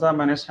plus R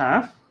minus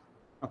half.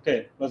 Okay,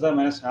 plus R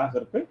minus half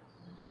இருக்கு.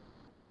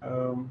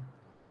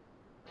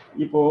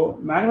 இப்போ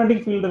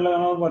மேக்னெட்டிக் ஃபீல்டில்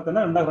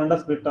பார்த்தீங்கன்னா ரெண்டா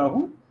ஸ்பிளிட்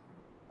ஆகும்.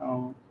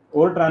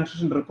 ஒரு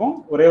டிரான்சிஷன் இருக்கும்,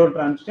 ஒரே ஒரு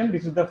transition.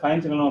 This is the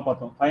fine signal நம்ம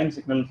பார்த்தோம், ஃபைன்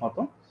சிக்னல்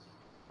பார்த்தோம்.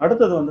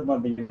 அடுத்தது வந்து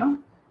பார்த்தீங்கன்னா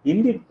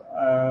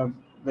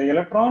இந்த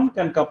electron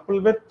can couple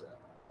with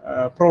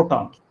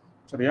proton.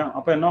 சரியா?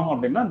 அப்போ என்ன ஆகும்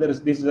அப்படின்னா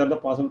this is R the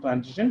possible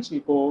transitions.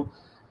 இப்போ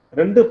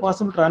ரெண்டு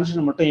பாசிபிள்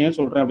டிரான்சிஷன் மட்டும் ஏன்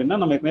சொல்றேன் அப்படின்னா,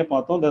 நம்ம ஏற்கனவே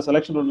பார்த்தோம் இந்த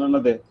செலக்ஷன் ரூல்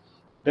என்னது,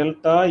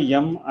 delta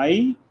mi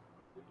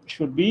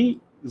should be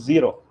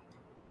 0.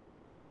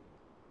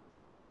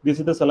 This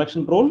is the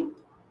selection rule.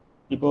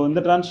 இப்போ இந்த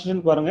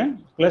டிரான்சிஷன் பாருங்க,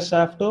 plus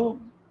half to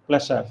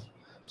plus half.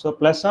 So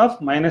plus half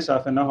minus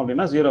half என்ன ஆகும்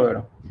அப்படின்னா 0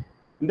 ஆகிடும்.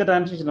 இந்த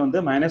டிரான்சிஷன்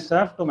வந்து minus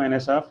half to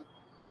minus half.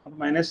 அப்போ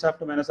minus half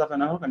to minus half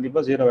என்ன ஆகும்,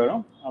 கண்டிப்பாக 0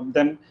 ஆகிடும்.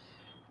 தென்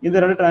இந்த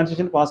ரெண்டு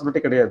டிரான்சிஷன்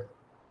பாசிபிலிட்டி கிடையாது,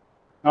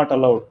 not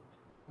allowed.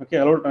 Okay,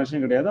 allowed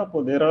transition கிடையாது. அப்போ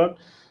there are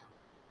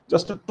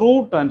just true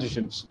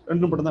transitions,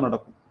 ரெண்டு மட்டும் தான்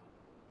நடக்கும்.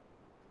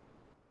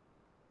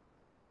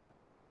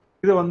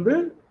 இது வந்து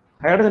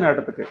ஹைட்ரஜன்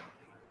ஆட்டத்துக்கு.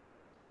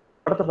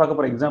 அடுத்து பார்க்க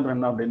போற எக்ஸாம்பிள்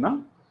என்ன அப்படின்னா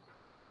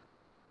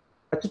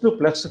H2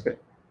 பிளஸ்க்கு.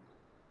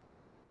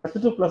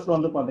 H2 பிளஸ்ல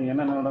வந்து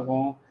பாத்தீங்கன்னா என்ன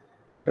நடக்கும்,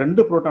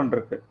 ரெண்டு புரோட்டான்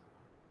இருக்கு,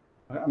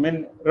 ஐ மீன்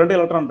ரெண்டு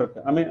எலக்ட்ரான்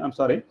இருக்கு. ஐ மீன் ஐம்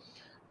சாரி,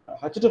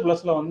 H2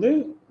 பிளஸ்ல வந்து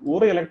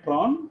ஒரு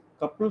எலக்ட்ரான்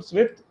கப்புள்ஸ்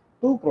வித்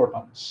 2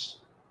 protons.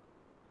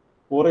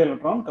 ஒரு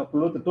electron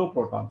couple with 2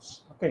 protons.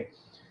 Okay,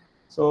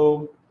 so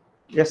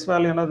S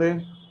value என்னது,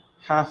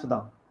 ஹாஃப்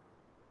தான்.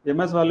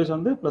 எம்எஸ் வேல்யூஸ்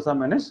வந்து plus R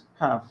minus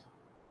half.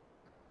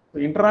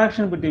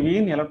 Interaction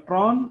between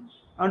electron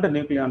and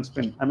nucleon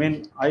spin, I mean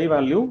I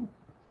value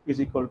is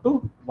equal to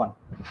 1.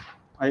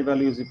 I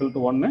value is equal to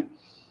 1.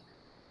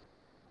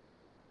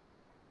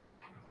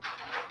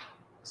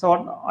 So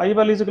what I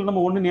value is equal to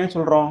நம்ம 1 ஏன்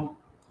சொல்றோம்,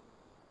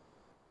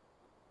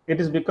 it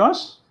is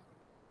because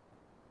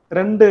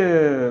ரெண்டு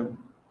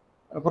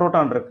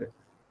proton இருக்கு.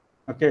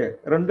 Okay,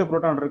 ரெண்டு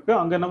proton இருக்கு.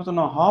 அங்க என்ன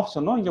சொன்னோம், ஹாஃப்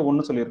சொன்னோம், இங்க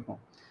 1 சொல்லியிருக்கோம்.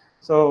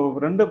 ஸோ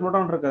ரெண்டு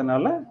புரோட்டான்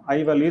இருக்கிறதுனால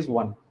I value is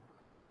 1.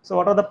 So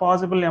what are the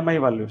possible mi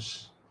values?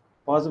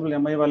 Possible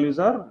mi values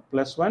are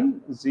plus 1,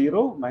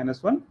 0, minus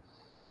 1.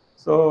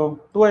 So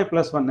 2i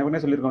plus 1, never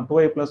சொல்லி இருக்கோம்,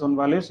 2i plus 1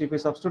 values. If we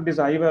substitute this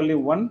I value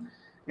 1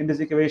 in this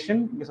equation,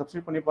 இங்க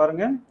substitute பண்ணி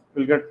பாருங்க,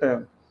 we'll get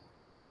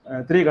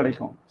 3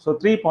 கிடைக்கும். So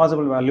 3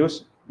 possible values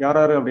யார்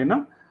யாரு அப்படின்னா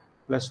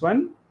plus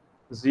 1,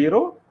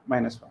 0,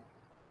 minus 1.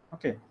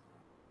 Okay.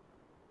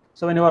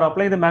 So when you are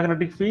applying the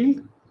magnetic field,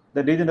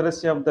 the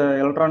degeneracy of the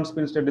electron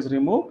spin state is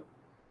removed.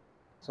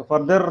 So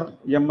further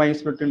mi is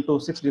split into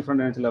 6 different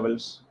energy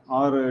levels,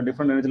 or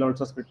different energy levels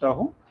are split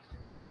ஆகும்.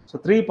 So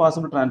 3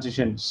 possible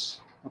transitions.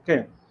 Okay,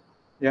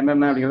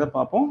 என்னென்ன அப்படிங்கிறத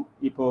பார்ப்போம்.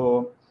 இப்போ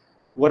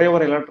ஒரே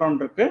ஒரு electron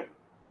இருக்கு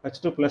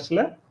H2 பிளஸ்ல,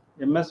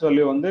 MS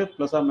value வந்து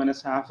plus R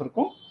minus half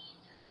இருக்கும்.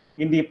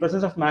 In the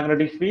presence of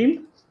magnetic field,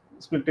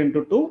 split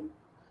into 2.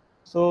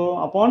 So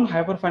upon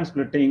hyperfine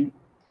splitting,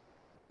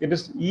 it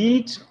is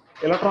each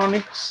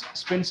electronic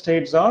spin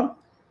states are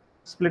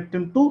split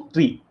into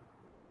 3.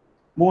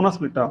 3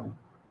 split ஆகும்.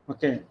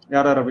 ஓகே,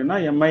 யார் யார் அப்படின்னா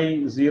mi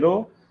 0,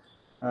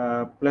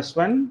 plus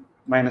 1,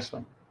 minus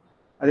 1.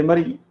 அதே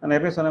மாதிரி நான்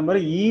ஏற்கனவே சொன்ன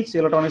மாதிரி each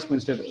electronic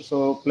spin state. So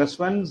plus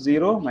 1,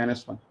 0,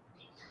 minus 1.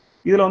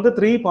 இதில் வந்து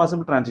 3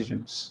 possible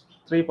transitions.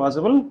 3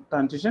 possible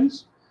transitions.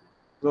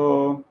 So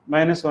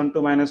minus 1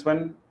 to minus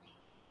 1,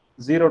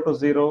 0 to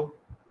 0,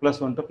 plus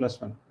 1 to plus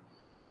 1.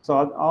 So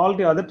all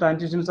the other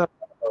transitions are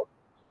not allowed.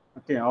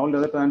 Okay, all the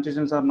other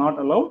transitions are not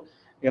allowed.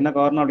 என்ன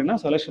காரணம் அப்படின்னா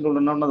selection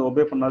rule என்ன அது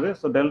obey பண்ணாது.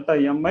 So delta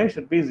mi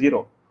should be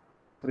 0.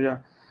 சரியா?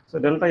 So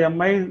delta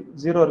mi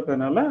 0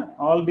 இருக்கிறதுனால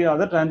all the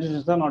other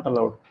transitions R not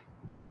allowed.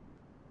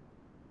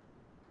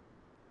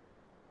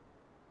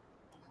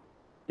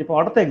 இப்போ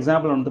அடுத்த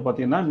எக்ஸாம்பிள் வந்து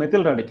பார்த்தீங்கன்னா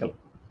methyl radical.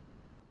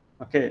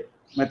 Okay,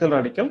 methyl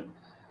radical.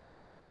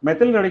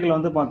 Methyl radical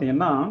வந்து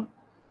பார்த்தீங்கன்னா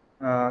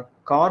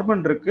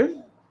கார்பன் இருக்கு,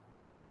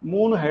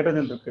 3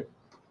 ஹைட்ரஜன் இருக்கு.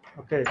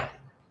 ஓகே,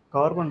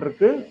 கார்பன்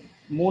இருக்கு,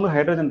 3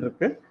 ஹைட்ரஜன்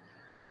இருக்கு.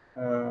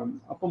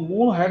 அப்போ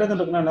 3 ஹைட்ரஜன்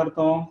இருக்குன்னா என்ன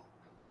அர்த்தம்,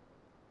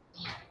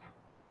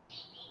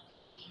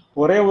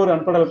 ஒரே ஒரு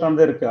அன்பேர்ட் எலக்ட்ரான்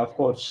தான் இருக்குது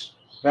அஃப்கோர்ஸ்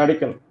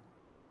ரேடிக்கல்.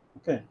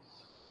 ஓகே,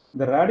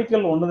 இந்த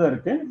ரேடிக்கல் ஒன்று தான்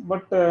இருக்குது.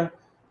 பட்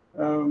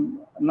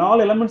 4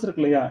 எலமெண்ட்ஸ்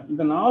இருக்கு இல்லையா,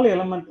 இந்த 4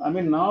 எலமெண்ட் ஐ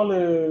மீன் 4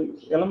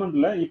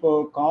 எலமெண்ட்ல இப்போ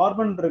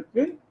கார்பன்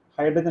இருக்கு,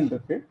 ஹைட்ரஜன்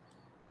இருக்கு.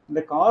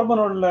 இந்த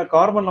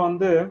கார்பனில்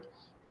வந்து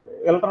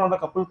எலக்ட்ரானோட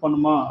கப்புள்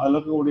பண்ணுமா, அதில்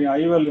இருக்கக்கூடிய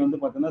ஐ வேல்யூ வந்து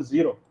பார்த்தீங்கன்னா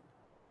 0.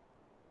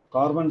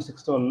 கார்பன்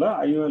 612ல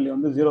ஐ வேல்யூ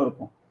வந்து 0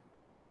 இருக்கும்.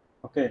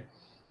 ஓகே,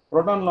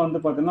 புரோட்டானில் வந்து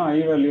பார்த்தீங்கன்னா ஐ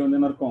வேல்யூ வந்து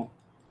என்ன இருக்கும்,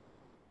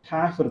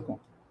 ஹாஃப் இருக்கும்.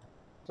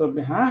 ஸோ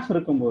இப்படி ஹாஃப்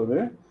இருக்கும்போது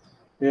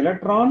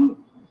எலக்ட்ரான்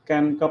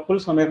கேன்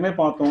கப்புள்ஸ் நம்ம ஏற்கனவே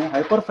பார்த்தோம்.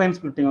 ஹைப்பர் ஃபைன்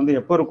ஸ்பிளிட்டிங் வந்து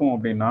எப்போ இருக்கும்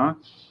அப்படின்னா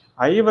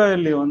ஐ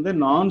வேல்யூ வந்து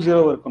நான்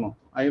ஜீரோ இருக்கணும்.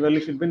 ஐ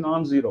வேல்யூ ஷுட் பி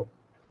நான் ஜீரோ.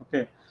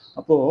 ஓகே,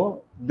 அப்போ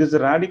this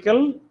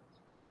radical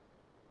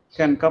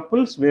can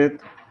couples with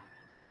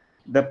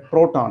the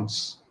protons.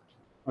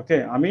 Okay,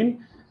 I mean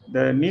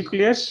the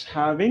nucleus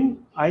having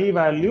I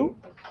value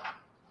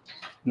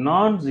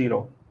நான் ஜீரோ.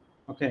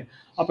 ஓகே,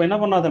 அப்போ என்ன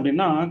பண்ணாது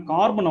அப்படின்னா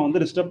கார்பனை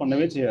வந்து டிஸ்டர்ப்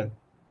பண்ணவே செய்யாது.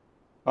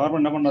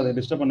 கார்பன் என்ன பண்ணாது,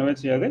 டிஸ்டர்ப் பண்ணவே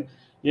செய்யாது.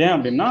 ஏன்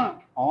அப்படின்னா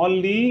all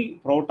the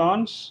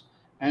protons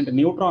and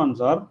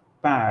neutrons R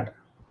bad.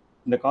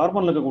 இந்த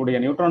கார்பனில் இருக்கக்கூடிய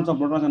நியூட்ரான்ஸ் அண்ட்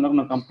ப்ரோட்டான்ஸ் என்ன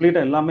பண்ணணும்,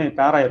 கம்ப்ளீட்டாக எல்லாமே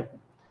பேராக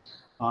இருக்கும்.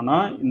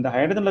 ஆனால் இந்த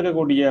ஹைட்ரஜனில்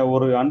இருக்கக்கூடிய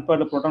ஒரு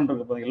அன்பேர்டு ப்ரோட்டான்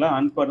இருக்கு பார்த்தீங்களா,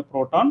 unpaired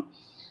proton,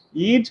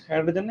 each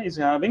hydrogen is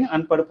having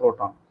unpaired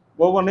proton.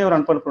 ஒவ்வொன்றே ஒரு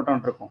அன்பேர்டு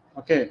ப்ரோட்டான் இருக்கும்.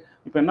 ஓகே,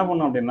 இப்போ என்ன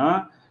பண்ணணும் அப்படின்னா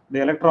தி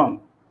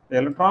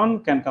electron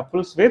can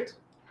couples with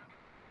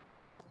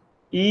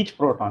each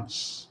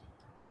protons.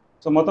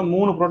 So மொத்தம்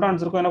 3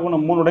 ப்ரோட்டான்ஸ் இருக்கும். என்ன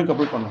பண்ணும், 3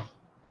 கப்புள் பண்ணும்.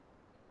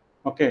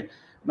 ஓகே,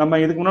 நம்ம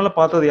இதுக்கு முன்னால்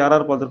பார்த்தது யார்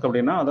பார்த்துருக்கு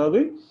அப்படின்னா, அதாவது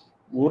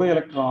ஒரு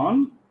எலக்ட்ரான்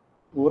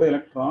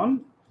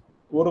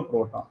ஒரு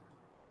ப்ரோட்டான்.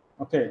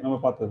 ஓகே, நம்ம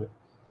பார்த்தது.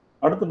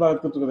 அடுத்து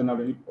பார்த்துட்டு இருக்கிறது என்ன,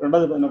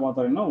 ரெண்டாவது என்ன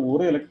பார்த்தோம் அப்படின்னா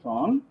ஒரு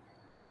எலக்ட்ரான்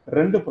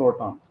 2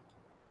 ப்ரோட்டான்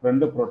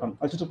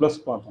H2 ப்ளஸ்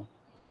பார்த்தோம்.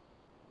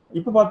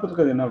 இப்போ பார்த்துட்டு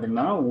இருக்கிறது என்ன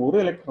அப்படின்னா ஒரு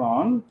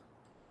எலக்ட்ரான்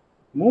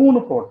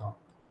 3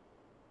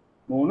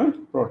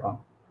 ப்ரோட்டான்.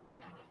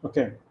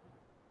 ஓகே,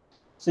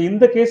 ஸோ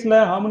இந்த கேஸில்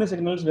how many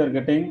signals we are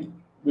getting?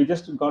 We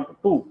just got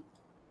 2.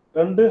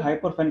 2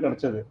 hyper fine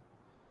கிடைச்சது.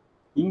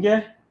 இங்கே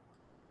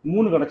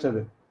 3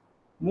 கிடைச்சது,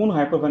 3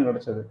 ஹைப்பர் ஃபைன்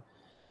கிடைச்சது.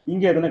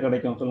 இங்கே எத்தனை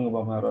கிடைக்கும் சொல்லுங்க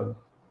பாப்பா, யாராவது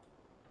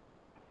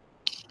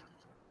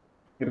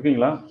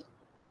இருக்கீங்களா?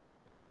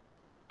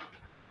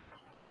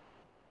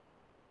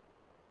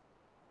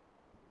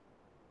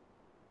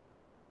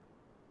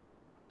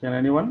 Can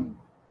anyone?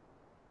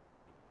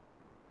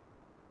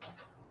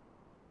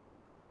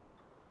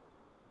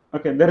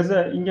 Okay, there is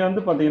a இங்கே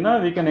வந்து பார்த்தீங்கன்னா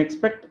we can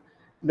expect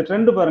இந்த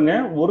ட்ரெண்ட் பாருங்க,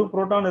 ஒரு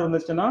புரோட்டான்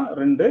இருந்துச்சுன்னா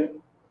 2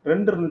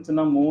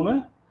 இருந்துச்சுன்னா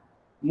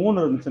 3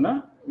 இருந்துச்சுன்னா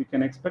we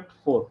can expect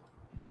 4.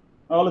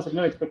 அவ்வளோ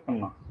சிக்னல் எக்ஸ்பெக்ட்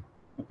பண்ணலாம்.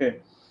 ஓகே,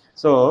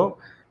 ஸோ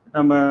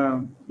நம்ம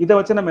இதை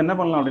வச்சு நம்ம என்ன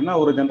பண்ணலாம் அப்படின்னா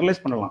ஒரு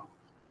ஜென்ரலைஸ் பண்ணலாம்.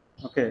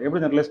 ஓகே,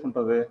 எப்படி ஜென்ரலைஸ்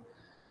பண்ணுறது?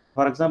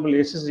 For example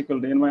S is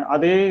equal to,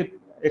 அதே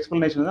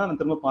எக்ஸ்பிளனேஷன் தான்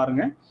திரும்ப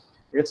பாருங்க.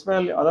 எஸ்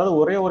வேல்யூ அதாவது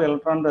ஒரே ஒரு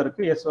எலக்ட்ரான் தான்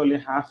இருக்குது, எஸ் வேல்யூ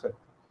ஹாஃப்.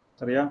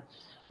 சரியா?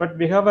 பட்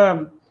வி ஹாவ்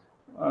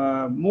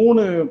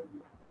 3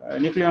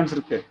 நியூக்ளியான்ஸ்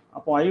இருக்கு.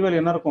 அப்போ ஐ வேல்யூ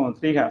என்ன இருக்கும்,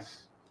 3 half.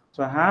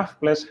 So half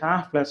plus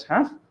half plus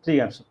half 3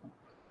 halves இருக்கும்.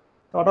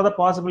 So what are the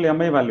possible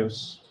Mi values?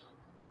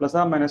 Plus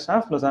R minus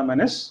half plus R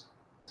minus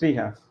 3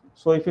 half.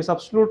 So if you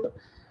substitute,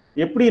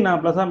 எப்படி நான்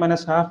plus R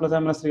minus half plus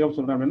R minus 3 half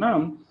சொல்கிறேன் அப்படின்னா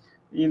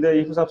இந்த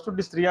if you substitute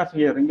this 3 half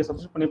here, இங்கே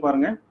substitute பண்ணி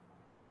பாருங்க,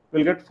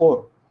 will get 4.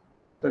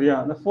 சரியா?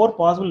 அந்த 4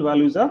 possible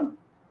values are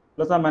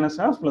plus R minus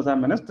half plus R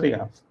minus 3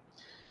 half.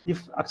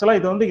 If ஆக்சுவலாக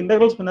இது வந்து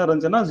இன்டெக்ரல் ஸ்பின்னர்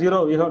இருந்துச்சுன்னா 0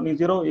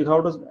 you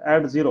have to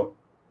add 0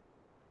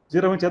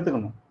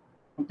 சேர்த்துக்கணும்.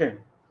 Okay,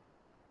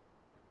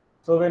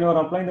 so when you are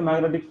applying the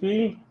magnetic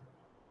field,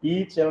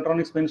 each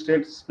electronic spin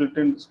state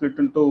split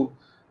into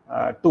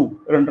 2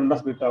 ரெண்டா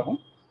split ஆகும்.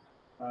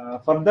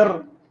 Further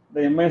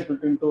the MI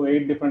split into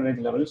 8 different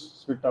range levels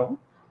split ஆகும்.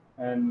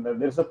 And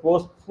there is a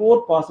 4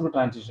 possible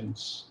transitions.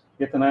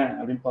 எத்தனை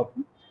அப்படின்னு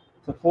பார்ப்போம்.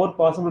 So 4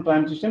 possible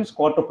transitions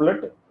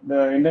quadruplet. The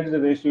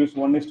intensity ratio is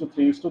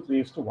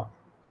 1:3:3:1.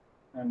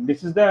 And this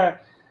is the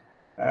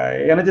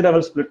energy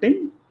level splitting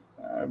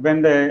when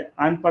the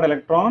unpaired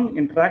electron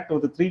interact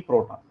with the 3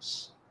 protons.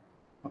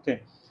 Okay,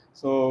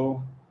 so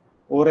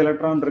ஒரு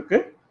electron இருக்கு,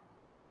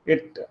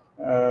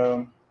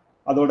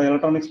 அதோட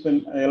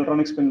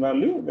electronic spin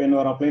value when you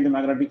are applying the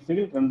magnetic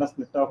field ரெண்டா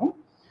split ஆகும்.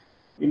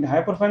 In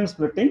hyperfine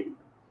splitting,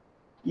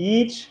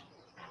 each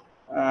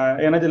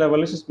energy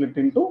level is split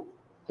into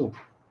 2.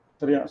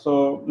 சரியா? So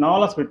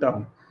 4 split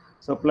ஆகும்.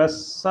 So plus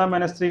R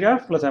minus 3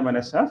 half plus R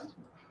minus half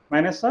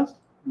minus half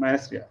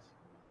minus 3 half.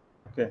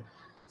 Okay,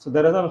 so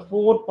there are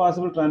 4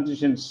 possible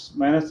transitions: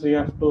 minus 3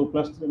 half to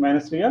plus 3,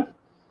 minus 3 half,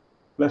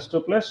 plus to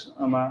plus,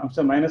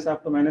 minus half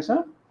to minus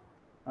half,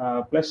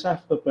 plus half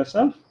to plus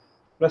half,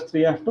 plus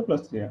 3 half to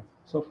plus 3 half.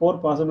 So 4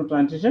 possible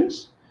transitions.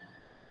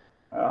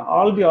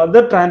 All the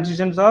other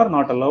transitions are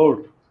not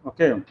allowed.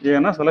 Okay,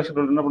 ஏன்னா selection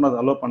rule என்ன பண்ணாது,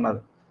 allow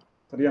பண்ணாது.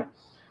 சரியா?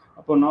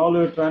 அப்போ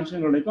 4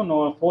 transition கிடைக்கும்,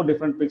 4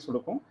 different peaks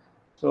கொடுக்கும்.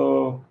 So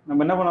நம்ம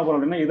என்ன பண்ண போறோம்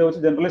அப்படின்னா இதை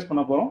வச்சு ஜென்ரலைஸ்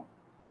பண்ண போறோம்.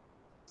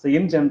 So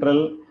in general,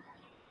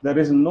 there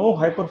is no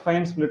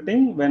hyperfine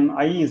splitting when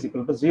I is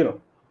equal to 0.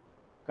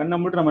 கண்ணை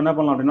மூடி நம்ம என்ன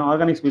பண்ணலாம் அப்படின்னா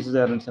ஆர்கானிக்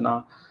ஸ்பீசிஸாக இருந்துச்சுன்னா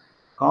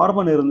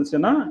கார்பன்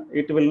இருந்துச்சுன்னா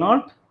it will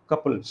not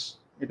couples,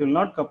 it will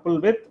not couple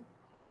with,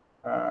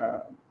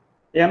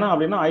 ஏன்னா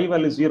அப்படின்னா ஐ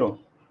வேல்யூ 0.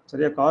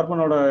 சரியா,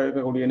 கார்பனோட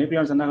இருக்கக்கூடிய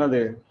நியூக்ளியான்ஸ் என்ன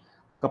ஆகாது,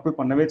 கப்புள்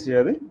பண்ணவே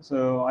செய்யாது. ஸோ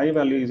ஐ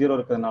வேல்யூ 0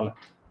 இருக்கிறதுனால.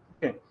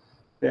 Okay,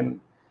 then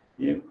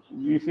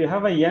if you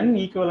have a n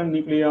equivalent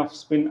nuclei of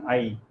spin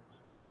I,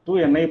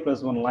 2 ni plus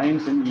 1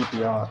 lines in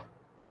EPR,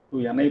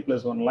 2 ni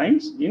plus 1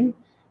 lines in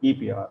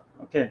EPR.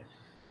 Okay,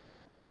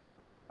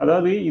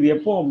 அதாவது இது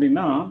எப்போ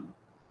அப்படின்னா,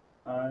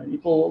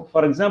 இப்போ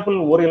ஃபார் எக்ஸாம்பிள்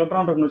ஒரு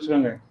எலக்ட்ரான் இருக்குன்னு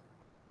வச்சுக்கோங்க,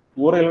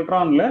 ஒரு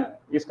எலக்ட்ரான்ல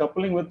is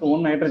coupling with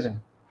 1 nitrogen.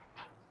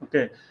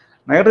 Okay,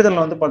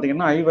 நைட்ரஜன்ல வந்து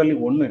பார்த்தீங்கன்னா ஐ value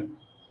 1,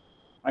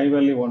 I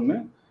value 1.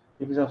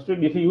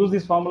 If you use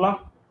this formula,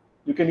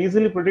 you can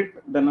easily predict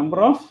the number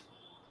of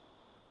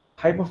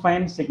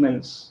hyperfine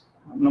signals.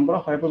 Number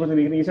of hyperfine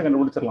signals ஈஸியாக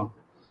கண்டுபிடிச்சிடலாம்.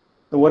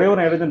 ஒரே ஒரு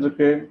நைட்ரஜன்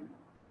இருக்கு,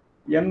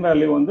 n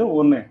வேல்யூ வந்து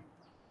 1,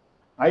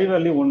 I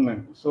value 1.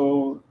 So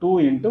 2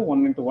 into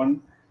 1 into 1.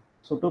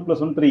 So 2 plus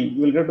 1, 3.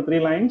 You will get to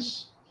 3 lines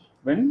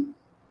when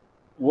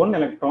one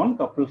electron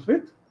couples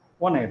with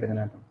one hydrogen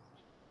atom.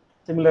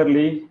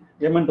 Similarly,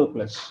 Mn2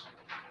 plus.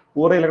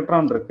 ஒரு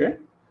electron இருக்கு,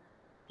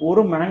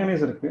 ஒரு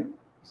manganese இருக்கு.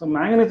 ஸோ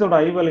மேங்கனீஸோட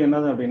ஐ வேல்யூ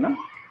என்னது அப்படின்னா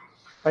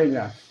 5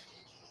 half.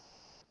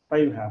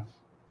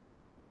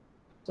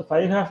 So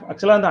 5 half.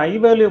 ஆக்சுவலாக அந்த ஐ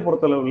value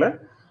பொறுத்தளவில்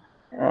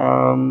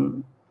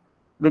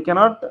we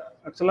cannot,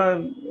 ஆக்சுவலாக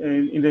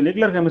இந்த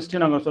நியூக்ளியர் கெமிஸ்ட்ரி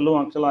நாங்கள் சொல்லுவோம்,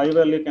 ஆக்சுவலாக ஐ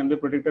value can be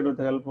predicted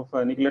with help of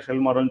nuclear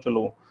shell மாடல்னு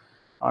சொல்லுவோம்.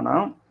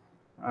 ஆனால்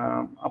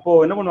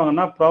அப்போது என்ன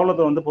பண்ணுவாங்கன்னா,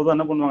 ப்ராப்ளத்தை வந்து பொதுவாக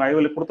என்ன பண்ணுவாங்க, ஐ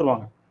வேல்யூ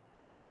கொடுத்துருவாங்க.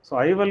 ஸோ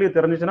ஐ வேல்யூ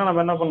தெரிஞ்சிச்சுன்னா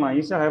நம்ம என்ன பண்ணலாம்,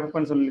 ஈஸியாக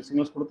ஹைப்பர்ஃபைன்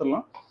சிக்னல்ஸ்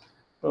கொடுத்துடலாம்.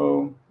 So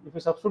if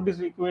you substitute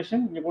this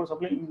equation, இங்கே கூட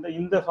சப்ளை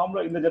இந்த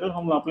ஃபார்முலா, இந்த ஜெனரல்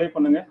ஃபார்முலா அப்ளை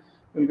பண்ணுங்க.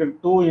 உங்களுக்கு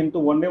 2 into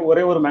 1,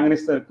 ஒரே ஒரு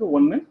மேங்கனீஸ் தான் இருக்குது,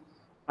 1.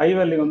 ஐ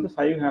வேல்யூ வந்து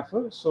 5 half.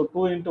 So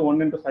 2 into 1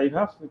 into 5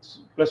 half, which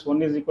plus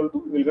 1 is equal to,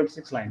 we will get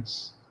 6 lines.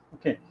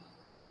 Okay.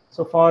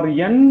 So for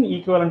n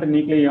equivalent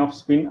nuclei of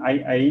spin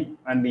II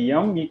and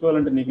m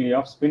equivalent nuclei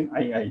of spin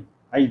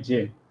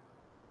Ij.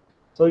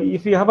 So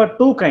if you have a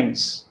 2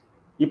 kinds,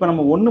 இப்போ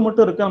நம்ம ஒன்று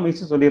மட்டும் இருக்கு, நம்ம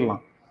ஈஸியாக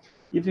சொல்லிடலாம்.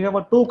 If you have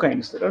a 2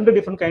 kinds, 2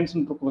 different kinds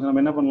இருக்கும்,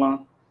 நம்ம என்ன பண்ணலாம்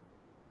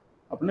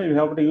அப்படின்னா,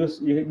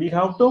 we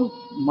have to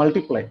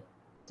multiply.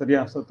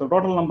 சரியா? So the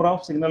total number of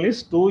signal is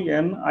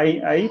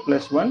 2nii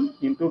plus 1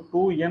 into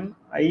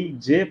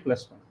 2nij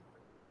plus 1.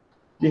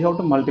 We have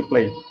to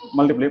multiply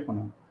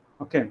பண்ணணும்.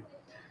 Okay.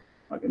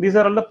 These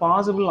are all the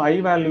possible I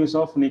values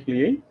of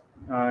nuclei.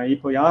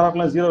 இப்போ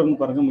யாரெல்லாம் 0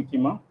 இருக்குன்னு பாருங்க.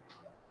 முக்கியமா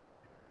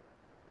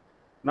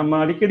நம்ம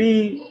அடிக்கடி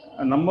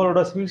நம்மளோட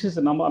ஸ்பீஷிஸ்,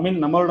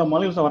 நம்மளோட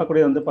மாலிகுல்ஸ்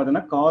வரக்கூடிய வந்து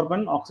பார்த்தீங்கன்னா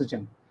கார்பன்,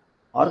 ஆக்சிஜன்.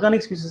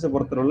 ஆர்கானிக் ஸ்பீஷிஸை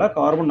பொறுத்தவரை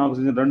கார்பன்,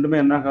 ஆக்சிஜன் ரெண்டுமே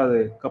என்ன ஆகாது,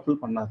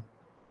 கப்புள் பண்ணாது.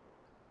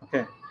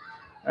 ஓகே,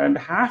 அண்ட்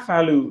ஹாஃப்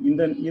வேல்யூ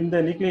இந்த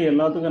நியூக்ளியை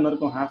எல்லாத்துக்கும் என்ன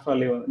இருக்கும், ஹாஃப்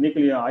வேல்யூ,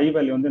 நியூக்ளியை ஐ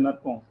வேல்யூ வந்து என்ன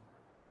இருக்கும்,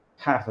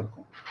 ஹாஃப்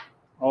இருக்கும்.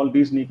 All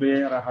these நியூக்ளியை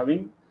are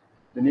having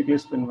the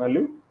nuclear spin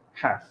value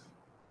half.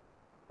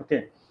 Okay,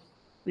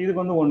 இதுக்கு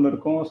வந்து 1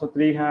 இருக்கும். So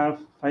 3 half,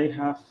 5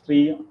 half,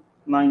 3.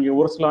 நான் இங்கே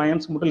ஒரு சில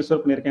அயன்ஸ் மட்டும் லிஸ்ட்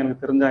அவுட் பண்ணியிருக்கேன்,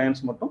 எனக்கு தெரிஞ்ச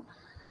அயன்ஸ் மட்டும்.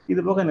 இது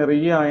போக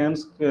நிறைய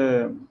அயன்ஸ்க்கு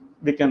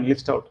தி கேன்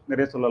லிஸ்ட் அவுட்,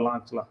 நிறைய சொல்லலாம்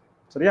ஆக்சுவலாக.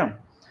 சரியா?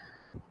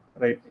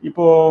 ரைட்.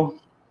 இப்போது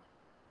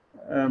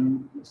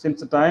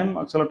சின்ஸ் டைம்,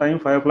 ஆக்சுவலாக டைம்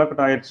 5 o'clock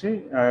ஆயிடுச்சு.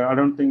 ஐ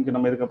டோன்ட் திங்க்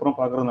நம்ம இதுக்கப்புறம்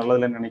பார்க்குறது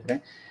நல்லதில்லைன்னு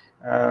நினைக்கிறேன்.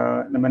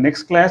 நம்ம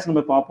நெக்ஸ்ட் கிளாஸ்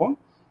நம்ம பார்ப்போம்.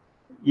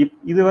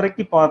 இது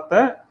வரைக்கும்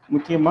பார்த்த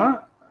முக்கியமாக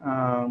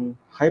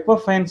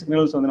ஹைப்பர்ஃபைன்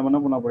சிக்னல்ஸ் வந்து நம்ம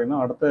என்ன பண்ணோம் அப்படின்னா,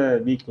 அடுத்த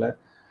வீக்கில்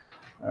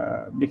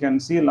we can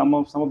see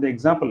some of the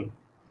example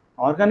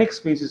organic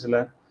species-ல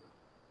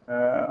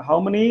how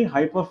many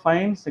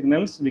hyperfine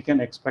signals we can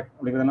expect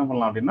அப்படிங்கிறது என்ன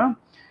பண்ணலாம் அப்படின்னா,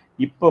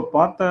 இப்போ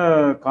பார்த்த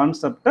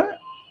கான்செப்டை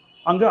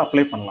அங்கே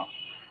அப்ளை பண்ணலாம்.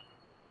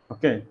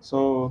 Okay, so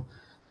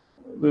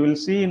we will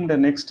see in the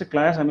next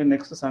class,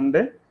 next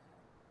Sunday.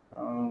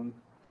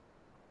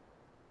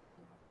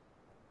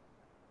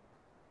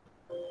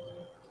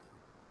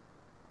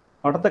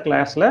 அடுத்த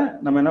கிளாஸில்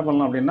நம்ம என்ன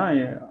பண்ணலாம் அப்படின்னா,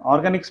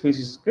 ஆர்கானிக்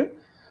ஸ்பீசிஸ்க்கு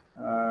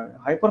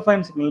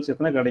ஹைப்பர்ஃபைன் சிக்னல்ஸ்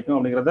எத்தனை கிடைக்கும்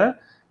அப்படிங்கிறத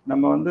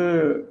நம்ம வந்து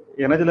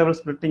எனர்ஜி லெவல்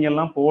ஸ்ப்ளிட்டிங்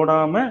எல்லாம்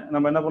போடாமல்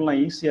நம்ம என்ன பண்ணலாம்,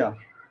 ஈஸியாக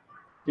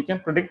we can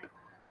predict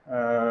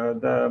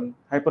the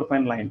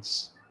hyperfine lines.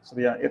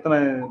 சரியா? எத்தனை,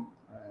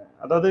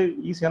 அதாவது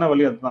ஈஸியான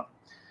வழி அதுதான்.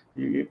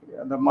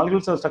 அந்த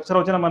மாலிகுல்ஸ் ஸ்ட்ரக்சரை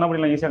வச்சு நம்ம என்ன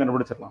பண்ணலாம், ஈஸியாக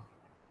கண்டுபிடிச்சிடலாம்.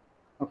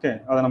 ஓகே,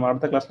 அதை நம்ம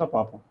அடுத்த கிளாஸில்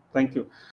பார்ப்போம். தேங்க்யூ.